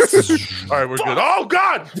 All right, we're good. Oh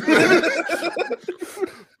God,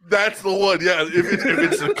 that's the one. Yeah, if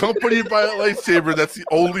it's accompanied by a lightsaber, that's the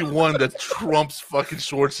only one that trumps fucking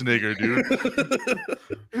Schwarzenegger, dude.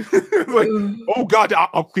 Like, oh God,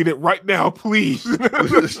 I'll clean it right now, please.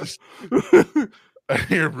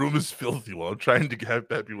 Your room is filthy. Well, I'm trying to have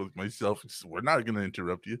happy with myself. We're not going to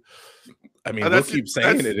interrupt you. I mean, we'll keep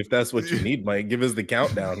saying it if that's what you need, Mike. Give us the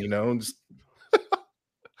countdown. You know, just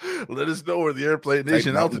let us know where the Airplane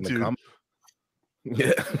Nation altitude.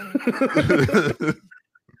 Yeah.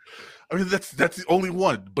 I mean, that's the only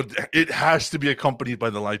one, but it has to be accompanied by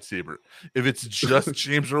the lightsaber. If it's just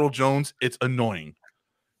James Earl Jones, it's annoying.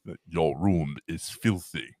 Your room is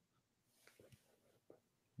filthy.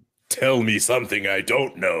 Tell me something I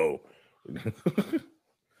don't know.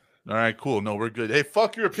 All right, cool. No, we're good. Hey,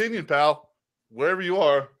 fuck your opinion, pal. Wherever you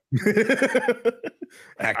are.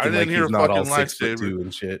 Acting like he's not all 6'2"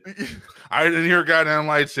 and shit. I didn't hear a goddamn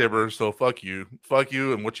lightsaber, so fuck you. Fuck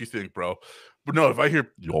you and what you think, bro. But no, if I hear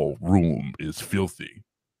your room is filthy.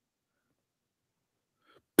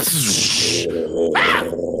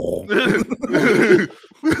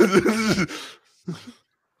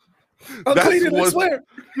 I'll clean it, I swear.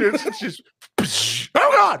 It's just,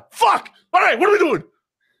 oh God, fuck! All right, what are we doing?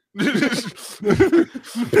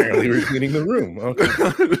 Apparently, we're cleaning the room. Okay.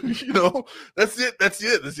 You know, that's it. That's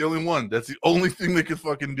it. That's the only one. That's the only thing that could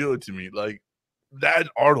fucking do it to me. Like that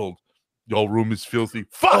Arnold. Your room is filthy.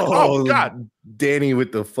 Fuck! Oh God, Danny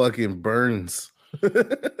with the fucking burns.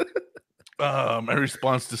 My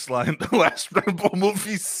response to Sly in the last Rambo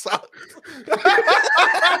movie sucked.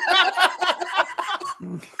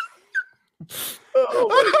 Oh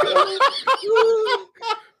my God.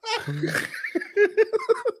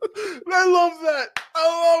 I love that.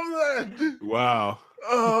 Wow.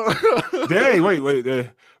 Oh. Dang, wait. Wait.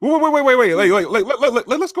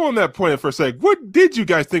 Let's go on that point for a sec. What did you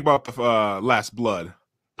guys think about the Last Blood?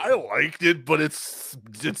 I liked it, but it's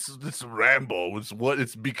Rambo.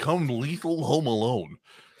 It's become Lethal Home Alone.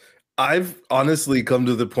 I've honestly come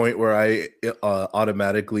to the point where I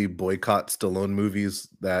automatically boycott Stallone movies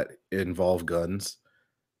that involve guns.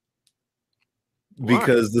 Why?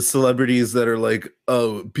 Because the celebrities that are like,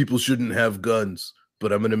 oh, people shouldn't have guns,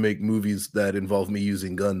 but I'm going to make movies that involve me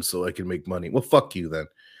using guns so I can make money. Well, fuck you then.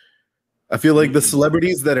 I feel like the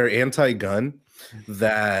celebrities that are anti-gun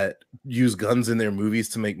that use guns in their movies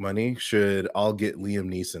to make money should all get Liam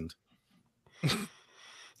Neeson.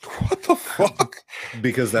 What the fuck?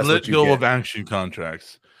 Because that's let what you go get. of action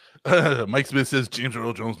contracts. Mike Smith says James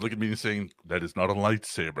Earl Jones look at me and saying that is not a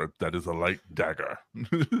lightsaber, that is a light dagger.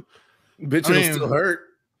 Bitch, it'll still hurt.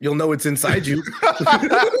 You'll know it's inside you.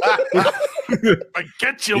 I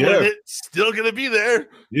get you with it. Still gonna be there.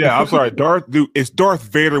 Yeah, I'm sorry, it's Darth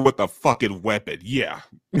Vader with a fucking weapon. Yeah.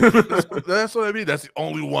 That's what I mean. That's the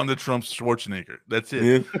only one that trumps Schwarzenegger. That's it.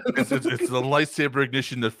 Yeah. It's the lightsaber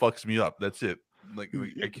ignition that fucks me up. That's it. Like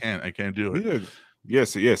I can't do it. Yeah.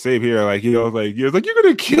 Yes, same here. Like, you know, like you're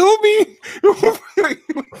gonna kill me. You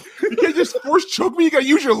can't just force choke me. You gotta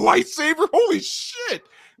use your lightsaber. Holy shit!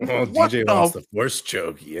 Oh, DJ wants the force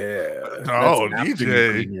choke. Yeah. Oh,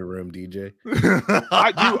 DJ in your room, DJ.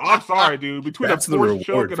 I'm sorry, dude. Between a force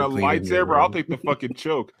choke and a lightsaber, I'll take the fucking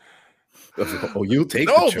choke. Oh, you'll take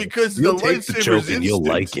no, the choke. because you'll the take the choke and you'll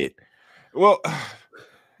like it. Well,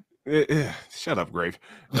 shut up, Grave.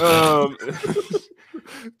 No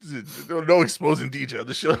exposing DJ on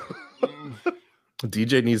the show.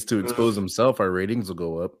 DJ needs to expose himself. Our ratings will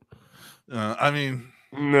go up. I mean,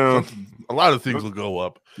 no. A lot of things will go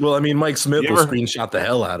up. Well, I mean, Mike Smith You will ever- screenshot the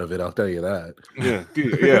hell out of it. I'll tell you that. Yeah,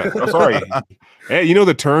 dude, yeah. I'm sorry. Hey, you know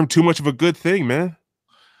the term "too much of a good thing," man.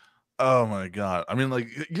 Oh my god! I mean, like,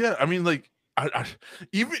 yeah. I mean, like, I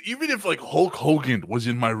even if like Hulk Hogan was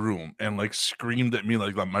in my room and like screamed at me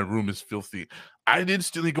like my room is filthy, I'd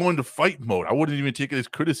instantly go into fight mode. I wouldn't even take it as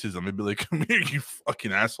criticism. I'd be like, "Come here, you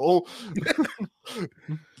fucking asshole."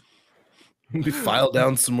 File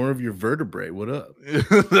down some more of your vertebrae. What up?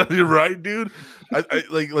 You're right, dude. I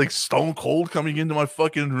like Stone Cold coming into my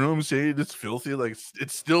fucking room saying it's filthy. Like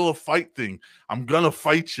it's still a fight thing. I'm gonna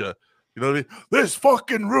fight you. You know what I mean? This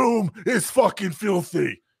fucking room is fucking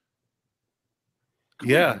filthy.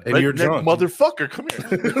 Yeah, and you're Redneck drunk, motherfucker. Come here.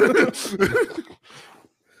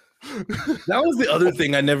 That was the other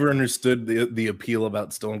thing I never understood the appeal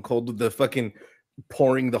about Stone Cold, the fucking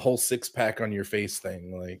pouring the whole 6-pack on your face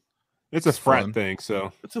thing. Like It's a frat fun. thing,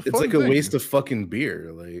 so It's it's like a waste of fucking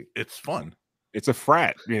beer. Like It's fun. it's a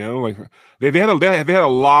frat. You know, like they had a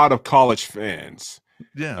lot of college fans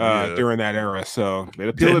Yeah. during that era, so they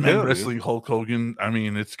appealed to Deadman them. wrestling Hulk Hogan. I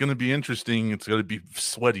mean, it's gonna be interesting. It's gonna be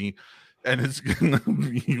sweaty, and it's gonna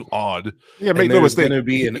be odd. Yeah, make and no there's mistake. going to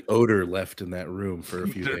be an odor left in that room for a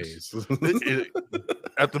few There's- days.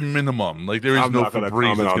 At the minimum, like there is I'm no not gonna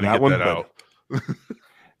Febreze comment that's on gonna that get one, that but- out.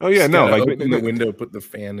 Oh yeah, Just no, gotta like open the window, put the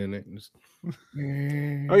fan in it. And just...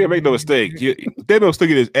 oh yeah, make no mistake. Deadman still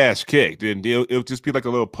get his ass kicked, and it'll just be like a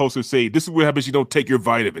little poster say, "This is what happens. You don't take your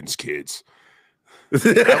vitamins, kids."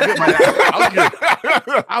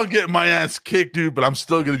 I'll get my ass kicked, dude, but I'm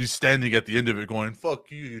still gonna be standing at the end of it going, "Fuck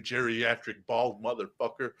you, you geriatric bald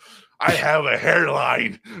motherfucker. I have a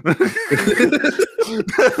hairline."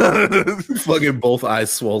 Fucking both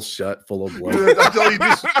eyes swell shut, full of blood. I'm telling you,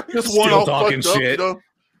 just one Still all talking fucked up, shit. you know?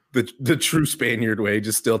 The true Spaniard way,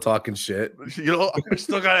 just still talking shit. You know, I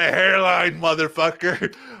still got a hairline,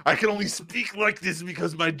 motherfucker. I can only speak like this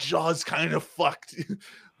because my jaw's kind of fucked.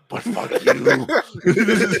 But fuck you.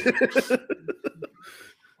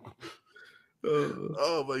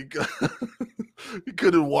 Oh my god. He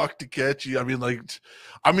couldn't walk to catch you. I mean,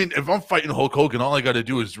 if I'm fighting Hulk Hogan, all I gotta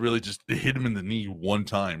do is really just hit him in the knee one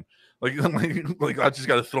time. Like I just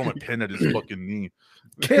gotta throw my pen at his fucking knee.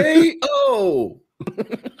 KO.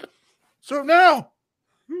 Serve now.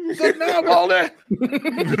 Serve now, Baldy.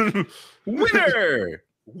 Winner.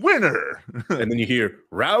 Winner. And then you hear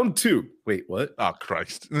round 2. Wait, what? Oh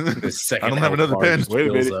Christ. The second I don't have another bar pen. just Wait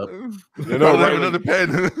a fills minute. up. You I know, don't have right? another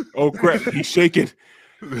pen. Oh crap, he's shaking.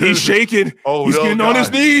 He's shaking. Oh, He's no, getting on his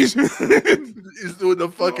God. knees. He's doing the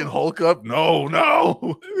fucking Hulk up. No.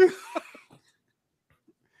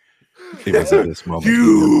 It was at this moment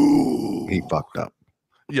You. he fucked up.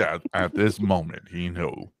 Yeah, at this moment, he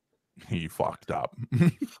knew he fucked up.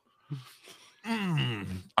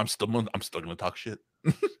 I'm still gonna talk shit.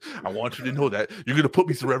 I want you to know that you're gonna put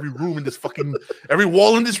me through every room in this fucking every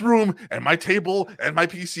wall in this room and my table and my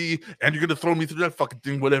PC, and you're gonna throw me through that fucking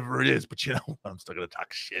thing, whatever it is. But you know, I'm still gonna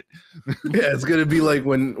talk shit. Yeah, it's gonna be like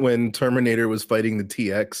when Terminator was fighting the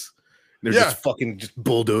TX. They're Yeah. just fucking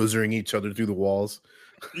bulldozering each other through the walls.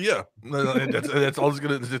 Yeah, that's all it's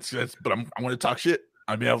gonna. But I'm gonna talk shit.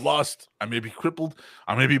 I may have lost. I may be crippled.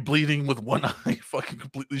 I may be bleeding with one eye fucking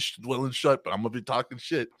completely swollen shut. But I'm gonna be talking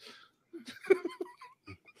shit.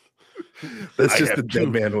 That's I just have the dead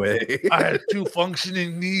two- man way. I had 2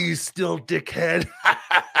 functioning knees still, dickhead.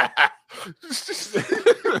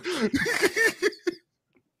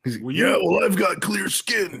 Yeah, well, I've got clear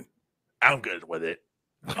skin. I'm good with it.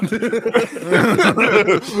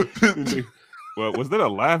 Well, was that a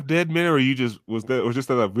laugh, Deadman, or was just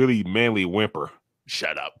a really manly whimper?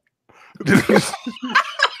 Shut up.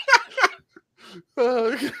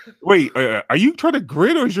 Wait, are you trying to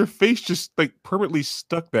grin, or is your face just like permanently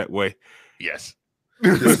stuck that way? Yes.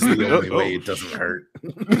 This is the only Oh, way it doesn't hurt.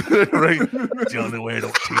 Right. It's the only way I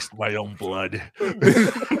don't taste my own blood.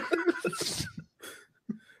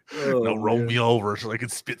 They'll roll me over so I can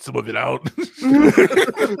spit some of it out.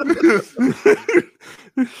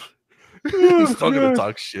 I'm still gonna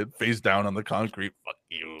talk shit, face down on the concrete. Fuck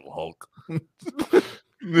you, Hulk.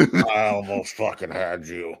 I almost fucking had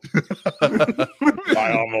you.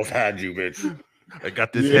 I almost had you, bitch. I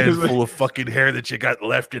got this Yeah, head like- full of fucking hair that you got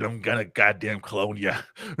left, and I'm gonna goddamn clone you.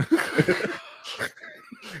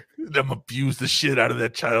 I'm abuse the shit out of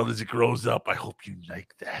that child as it grows up. I hope you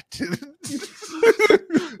like that.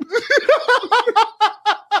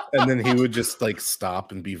 And then he would just like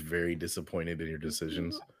stop and be very disappointed in your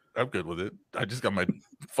decisions. I'm good with it. I just got my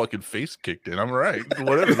fucking face kicked in. I'm all right.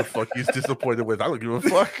 Whatever the fuck he's disappointed with, I don't give a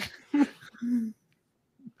fuck. Oh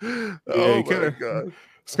you my kinda- god.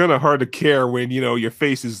 it's kind of hard to care when your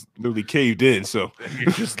face is literally caved in. So And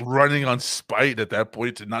you're just running on spite at that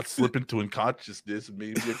point to not slip into unconsciousness and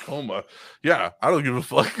maybe a coma. Yeah, I don't give a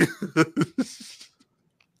fuck.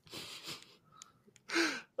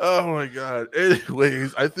 Oh my god.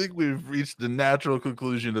 Anyways, I think we've reached the natural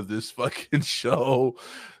conclusion of this fucking show.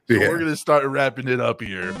 So we're gonna start wrapping it up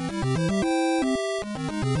here.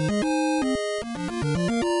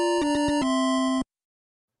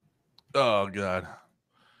 Oh god.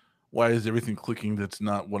 Why is everything clicking that's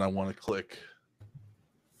not what I want to click?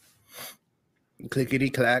 Clickety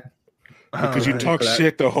clack. because you talk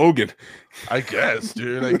shit to Hogan. I guess,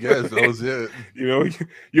 dude. I guess that was it.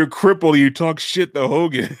 You're crippled. You talk shit to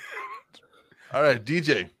Hogan. All right,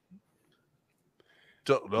 DJ.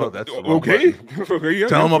 No, that's okay. Yeah,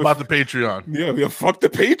 tell them about the Patreon. Yeah, fuck the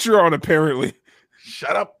Patreon. Apparently,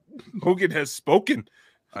 shut up. Hogan has spoken.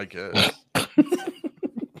 I guess.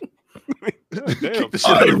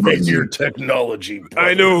 I run your technology. Brother.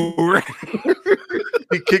 I know. Right?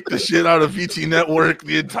 He kicked the shit out of VT Network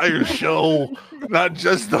the entire show, not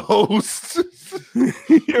just the hosts.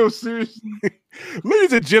 Yo, seriously,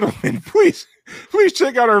 ladies and gentlemen, please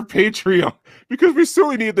check out our Patreon because we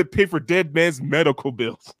certainly need to pay for dead man's medical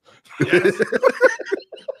bills. Yes.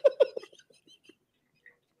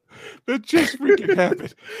 That just freaking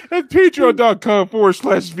happened at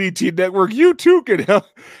patreon.com/VT Network. You too can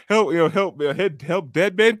help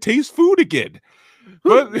dead man taste food again.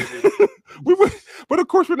 But but of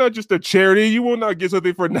course we're not just a charity. You will not get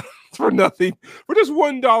something for nothing. For just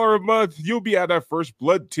 $1 a month, you'll be at our first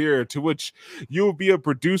blood tier, to which you'll be a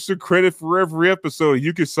producer credit for every episode.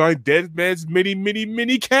 You can sign Dead Man's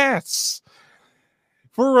many casts.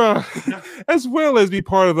 For as well as be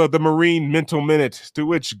part of the Marine Mental Minute, to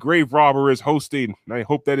which Grave Robber is hosting. I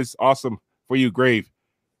hope that is awesome for you, Grave.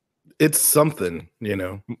 It's something,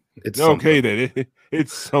 It's okay something. then.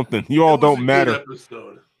 It's something. You all don't matter.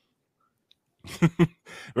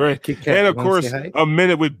 Right. And of course, a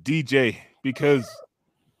minute with DJ because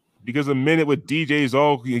a minute with DJ is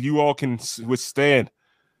all you all can withstand.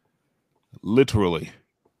 Literally.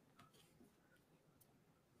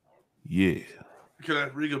 Yeah. Can I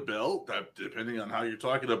ring a bell? Depending on how you're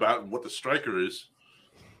talking about and what the striker is.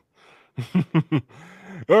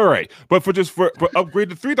 All right. But for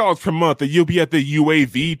upgrade to $3 per month, you'll be at the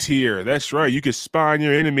UAV tier. That's right. You can spy on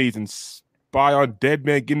your enemies and spy on Dead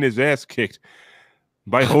Man getting his ass kicked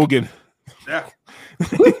by Hogan. Yeah.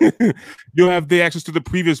 You'll have the access to the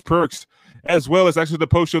previous perks, as well as access to the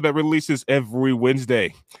post show that releases every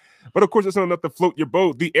Wednesday. But of course, it's not enough to float your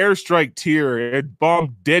boat. The airstrike tier and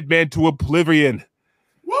bomb Dead Man to oblivion.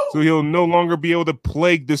 Woo! So he'll no longer be able to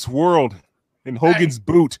plague this world in Hogan's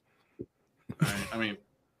boot. I mean,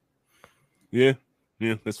 yeah.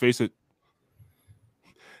 Let's face it.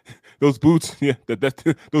 Those boots,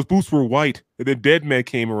 those boots were white, and then Dead Man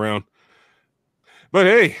came around. But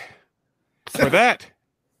hey, for that,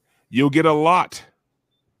 you'll get a lot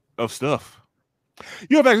of stuff.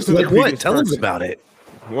 You have access to like what? Tell us about it.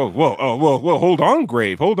 Whoa! Hold on,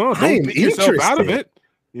 Grave. Hold on. Don't dig yourself out of it.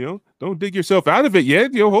 Don't dig yourself out of it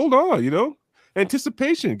yet. Hold on.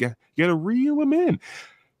 Anticipation. You gotta reel them in.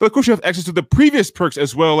 But of course, you have access to the previous perks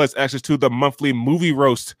as well as access to the monthly movie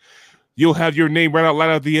roast. You'll have your name right out loud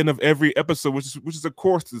at the end of every episode, which is of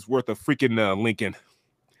course is worth a freaking Lincoln.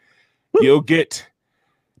 Woo! You'll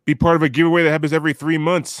be part of a giveaway that happens every 3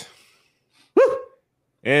 months. Woo!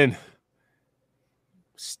 And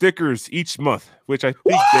stickers each month, which I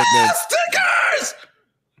think stickers.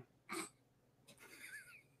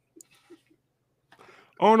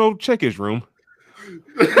 Arnold, check his room.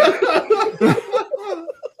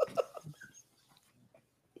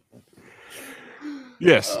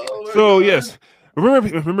 Yes. Yes.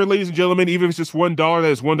 Remember, ladies and gentlemen, even if it's just $1, that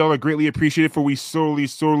is $1 greatly appreciated, for we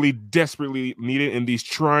sorely, desperately need it in these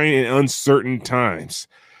trying and uncertain times.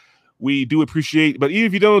 We do appreciate, but even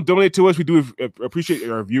if you don't donate to us, we do appreciate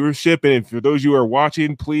our viewership. And for those you are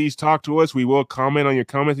watching, please talk to us. We will comment on your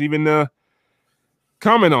comments, even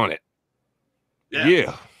comment on it.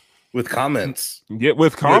 Yeah. With comments. Yeah,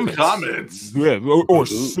 with comments. Yeah, or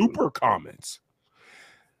super comments.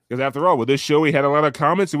 Because after all, with this show, we had a lot of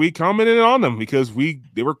comments and we commented on them because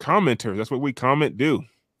they were commenters. That's what we comment do.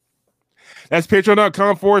 That's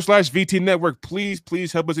patreon.com/VT Network.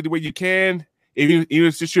 Please help us any way you can. Even if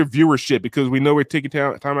it's just your viewership, because we know we're taking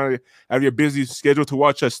time out of your busy schedule to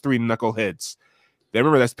watch us three knuckleheads. Then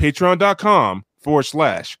remember, that's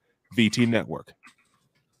patreon.com/VT Network.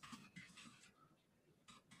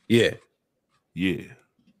 Yeah. Damn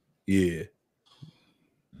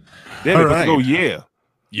all it, right. Let's go, yeah.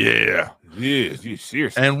 Yeah,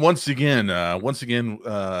 seriously. And once again,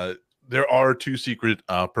 there are 2 secret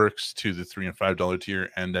perks to the $3 and $5 tier,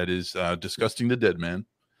 and that is Disgusting the Dead Man.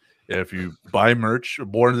 If you buy merch,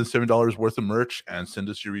 more than $7 worth of merch, and send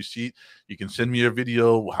us your receipt, you can send me a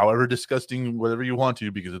video, however disgusting, whatever you want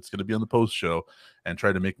to, because it's going to be on the post show, and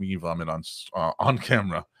try to make me vomit on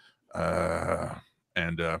camera. Yeah,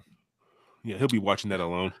 he'll be watching that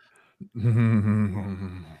alone.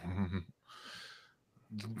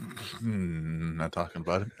 Not talking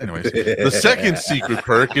about it. Anyways, the second secret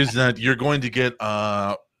perk is that you're going to get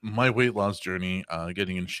my weight loss journey,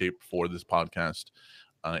 getting in shape for this podcast,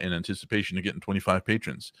 in anticipation of getting 25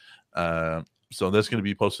 patrons. So that's going to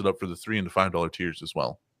be posted up for the $3 and the $5 tiers as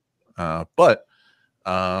well. But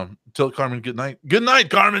tell Carmen good night. Good night,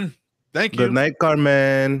 Carmen. Thank you. Good night,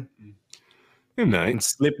 Carmen. Good night. And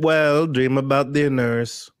sleep well. Dream about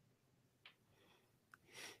dinners.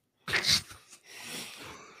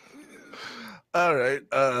 All right.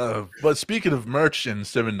 But speaking of merch and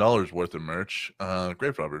 $7 worth of merch,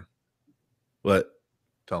 Grave Robber, What?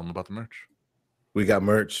 tell them about the merch. We got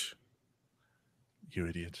merch. You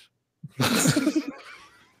idiot.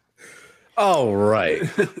 All right.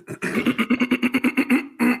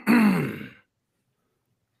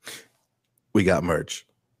 We got merch.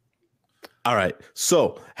 All right.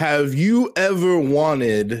 So, have you ever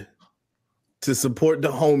wanted to support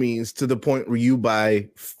the homies to the point where you buy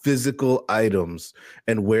physical items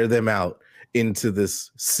and wear them out into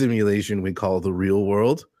this simulation we call the real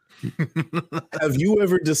world? Have you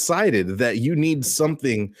ever decided that you need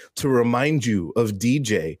something to remind you of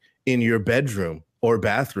DJ in your bedroom or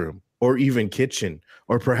bathroom or even kitchen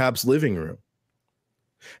or perhaps living room?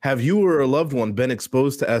 Have you or a loved one been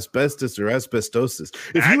exposed to asbestos or asbestosis?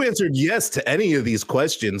 If you answered yes to any of these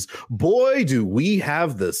questions, boy, do we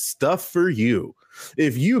have the stuff for you.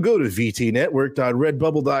 If you go to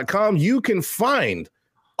vtnetwork.redbubble.com, you can find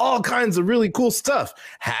all kinds of really cool stuff.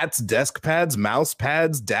 Hats, desk pads, mouse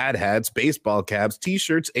pads, dad hats, baseball caps,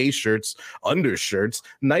 t-shirts, A-shirts, undershirts,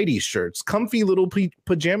 nighty shirts, comfy little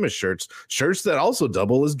pajama shirts, shirts that also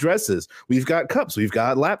double as dresses. We've got cups. We've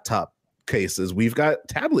got laptop cases, we've got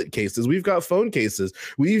tablet cases, we've got phone cases,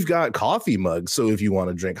 we've got coffee mugs. So if you want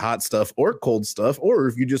to drink hot stuff or cold stuff, or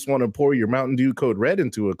if you just want to pour your Mountain Dew Code Red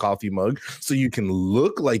into a coffee mug so you can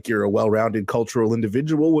look like you're a well-rounded cultural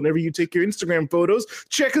individual whenever you take your Instagram photos,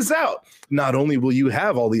 check us out. Not only will you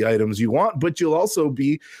have all the items you want, but you'll also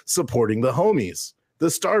be supporting the homies, the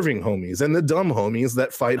starving homies and the dumb homies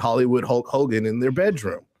that fight Hollywood Hulk Hogan in their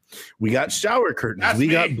bedroom. We got shower curtains. We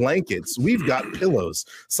got blankets. We've got pillows.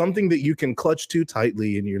 Something that you can clutch too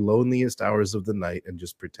tightly in your loneliest hours of the night and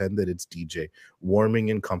just pretend that it's DJ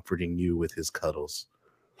warming and comforting you with his cuddles.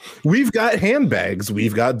 We've got handbags.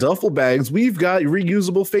 We've got duffel bags. We've got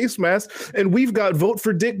reusable face masks. And we've got Vote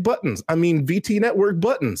for Dick buttons. I mean, VT Network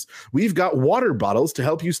buttons. We've got water bottles to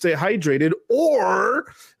help you stay hydrated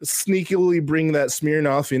or sneakily bring that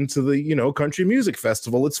Smirnoff into the, country music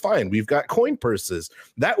festival. It's fine. We've got coin purses.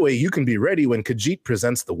 That way you can be ready when Khajiit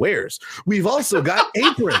presents the wares. We've also got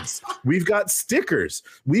aprons. We've got stickers.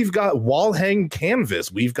 We've got wall hang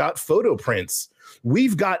canvas. We've got photo prints.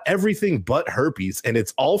 We've got everything but herpes, and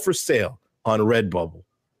it's all for sale on Redbubble.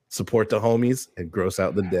 Support the homies and gross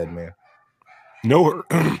out the dead man. No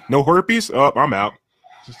herpes? Oh, I'm out.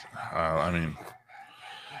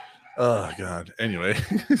 Oh, God. Anyway.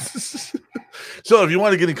 So if you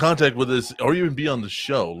want to get in contact with us or even be on the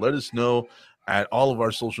show, let us know at all of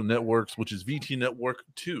our social networks, which is VT Network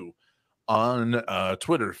 2 on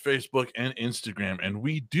Twitter, Facebook, and Instagram. And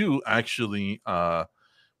we do actually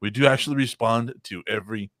respond to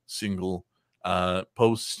every single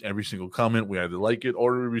post, every single comment. We either like it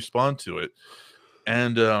or we respond to it.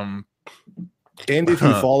 And if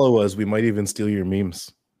you follow us, we might even steal your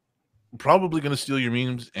memes. Probably going to steal your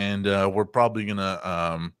memes, and we're probably going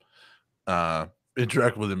to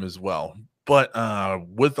interact with them as well. But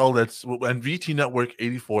with all that, and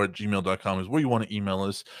vtnetwork84@gmail.com is where you want to email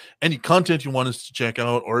us. Any content you want us to check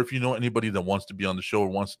out, or if you know anybody that wants to be on the show or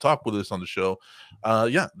wants to talk with us on the show,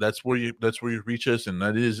 that's where you reach us, and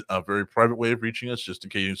that is a very private way of reaching us, just in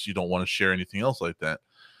case you don't want to share anything else like that.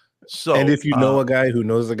 So, and if you know a guy who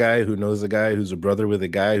knows a guy who knows a guy who's a brother with a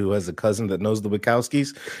guy who has a cousin that knows the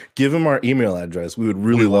Wachowskis, give him our email address. We would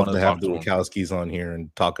really love to have the Wachowskis on here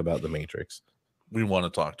and talk about the Matrix. We want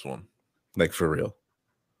to talk to them. Like for real.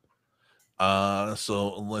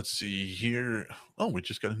 So let's see here. Oh, we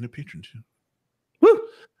just got a new patron too. Woo!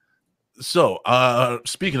 So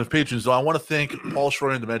speaking of patrons, though, I want to thank Paul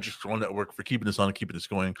Schroyer and the Magic Scroll Network for keeping us on and keeping us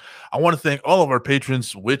going. I want to thank all of our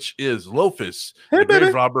patrons, which is Lofus, the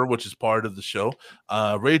Grave Robber, which is part of the show,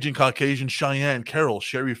 Raging Caucasian, Cheyenne, Carol,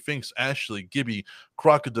 Sherry Finks, Ashley, Gibby,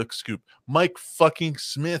 Crocoduck Scoop, Mike fucking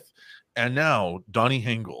Smith, And now Donnie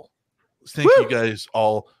Hengel. Thank you guys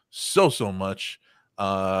all so much.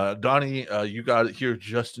 Donnie, you got it here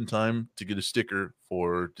just in time to get a sticker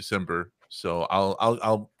for December. So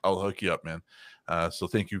I'll hook you up, man. So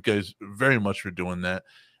thank you guys very much for doing that.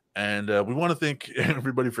 And we want to thank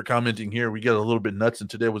everybody for commenting here. We got a little bit nuts, and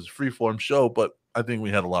today was a freeform show, but I think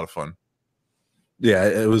we had a lot of fun. Yeah,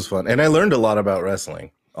 it was fun. And I learned a lot about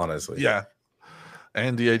wrestling, honestly. Yeah.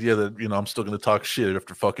 And the idea that, I'm still going to talk shit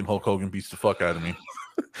after fucking Hulk Hogan beats the fuck out of me.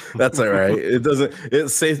 That's all right.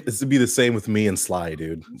 It's to be the same with me and Sly,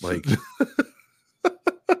 dude. Like,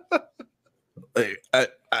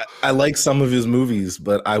 I like some of his movies,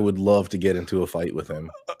 but I would love to get into a fight with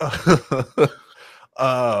him.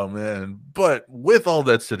 Oh man. But with all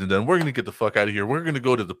that said and done, we're gonna get the fuck out of here. We're gonna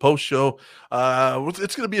go to the post show.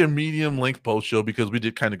 It's gonna be a medium length post show because we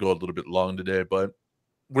did kind of go a little bit long today, but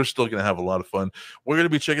we're still gonna have a lot of fun. We're gonna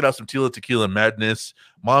be checking out some Tila Tequila Madness,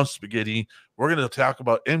 Mom Spaghetti. We're gonna talk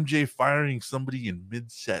about MJ firing somebody in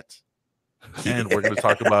mid-set. And we're gonna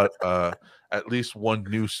talk about at least one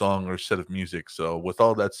new song or set of music. So with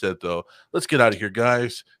all that said, though, let's get out of here,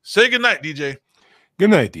 guys. Say goodnight, DJ. Good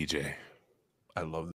night, DJ. I love